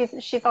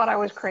 She thought I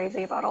was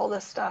crazy about all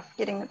this stuff,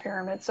 getting the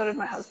pyramid. So did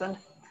my husband.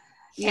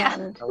 Yeah.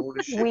 And how old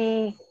is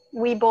she?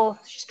 we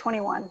both, she's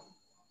 21.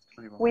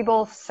 We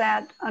both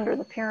sat under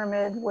the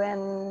pyramid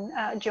when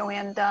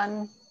Joanne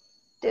Dunn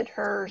did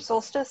her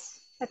solstice,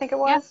 I think it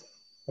was.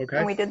 Yeah. Okay.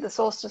 And we did the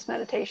solstice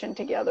meditation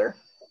together.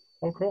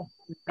 Oh, cool.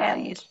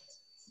 And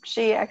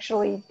she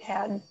actually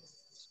had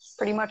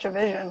pretty much a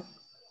vision.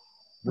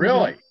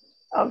 Really?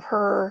 Of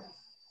her,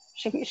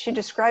 she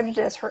described it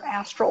as her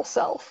astral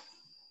self,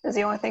 is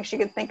the only thing she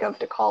could think of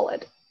to call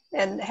it,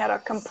 and had a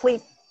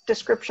complete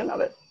description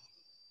of it.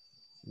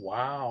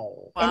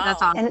 Wow. And,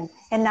 that's awesome.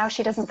 And now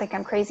she doesn't think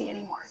I'm crazy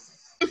anymore.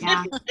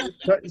 Yeah.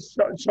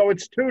 So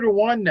it's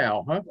 2-1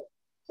 now, huh?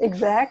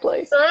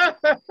 Exactly.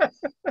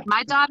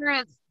 My daughter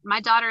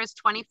is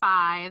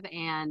 25,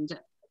 and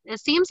it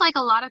seems like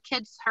a lot of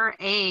kids her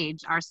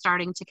age are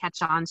starting to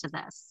catch on to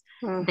this.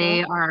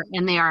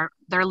 Mm-hmm.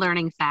 They're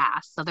learning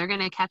fast, so they're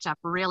going to catch up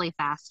really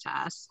fast to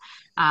us.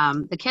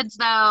 The kids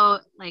though,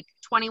 like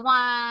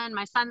 21,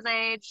 my son's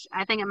age,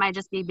 I think it might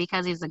just be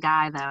because he's a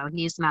guy though.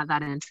 He's not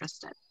that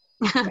interested.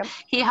 Yep.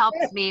 He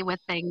helps me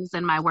with things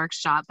in my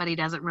workshop, but he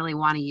doesn't really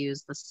want to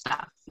use the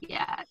stuff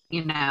yet,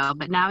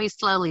 but now he's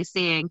slowly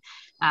seeing,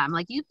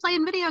 like, you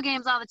playing video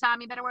games all the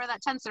time, you better wear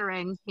that tensor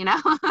ring,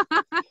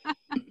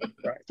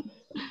 Right.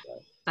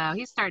 So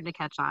he's starting to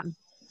catch on.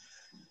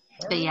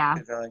 But yeah.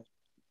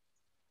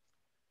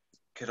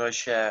 Could I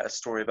share a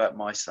story about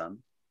my son?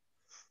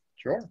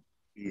 Sure.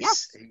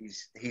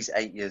 He's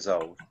 8 years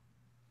old,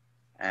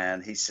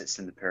 and he sits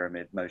in the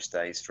pyramid most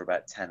days for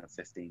about 10 or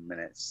 15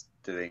 minutes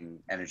doing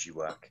energy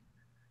work,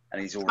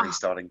 and he's already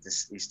starting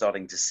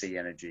to see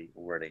energy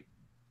already.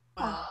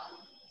 Wow.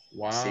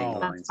 Seeing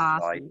lines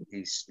of light.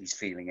 He's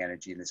feeling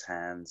energy in his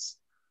hands.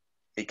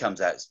 He comes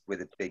out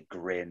with a big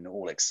grin,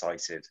 all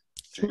excited.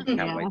 He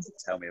can't wait to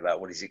tell me about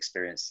what he's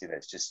experienced.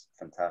 It's just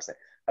fantastic.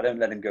 I don't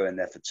let him go in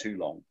there for too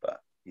long, but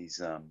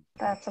he's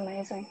that's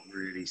amazing.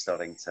 Really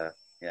starting to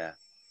Yeah.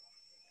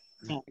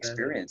 Yeah.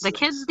 Experience. The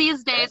kids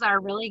these days are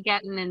really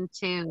getting in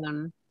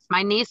tune.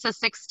 My niece is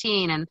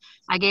 16, and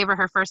I gave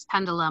her first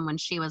pendulum when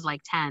she was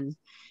like 10,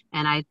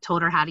 and I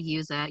told her how to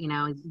use it, you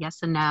know,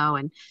 yes and no,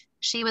 and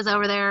she was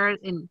over there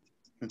and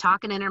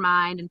talking in her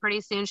mind, and pretty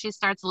soon she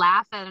starts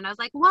laughing, and I was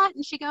like, what?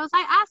 And she goes,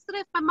 I asked it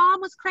if my mom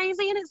was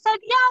crazy, and it said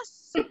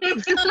yes.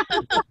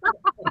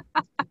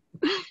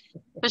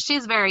 But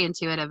she's very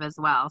intuitive as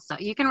well, so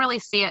you can really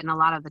see it in a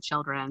lot of the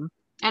children.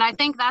 And I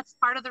think that's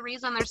part of the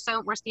reason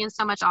we're seeing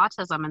so much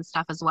autism and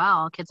stuff as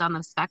well, kids on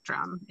the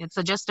spectrum. It's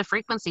just a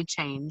frequency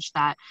change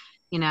that,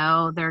 you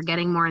know, they're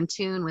getting more in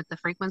tune with the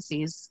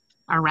frequencies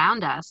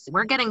around us.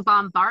 We're getting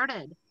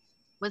bombarded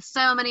with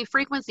so many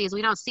frequencies.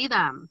 We don't see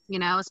them, you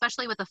know,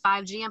 especially with the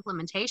 5G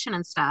implementation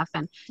and stuff.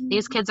 And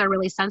these kids are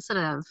really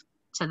sensitive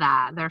to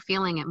that. They're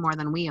feeling it more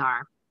than we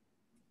are.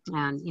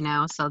 And, you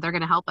know, so they're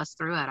going to help us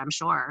through it, I'm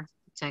sure,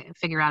 to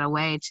figure out a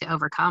way to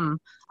overcome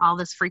all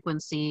this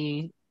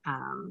frequency.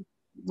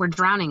 We're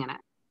drowning in it,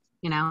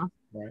 you know?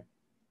 Right.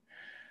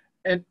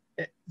 And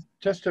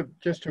just to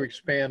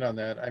expand on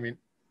that, I mean,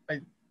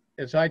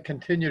 as I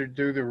continue to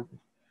do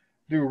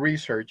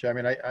research, I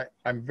mean,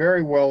 I'm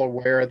very well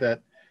aware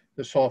that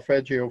the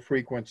solfeggio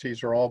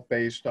frequencies are all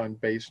based on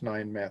base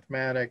 9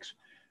 mathematics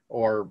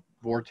or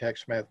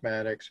vortex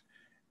mathematics,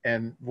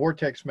 and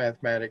vortex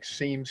mathematics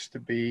seems to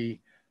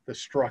be the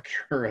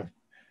structure of,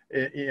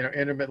 you know,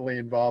 intimately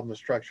involved in the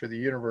structure of the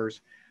universe.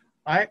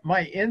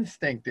 My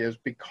instinct is,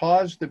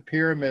 because the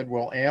pyramid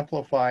will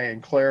amplify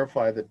and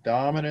clarify the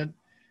dominant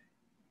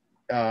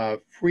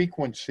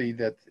frequency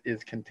that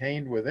is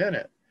contained within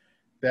it,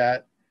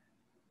 that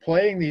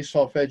playing these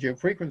solfeggio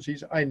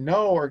frequencies, I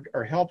know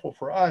are helpful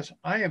for us.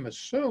 I am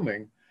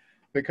assuming,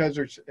 because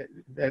there's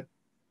that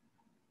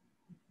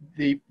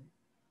the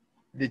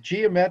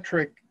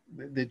geometry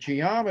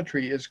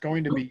is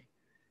going to be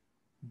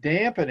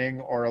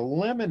dampening or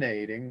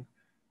eliminating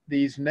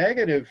these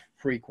negative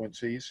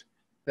frequencies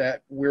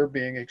that we're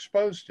being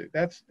exposed to.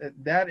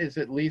 That is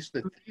at least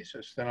the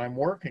thesis that I'm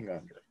working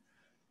under.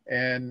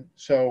 And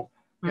so,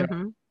 you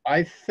know,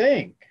 I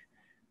think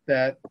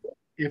that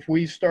if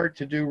we start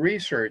to do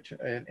research,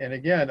 and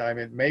again, I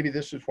mean, maybe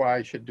this is why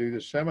I should do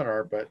this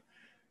seminar, but,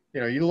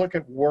 you know, you look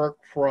at work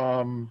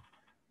from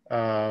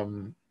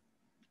Samuel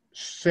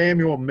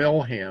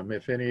Milham,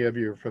 if any of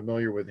you are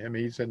familiar with him.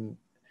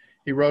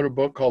 He wrote a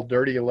book called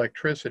Dirty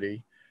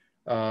Electricity.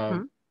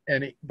 But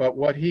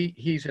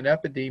he's an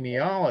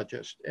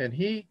epidemiologist, and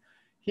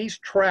he's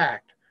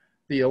tracked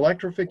the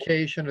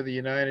electrification of the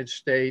United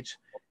States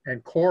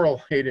and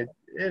correlated.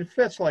 It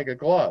fits like a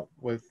glove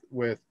with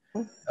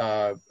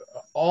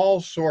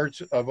all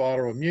sorts of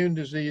autoimmune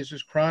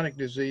diseases, chronic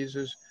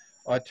diseases,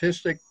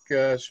 autistic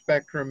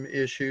spectrum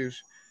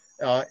issues.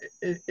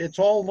 It's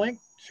all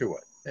linked to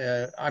it.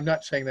 I'm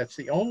not saying that's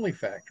the only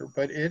factor,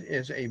 but it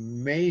is a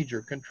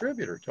major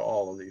contributor to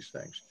all of these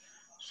things.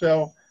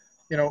 So,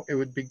 you know, it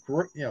would be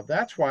great. You know,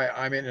 that's why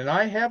I'm in. And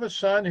I have a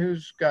son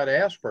who's got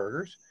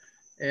Asperger's,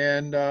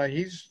 and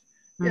he's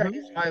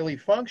highly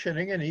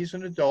functioning, and he's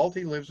an adult.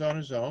 He lives on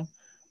his own,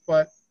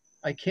 but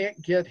I can't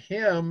get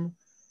him.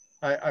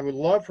 I would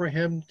love for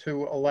him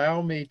to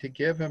allow me to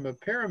give him a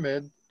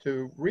pyramid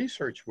to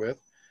research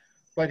with,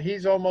 but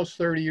he's almost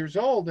 30 years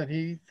old, and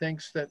he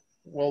thinks that,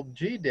 well,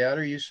 gee, Dad,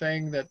 are you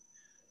saying that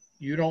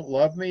you don't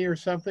love me or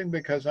something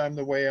because I'm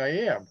the way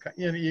I am?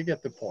 You know, you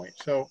get the point.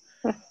 So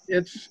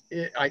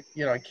I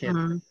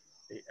can't,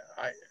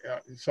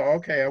 so,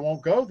 okay, I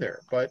won't go there.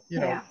 But, you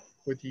know,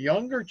 with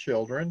younger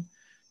children,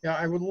 yeah,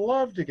 I would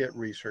love to get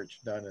research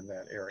done in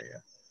that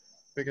area,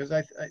 because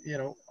you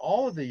know,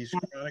 all of these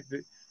chronic,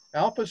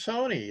 Alpa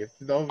Sony, if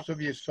those of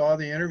you saw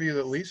the interview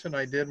that Lisa and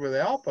I did with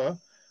Alpa,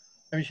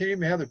 I mean, she didn't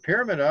even have the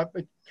pyramid up,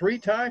 but 3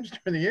 times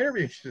during the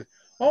interview, she said,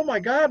 oh my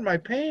God, my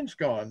pain's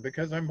gone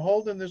because I'm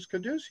holding this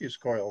caduceus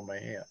coil in my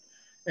hand.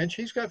 And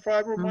she's got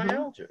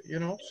fibromyalgia, you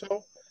know,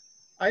 so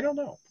I don't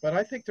know, but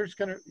I think there's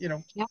going to, you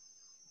know,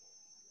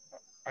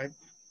 I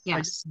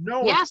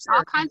know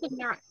all kinds of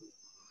the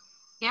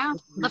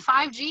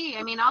 5G,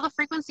 I mean, all the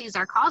frequencies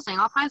are causing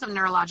all kinds of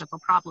neurological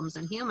problems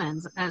in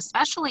humans,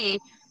 especially,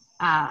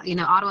 you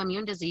know,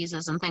 autoimmune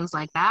diseases and things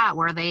like that,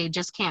 where they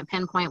just can't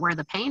pinpoint where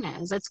the pain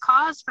is. It's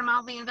caused from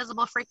all the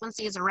invisible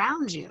frequencies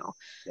around you.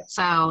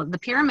 So the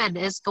pyramid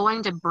is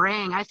going to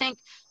bring, I think,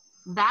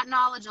 that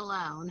knowledge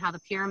alone, how the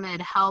pyramid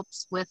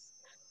helps with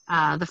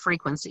the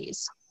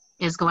frequencies,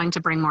 is going to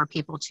bring more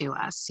people to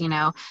us. You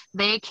know,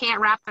 they can't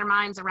wrap their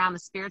minds around the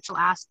spiritual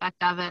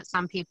aspect of it,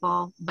 some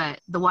people, but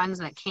the ones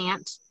that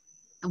can't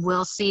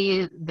will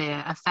see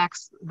the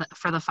effects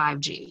for the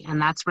 5G.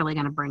 And that's really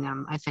going to bring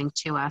them, I think,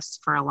 to us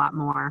for a lot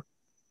more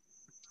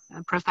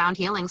profound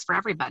healings for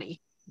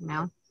everybody, you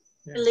know?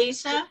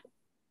 Lisa?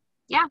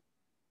 Yeah.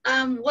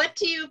 What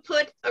do you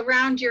put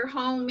around your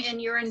home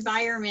and your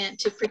environment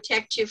to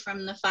protect you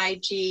from the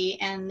 5G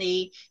and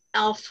the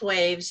ELF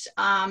waves?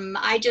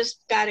 I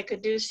just got the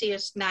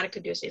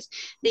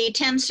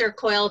tensor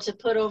coil to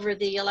put over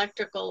the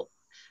electrical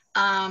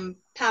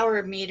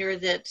power meter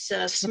that's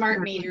a smart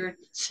meter,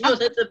 so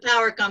that the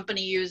power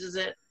company uses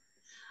it.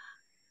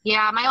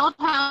 Yeah, my old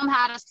home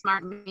had a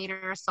smart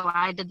meter, so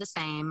I did the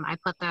same. I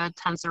put the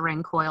tensor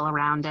ring coil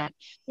around it.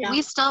 Yeah.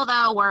 We still,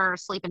 though, were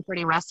sleeping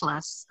pretty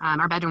restless.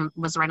 Our bedroom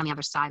was right on the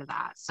other side of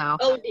that, so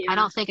Oh dear. I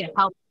don't think it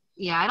helped.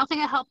 Yeah, I don't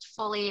think it helped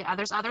fully.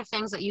 There's other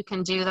things that you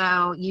can do,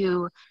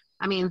 though.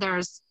 I mean,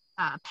 there's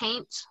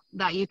paint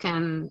that you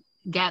can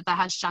get that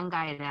has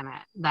shungite in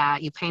it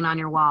that you paint on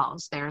your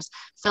walls. There's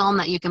film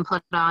that you can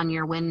put on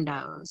your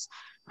windows,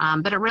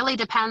 but it really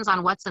depends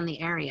on what's in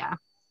the area.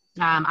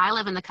 I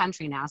live in the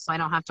country now, so I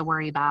don't have to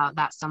worry about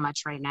that so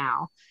much right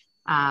now.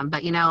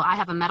 But I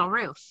have a metal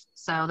roof,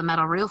 so the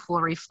metal roof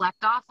will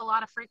reflect off a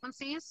lot of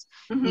frequencies.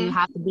 Mm-hmm. You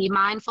have to be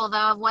mindful,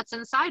 though, of what's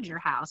inside your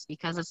house,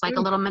 because it's like a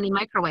little mini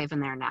microwave in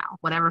there now.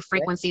 Whatever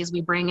frequencies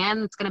we bring in,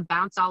 it's going to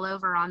bounce all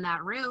over on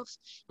that roof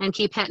and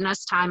keep hitting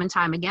us time and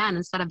time again,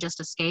 instead of just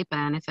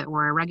escaping if it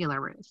were a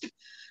regular roof.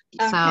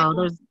 Okay. So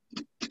there's,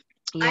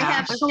 I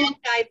have there's a-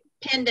 shungite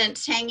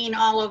pendants hanging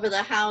all over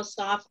the house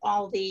off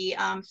all the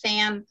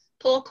fan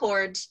pull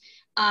cords,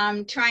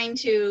 trying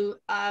to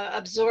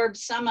absorb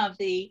some of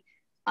the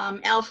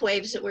ELF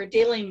waves that we're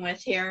dealing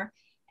with here.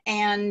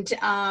 And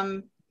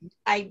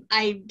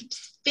I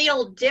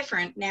feel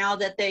different now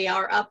that they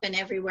are up and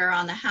everywhere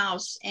on the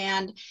house.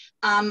 And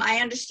I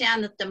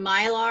understand that the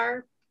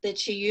Mylar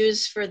that you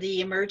use for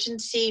the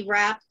emergency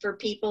wrap for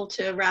people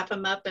to wrap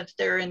them up if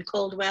they're in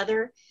cold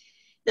weather,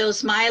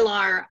 those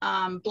Mylar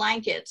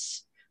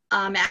blankets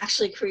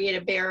actually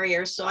create a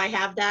barrier. So I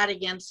have that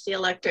against the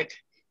electric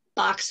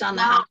box on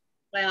the house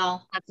as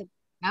well.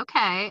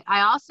 Okay.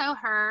 I also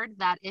heard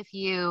that if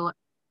you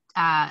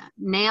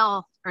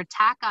nail or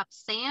tack up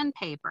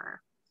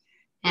sandpaper,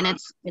 and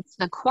it's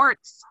the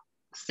quartz,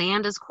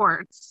 sand is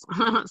quartz,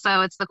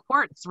 so it's the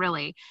quartz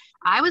really.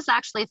 I was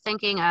actually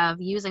thinking of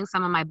using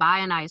some of my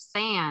bionized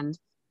sand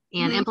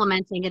and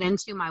implementing it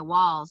into my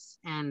walls,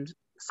 and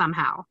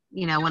somehow,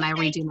 when I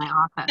redo my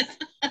office.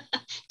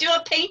 Do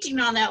a painting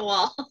on that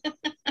wall.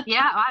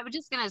 Yeah, I was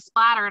just going to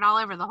splatter it all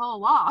over the whole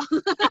wall.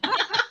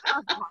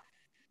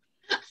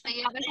 So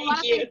yeah, there's a lot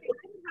of things I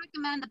would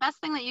recommend. The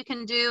best thing that you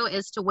can do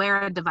is to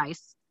wear a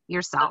device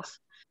yourself.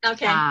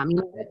 Okay. I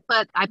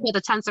put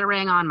a tensor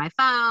ring on my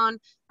phone.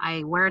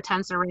 I wear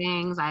tensor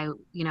rings. I,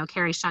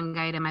 carry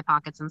shungite in my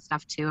pockets and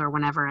stuff too, or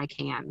whenever I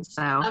can.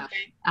 So,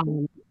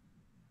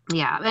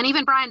 yeah. And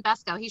even Brian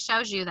Besco, he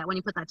shows you that when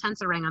you put that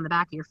tensor ring on the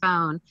back of your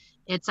phone,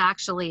 it's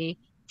actually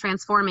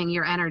transforming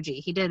your energy.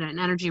 He did an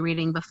energy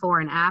reading before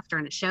and after,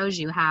 and it shows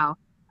you how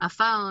a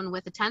phone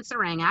with a tensor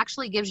ring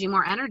actually gives you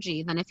more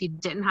energy than if you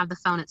didn't have the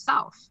phone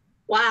itself.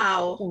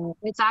 Wow. So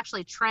it's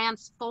actually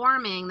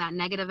transforming that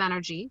negative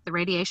energy, the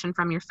radiation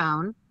from your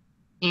phone,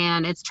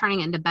 and it's turning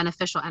it into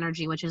beneficial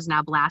energy, which is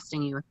now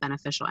blasting you with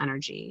beneficial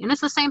energy. And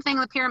it's the same thing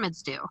the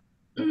pyramids do.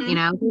 If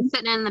you're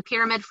sitting in the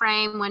pyramid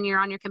frame when you're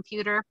on your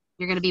computer,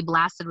 you're going to be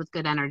blasted with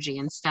good energy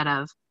instead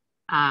of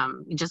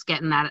just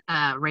getting that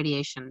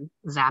radiation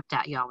zapped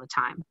at you all the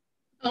time.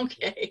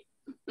 Okay.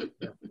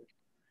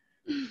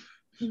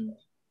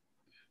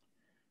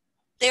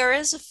 There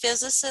is a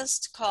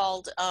physicist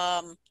called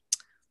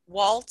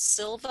Walt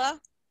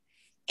Silva,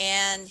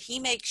 and he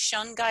makes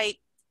shungite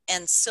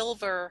and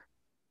silver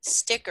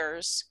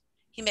stickers.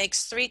 He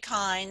makes 3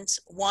 kinds.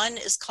 One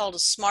is called a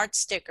smart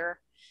sticker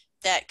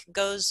that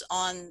goes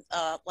on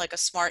like a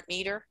smart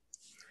meter,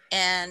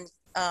 and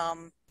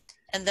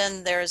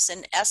then there's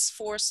an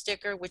S4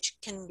 sticker which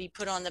can be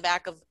put on the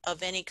back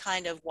of any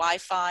kind of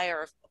Wi-Fi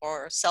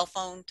or cell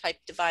phone type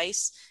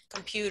device,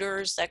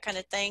 computers, that kind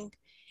of thing.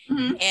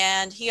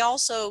 And he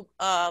also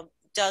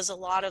does a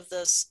lot of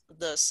this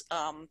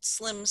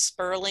slim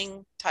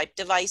spurling type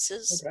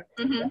devices.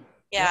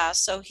 Yeah,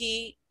 so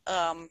he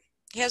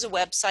has a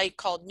website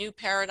called New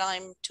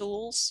Paradigm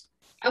Tools.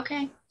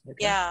 Okay.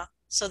 Yeah,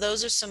 so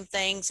those are some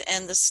things.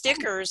 And the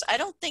stickers, I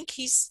don't think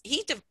he's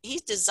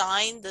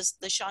designed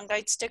the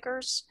shungite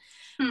stickers,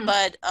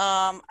 but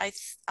I'm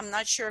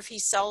not sure if he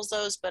sells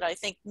those, but I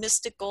think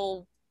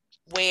Mystical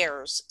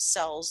Wares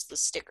sells the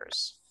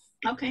stickers.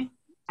 Okay.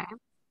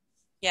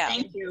 Yeah.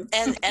 Thank you.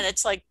 And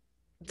it's like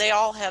they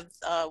all have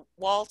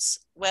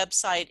Walt's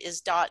website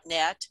is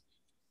 .net,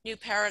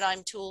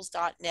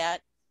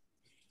 newparadigmtools.net,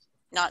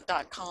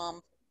 not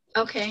 .com.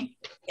 Okay.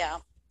 Yeah.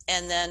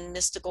 And then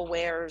Mystical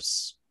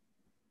Wares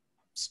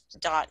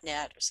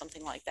 .net or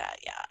something like that.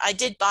 Yeah, I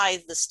did buy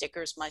the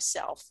stickers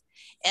myself.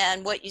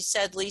 And what you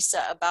said,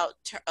 Lisa, about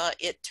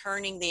it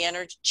turning the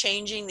energy,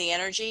 changing the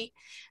energy,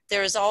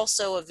 there is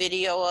also a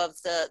video of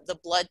the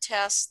blood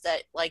test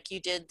that, like you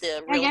did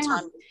the real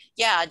time,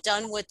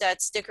 done with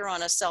that sticker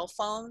on a cell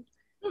phone,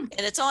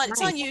 and it's on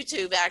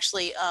YouTube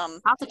actually.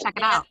 I'll have to check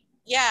it out.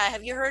 Yeah,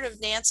 have you heard of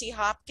Nancy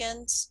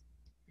Hopkins?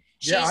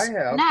 Yeah, I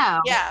have.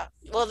 No. Yeah,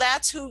 well,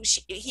 that's who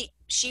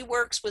she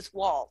works with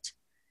Walt.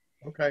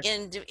 Okay.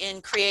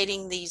 In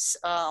creating these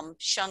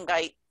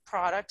shungite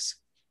products.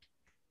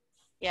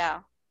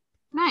 Yeah.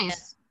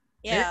 Nice.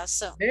 Yeah.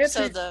 So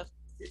Nancy, the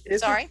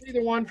isn't she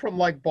the one from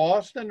like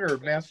Boston or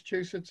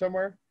Massachusetts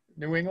somewhere,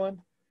 New England?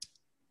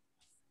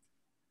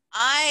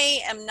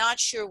 I am not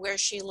sure where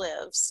she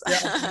lives.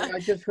 Yeah, I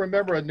just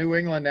remember a New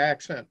England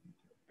accent.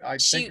 I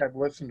She think I've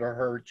listened to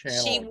her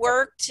channel.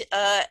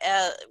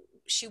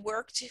 she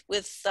worked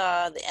with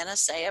the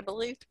NSA, I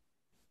believe,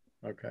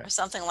 Okay. or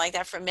something like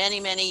that for many,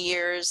 many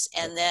years,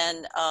 and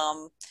then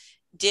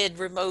did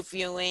remote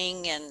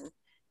viewing and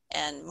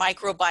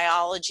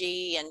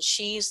microbiology, and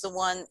she's the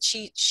one,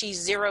 she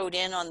zeroed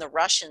in on the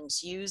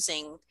Russians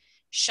using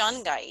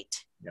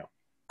shungite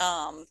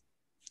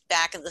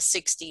back in the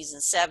 60s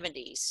and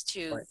 70s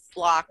to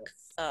block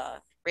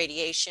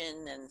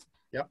radiation. And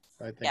yep,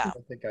 I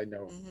think I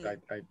know.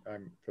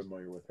 I'm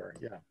familiar with her.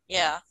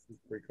 Yeah. She's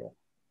pretty cool.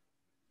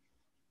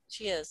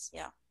 She is,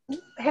 yeah.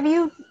 Have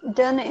you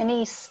done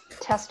any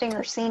testing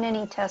or seen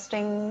any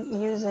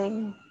testing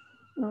using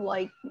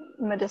like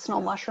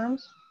medicinal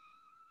mushrooms?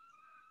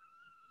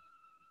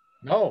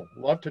 No,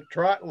 love to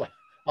try.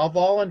 I'll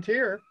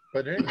volunteer,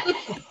 but anyway.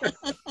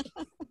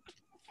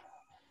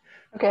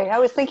 Okay, I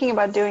was thinking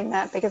about doing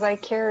that because I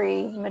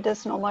carry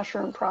medicinal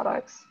mushroom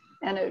products,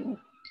 and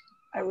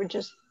I would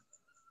just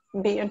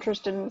be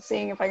interested in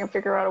seeing if I can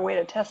figure out a way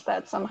to test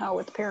that somehow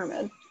with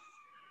pyramid.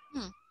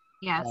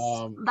 Yes,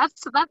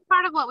 that's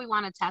part of what we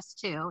want to test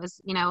too, is,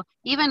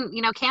 even,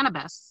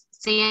 cannabis,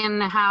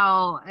 seeing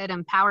how it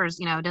empowers,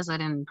 does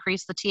it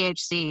increase the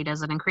THC?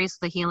 Does it increase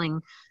the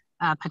healing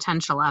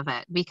potential of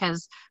it?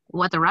 Because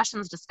what the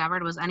Russians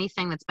discovered was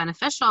anything that's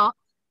beneficial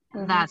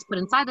that's put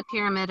inside the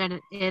pyramid, and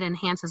it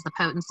enhances the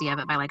potency of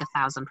it by like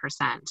 1,000%.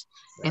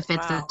 If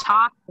it's a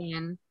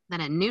toxin, then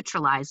it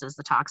neutralizes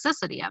the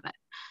toxicity of it.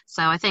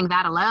 So I think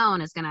that alone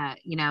is going to,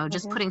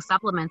 just putting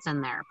supplements in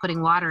there,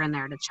 putting water in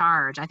there to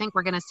charge. I think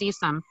we're going to see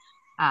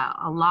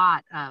a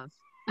lot of,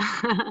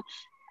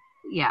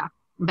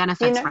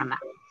 benefits from that.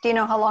 Do you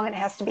know how long it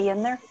has to be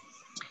in there?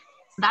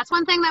 That's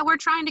one thing that we're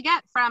trying to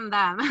get from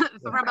them,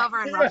 from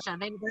over in Russia.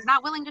 They're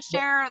not willing to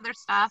share their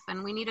stuff,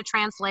 and we need a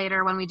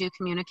translator when we do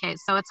communicate.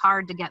 So it's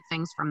hard to get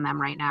things from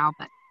them right now,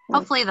 but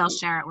hopefully they'll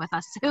share it with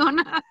us soon.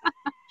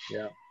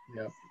 Yeah.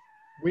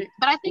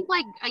 But I think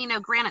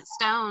granite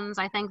stones,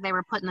 I think they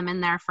were putting them in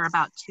there for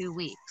about 2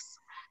 weeks.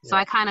 So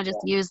I kind of just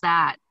use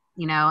that,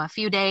 a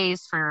few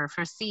days for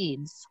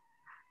seeds,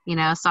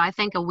 so I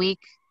think a week,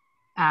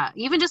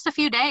 even just a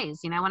few days,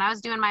 when I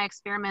was doing my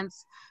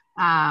experiments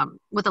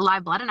with the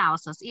live blood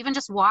analysis, even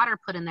just water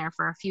put in there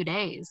for a few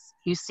days,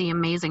 you see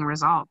amazing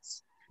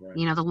results.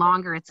 Right. The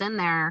longer it's in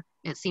there,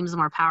 it seems the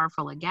more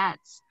powerful it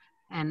gets.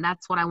 And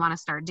that's what I want to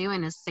start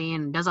doing, is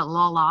seeing, does it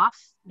lull off?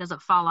 Does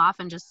it fall off,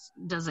 and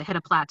does it hit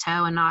a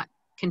plateau and not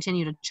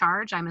continue to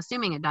charge? I'm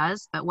assuming it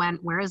does, but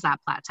where is that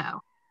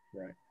plateau?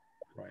 Right.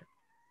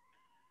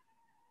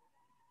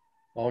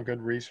 All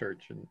good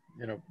research. And,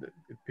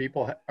 if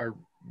people are,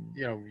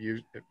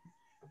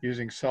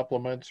 using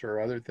supplements or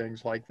other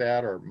things like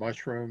that, or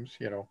mushrooms,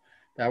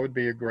 that would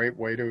be a great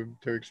way to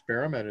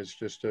experiment, is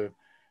just to,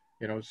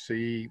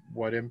 see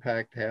what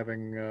impact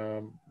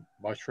having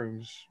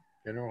mushrooms,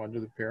 under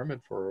the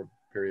pyramid for a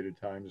period of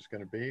time is going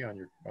to be on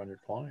your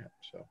client.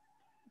 So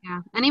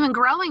and even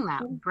growing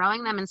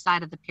them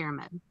inside of the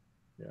pyramid,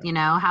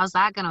 how's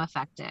that going to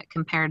affect it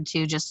compared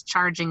to just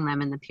charging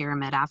them in the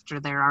pyramid after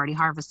they're already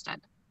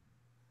harvested?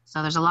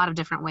 So there's a lot of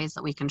different ways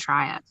that we can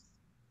try it.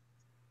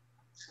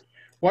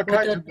 What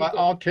kinds of,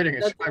 all kidding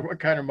aside, what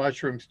kind of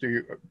mushrooms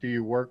do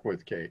you work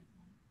with, Kate?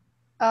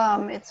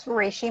 It's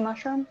reishi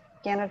mushroom,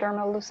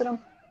 Ganoderma lucidum.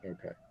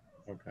 Okay,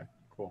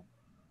 cool.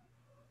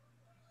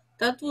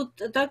 That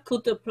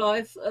could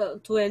apply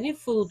to any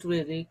food,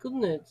 really,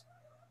 couldn't it?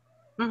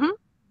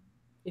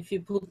 If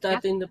you put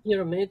that in the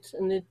pyramid,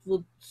 and it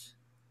would.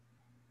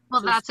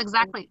 Well, that's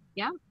exactly,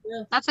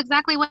 that's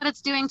exactly what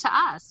it's doing to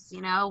us.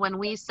 When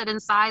we sit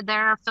inside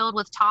there filled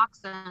with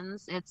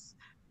toxins, it's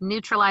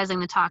neutralizing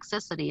the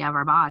toxicity of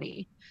our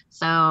body.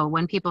 So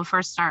when people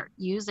first start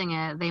using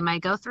it, they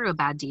might go through a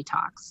bad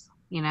detox.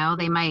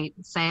 They might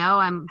say, oh,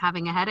 I'm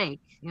having a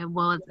headache.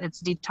 Well,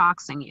 it's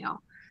detoxing you.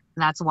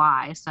 That's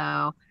why.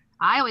 So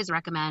I always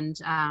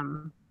recommend,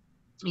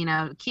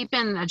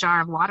 keeping a jar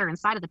of water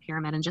inside of the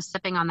pyramid and just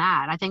sipping on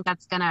that. I think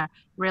that's going to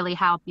really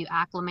help you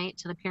acclimate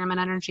to the pyramid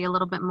energy a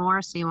little bit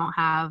more, so you won't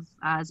have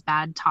as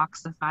bad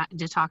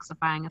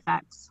detoxifying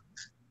effects.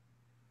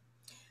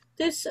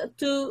 This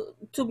to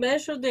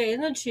measure the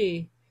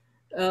energy,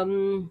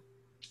 there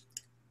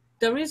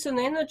is an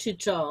energy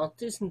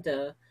chart, isn't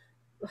there?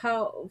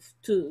 How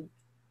to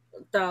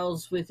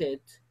douse with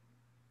it?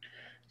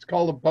 It's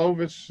called a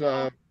Bovis.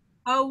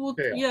 How would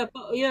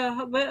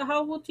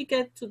How would you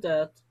get to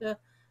that?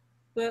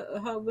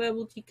 Where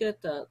would you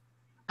get that?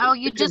 Oh,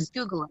 you just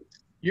Google it.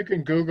 You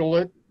can Google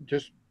it.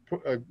 Just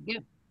put a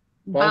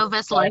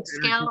Bovis life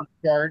scale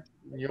chart,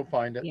 and you'll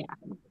find it. Yeah.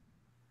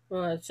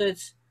 Right. So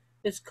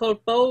it's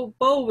called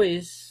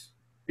Bovis.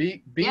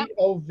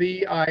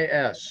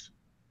 Bovis.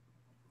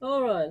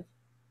 All right.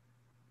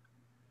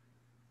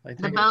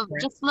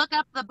 Just look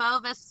up the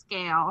Bovis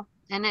scale,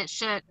 and it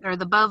should, or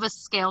the Bovis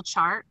scale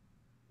chart,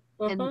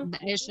 and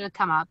it should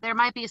come up. There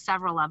might be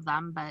several of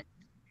them, but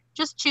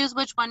just choose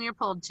which one you're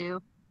pulled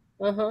to.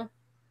 Well,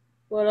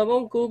 I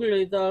won't Google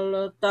it.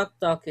 I'll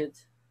duck it.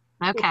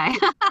 Okay.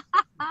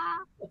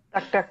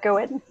 Duck, go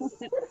it.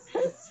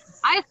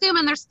 I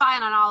assume they're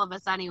spying on all of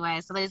us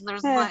anyway. So there's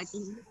Yeah. like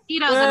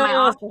mosquitoes in my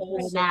office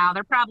right now.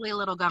 They're probably a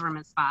little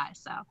government spy.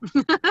 So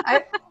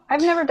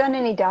I've never done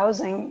any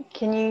dowsing.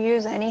 Can you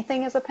use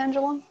anything as a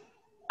pendulum?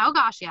 oh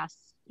gosh, yes,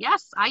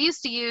 yes. I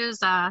used to use.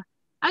 I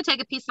would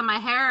take a piece of my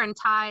hair and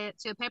tie it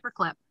to a paper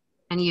clip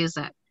and use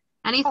it.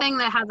 Anything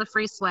that has a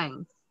free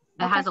swing,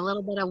 that has a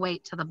little bit of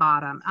weight to the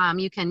bottom.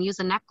 You can use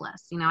a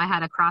necklace. You know, I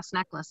had a cross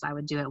necklace I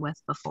would do it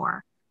with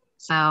before.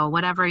 So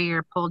whatever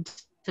you're pulled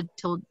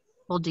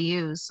to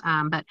use.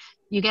 But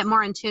you get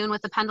more in tune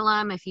with the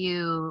pendulum if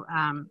you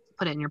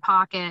put it in your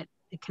pocket.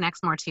 It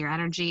connects more to your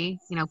energy.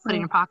 You know, put it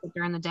in your pocket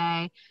during the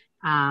day.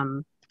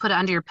 Put it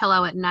under your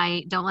pillow at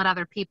night. Don't let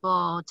other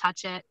people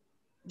touch it,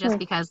 just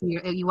because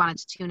you want it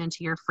to tune into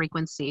your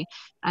frequency.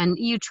 And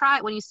you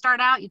try, when you start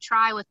out, you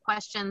try with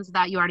questions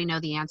that you already know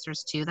the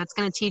answers to. That's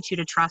going to teach you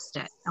to trust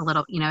it a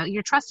little. You know,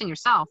 you're trusting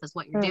yourself is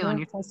what you're doing.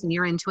 You're trusting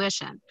your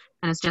intuition,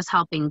 and it's just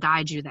helping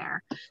guide you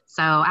there.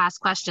 So ask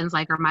questions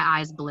like, are my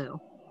eyes blue?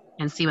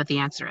 And see what the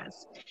answer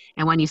is.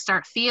 And when you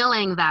start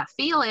feeling that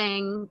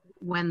feeling,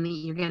 when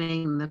you're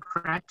getting the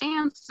correct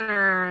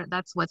answer,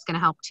 that's what's going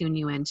to help tune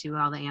you into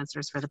all the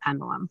answers for the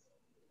pendulum.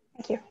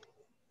 Thank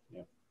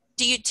you.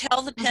 Do you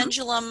tell the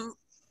pendulum,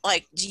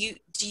 like, do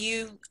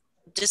you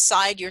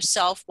decide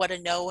yourself what a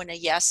no and a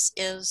yes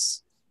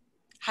is?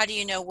 How do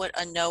you know what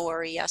a no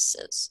or a yes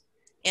is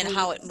and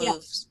how it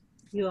moves?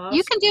 You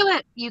can do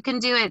it. You can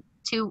do it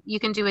too.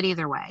 You can do it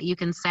either way. You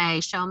can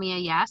say, show me a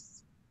yes,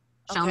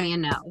 show me a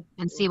no,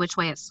 and see which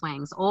way it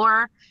swings.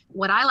 Or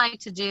what I like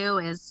to do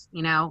is,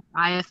 you know,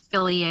 I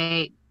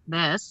affiliate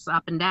this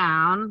up and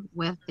down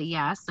with the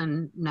yes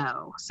and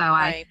no. So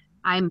I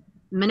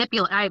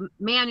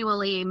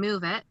manually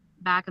move it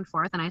back and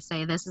forth, and I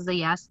say, this is a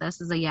yes, this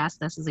is a yes,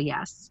 this is a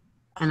yes.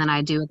 And then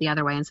I do it the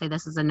other way and say,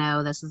 this is a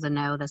no, this is a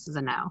no, this is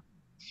a no.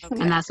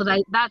 And that's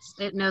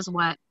it knows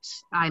what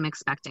I'm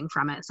expecting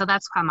from it. So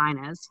that's how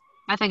mine is.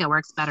 I think it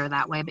works better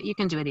that way, but you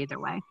can do it either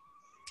way.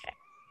 Okay.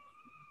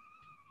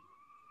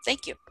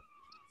 Thank you.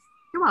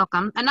 You're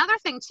welcome. Another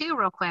thing too,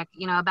 real quick,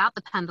 you know, about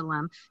the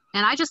pendulum,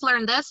 and I just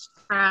learned this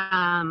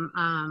from,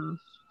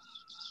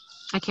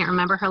 I can't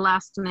remember her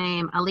last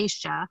name,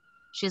 Alicia.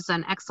 She's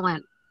an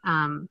excellent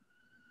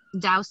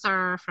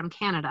dowser from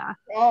Canada.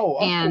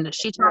 And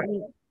she taught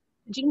me.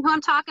 Do you know who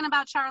I'm talking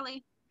about,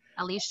 Charlie?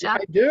 Alicia?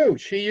 I do.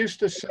 She used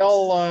to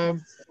sell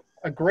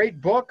a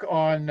great book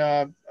on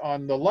the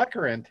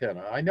Lecker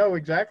antenna. I know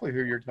exactly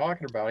who you're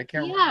talking about. I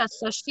can't remember.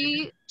 So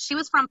she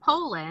was from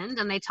Poland,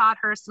 and they taught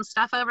her some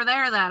stuff over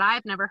there that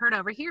I've never heard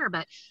over here.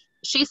 But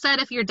she said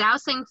if you're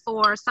dowsing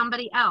for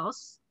somebody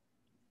else,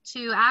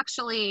 to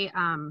actually,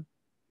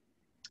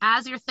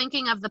 as you're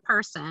thinking of the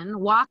person,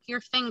 walk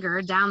your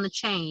finger down the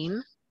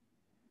chain,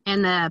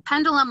 and the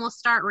pendulum will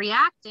start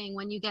reacting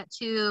when you get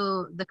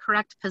to the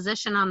correct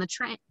position on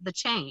the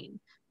chain,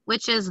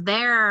 which is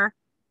their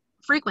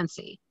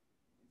frequency.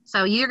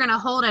 So you're going to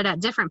hold it at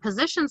different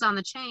positions on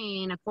the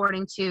chain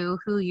according to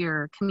who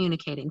you're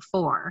communicating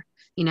for.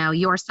 You know,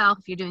 yourself,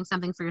 if you're doing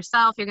something for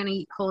yourself, you're going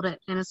to hold it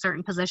in a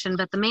certain position.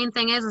 But the main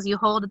thing is you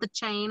hold the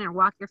chain or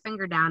walk your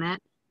finger down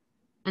it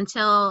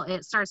until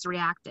it starts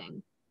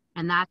reacting.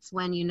 And that's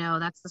when you know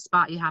that's the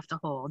spot you have to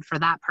hold for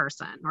that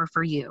person or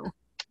for you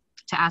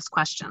to ask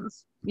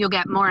questions. You'll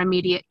get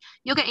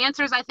you'll get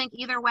answers, I think,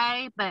 either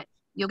way, but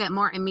you'll get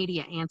more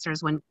immediate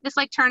answers when it's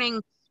like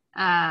turning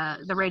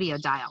the radio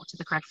dial to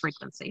the correct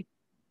frequency.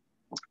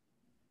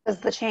 Does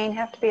the chain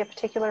have to be a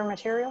particular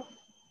material?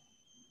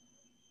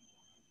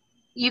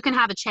 You can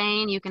have a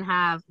chain, you can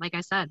have, like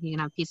I said, you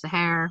know, a piece of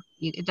hair.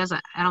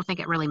 I don't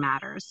think it really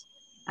matters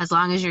as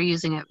long as you're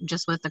using it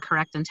just with the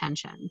correct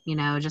intention, you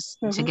know, just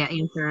to get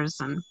answers.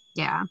 And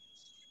yeah,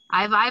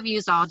 I've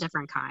used all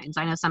different kinds.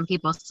 I know some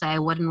people say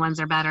wooden ones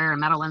are better or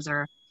metal ones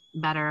are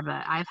better,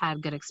 but I've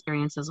had good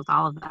experiences with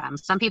all of them.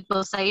 Some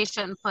people say you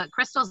shouldn't put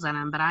crystals in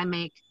them, but I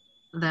make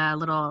the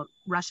little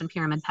Russian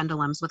pyramid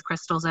pendulums with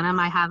crystals in them.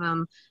 I have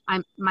them.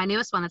 My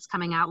newest one that's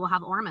coming out will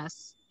have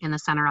ormus in the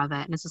center of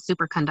it, and it's a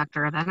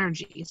superconductor of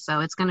energy. So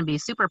it's going to be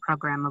super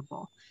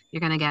programmable. You're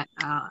going to get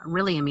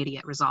really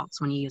immediate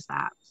results when you use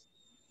that.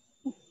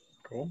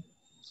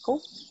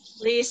 Cool.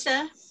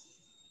 Lisa,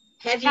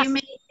 have you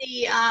made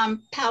the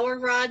power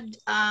rod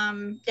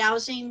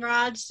dowsing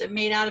rods that are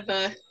made out of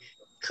a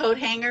coat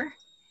hanger?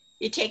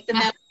 You take the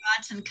metal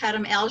rods and cut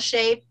them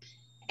L-shape,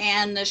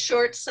 and the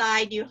short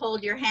side you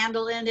hold your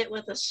handle in it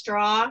with a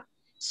straw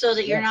so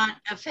that you're not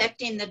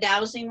affecting the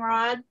dowsing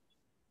rod.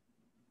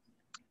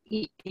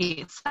 So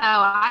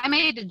I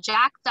made a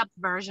jacked up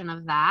version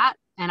of that,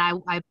 and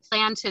I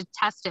plan to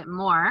test it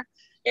more.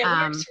 It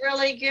works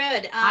really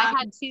good. I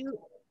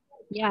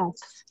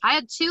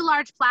had two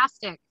large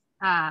plastic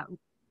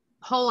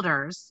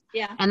holders,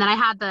 and then I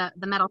had the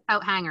metal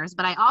coat hangers,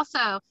 but I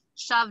also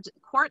shoved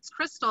quartz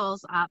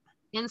crystals up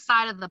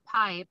inside of the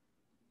pipe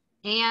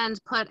and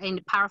put a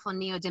powerful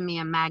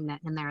neodymium magnet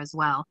in there as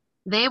well.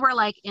 They were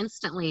like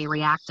instantly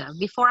reactive.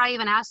 Before I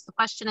even asked the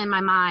question in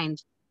my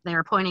mind, they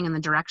were pointing in the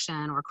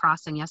direction or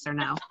crossing yes or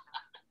no.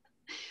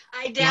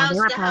 I Yeah, they doused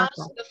were the house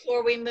powerful.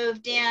 before we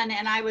moved in,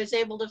 and I was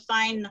able to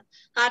find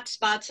hot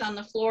spots on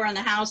the floor in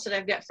the house that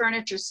I've got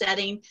furniture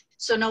setting,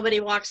 so nobody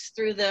walks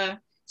through the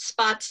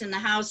spots in the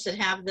house that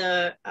have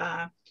the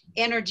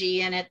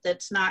energy in it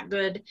that's not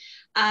good.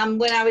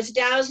 When I was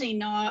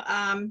dowsing,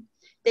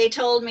 they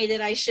told me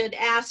that I should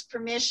ask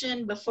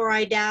permission before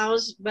I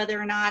douse whether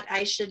or not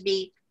I should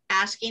be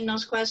asking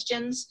those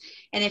questions.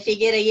 And if you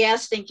get a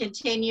yes, then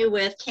continue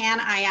with, can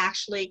I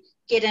actually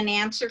get an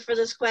answer for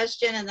this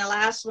question? And the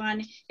last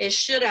one is,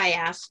 should I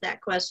ask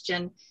that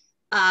question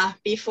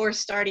before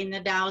starting the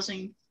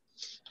dowsing?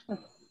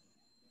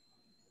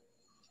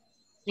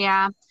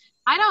 Yeah,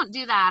 I don't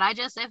do that. I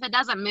just, if it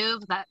doesn't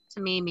move, that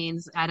to me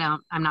means I'm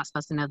not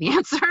supposed to know the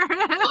answer.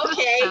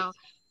 Okay. So,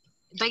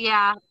 but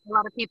yeah, a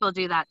lot of people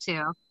do that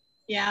too.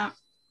 Yeah.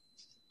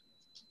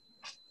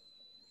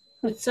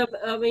 It's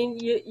I mean,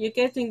 you're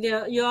getting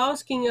there. You're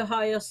asking your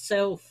higher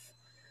self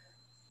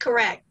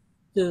Correct.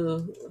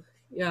 to,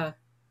 yeah.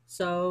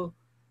 So,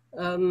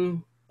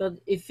 but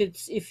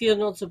if you're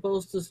not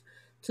supposed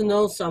to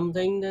know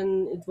something,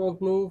 then it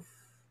won't move.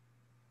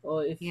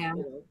 Or if Yeah.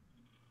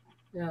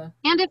 yeah.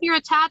 And if you're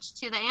attached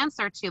to the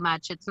answer too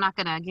much, it's not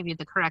going to give you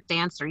the correct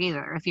answer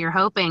either. If you're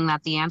hoping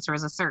that the answer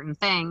is a certain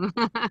thing,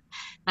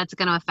 that's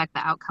going to affect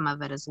the outcome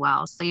of it as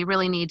well. So you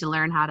really need to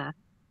learn how to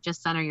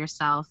just center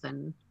yourself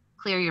and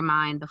clear your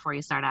mind before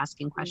you start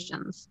asking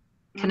questions.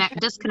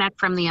 Disconnect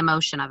from the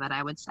emotion of it,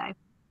 I would say.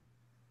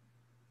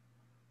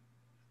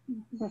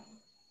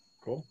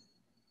 Cool.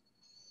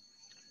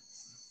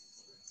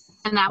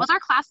 And that was our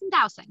class in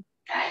dowsing.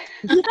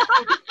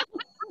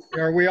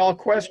 Are we all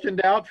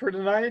questioned out for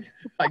tonight?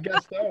 I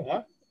guess so,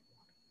 huh?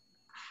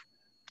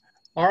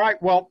 All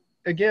right. Well,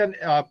 again,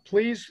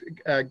 please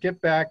get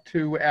back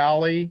to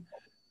Allie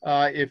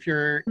if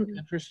you're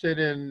interested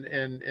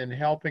in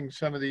helping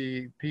some of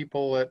the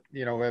people that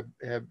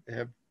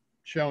have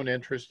shown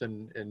interest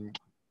in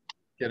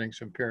getting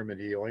some pyramid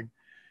healing.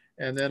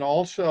 And then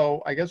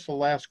also, I guess the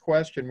last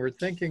question, we're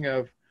thinking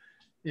of,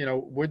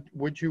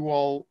 would you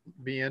all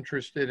be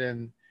interested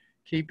in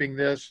keeping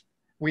this?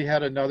 We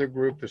had another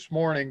group this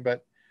morning,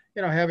 but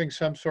having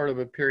some sort of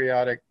a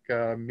periodic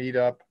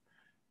meetup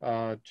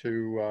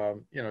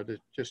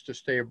just to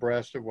stay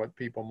abreast of what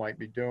people might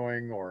be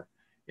doing or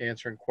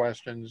answering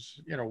questions,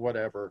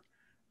 whatever.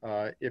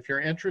 If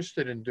you're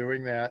interested in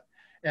doing that,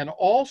 and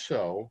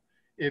also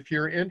if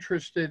you're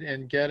interested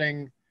in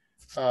getting,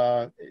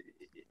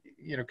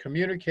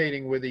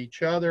 communicating with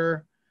each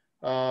other,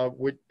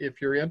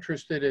 if you're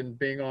interested in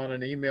being on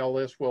an email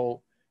list,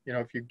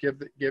 if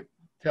you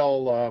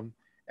tell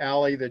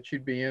Allie that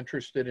you'd be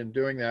interested in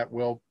doing that,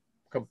 we'll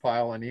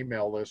compile an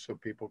email list so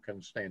people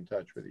can stay in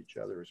touch with each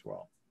other as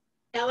well.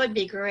 That would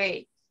be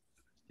great.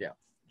 Yeah.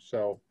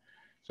 So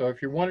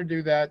if you want to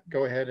do that,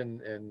 go ahead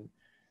and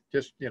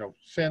just,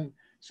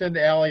 send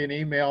Allie an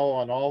email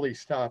on all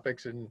these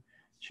topics, and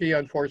she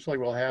unfortunately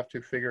will have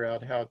to figure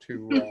out how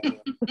to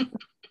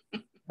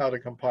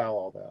compile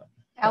all that.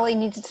 Allie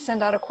needs to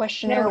send out a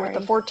questionnaire with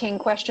the 14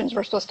 questions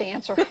we're supposed to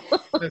answer.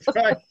 That's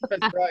right.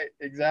 That's right.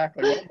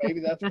 Exactly. Well,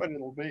 maybe that's what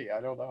it'll be. I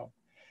don't know.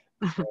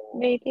 So,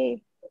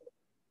 Maybe.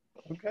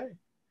 Okay.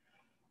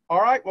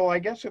 All right. Well, I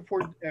guess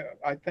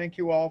I thank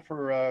you all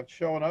for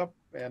showing up.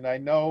 And I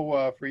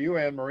know for you,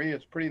 Anne Marie,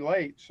 it's pretty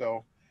late.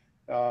 So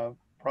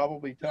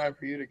probably time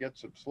for you to get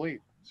some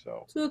sleep.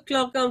 So 2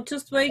 o'clock. I'm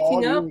just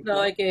waking up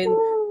now again.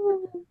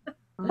 Oh,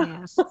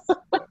 yes.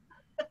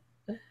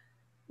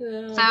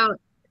 So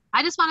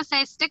I just want to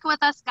say, stick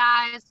with us,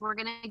 guys. We're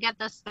going to get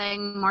this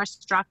thing more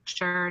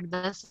structured.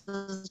 This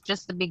is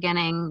just the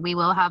beginning. We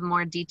will have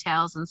more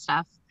details and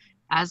stuff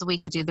as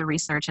we do the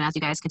research and as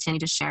you guys continue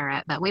to share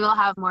it. But we will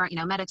have more,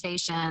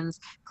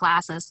 meditations,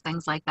 classes,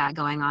 things like that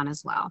going on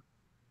as well.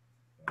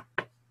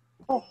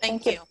 Oh,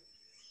 Thank you.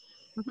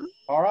 Mm-hmm.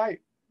 All right.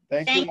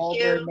 Thank you all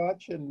you. very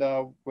much. And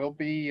we'll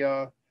be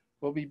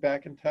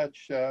back in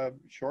touch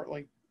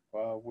shortly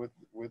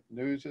with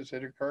news as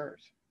it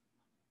occurs.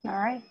 All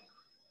right.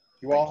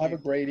 You all have a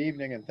great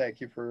evening, and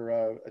thank you for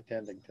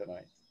attending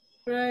tonight.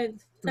 Right.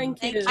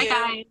 Thank you. Thank you. Bye,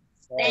 guys.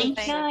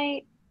 Thank you.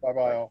 Night.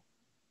 Bye-bye all.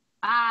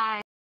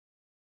 Bye.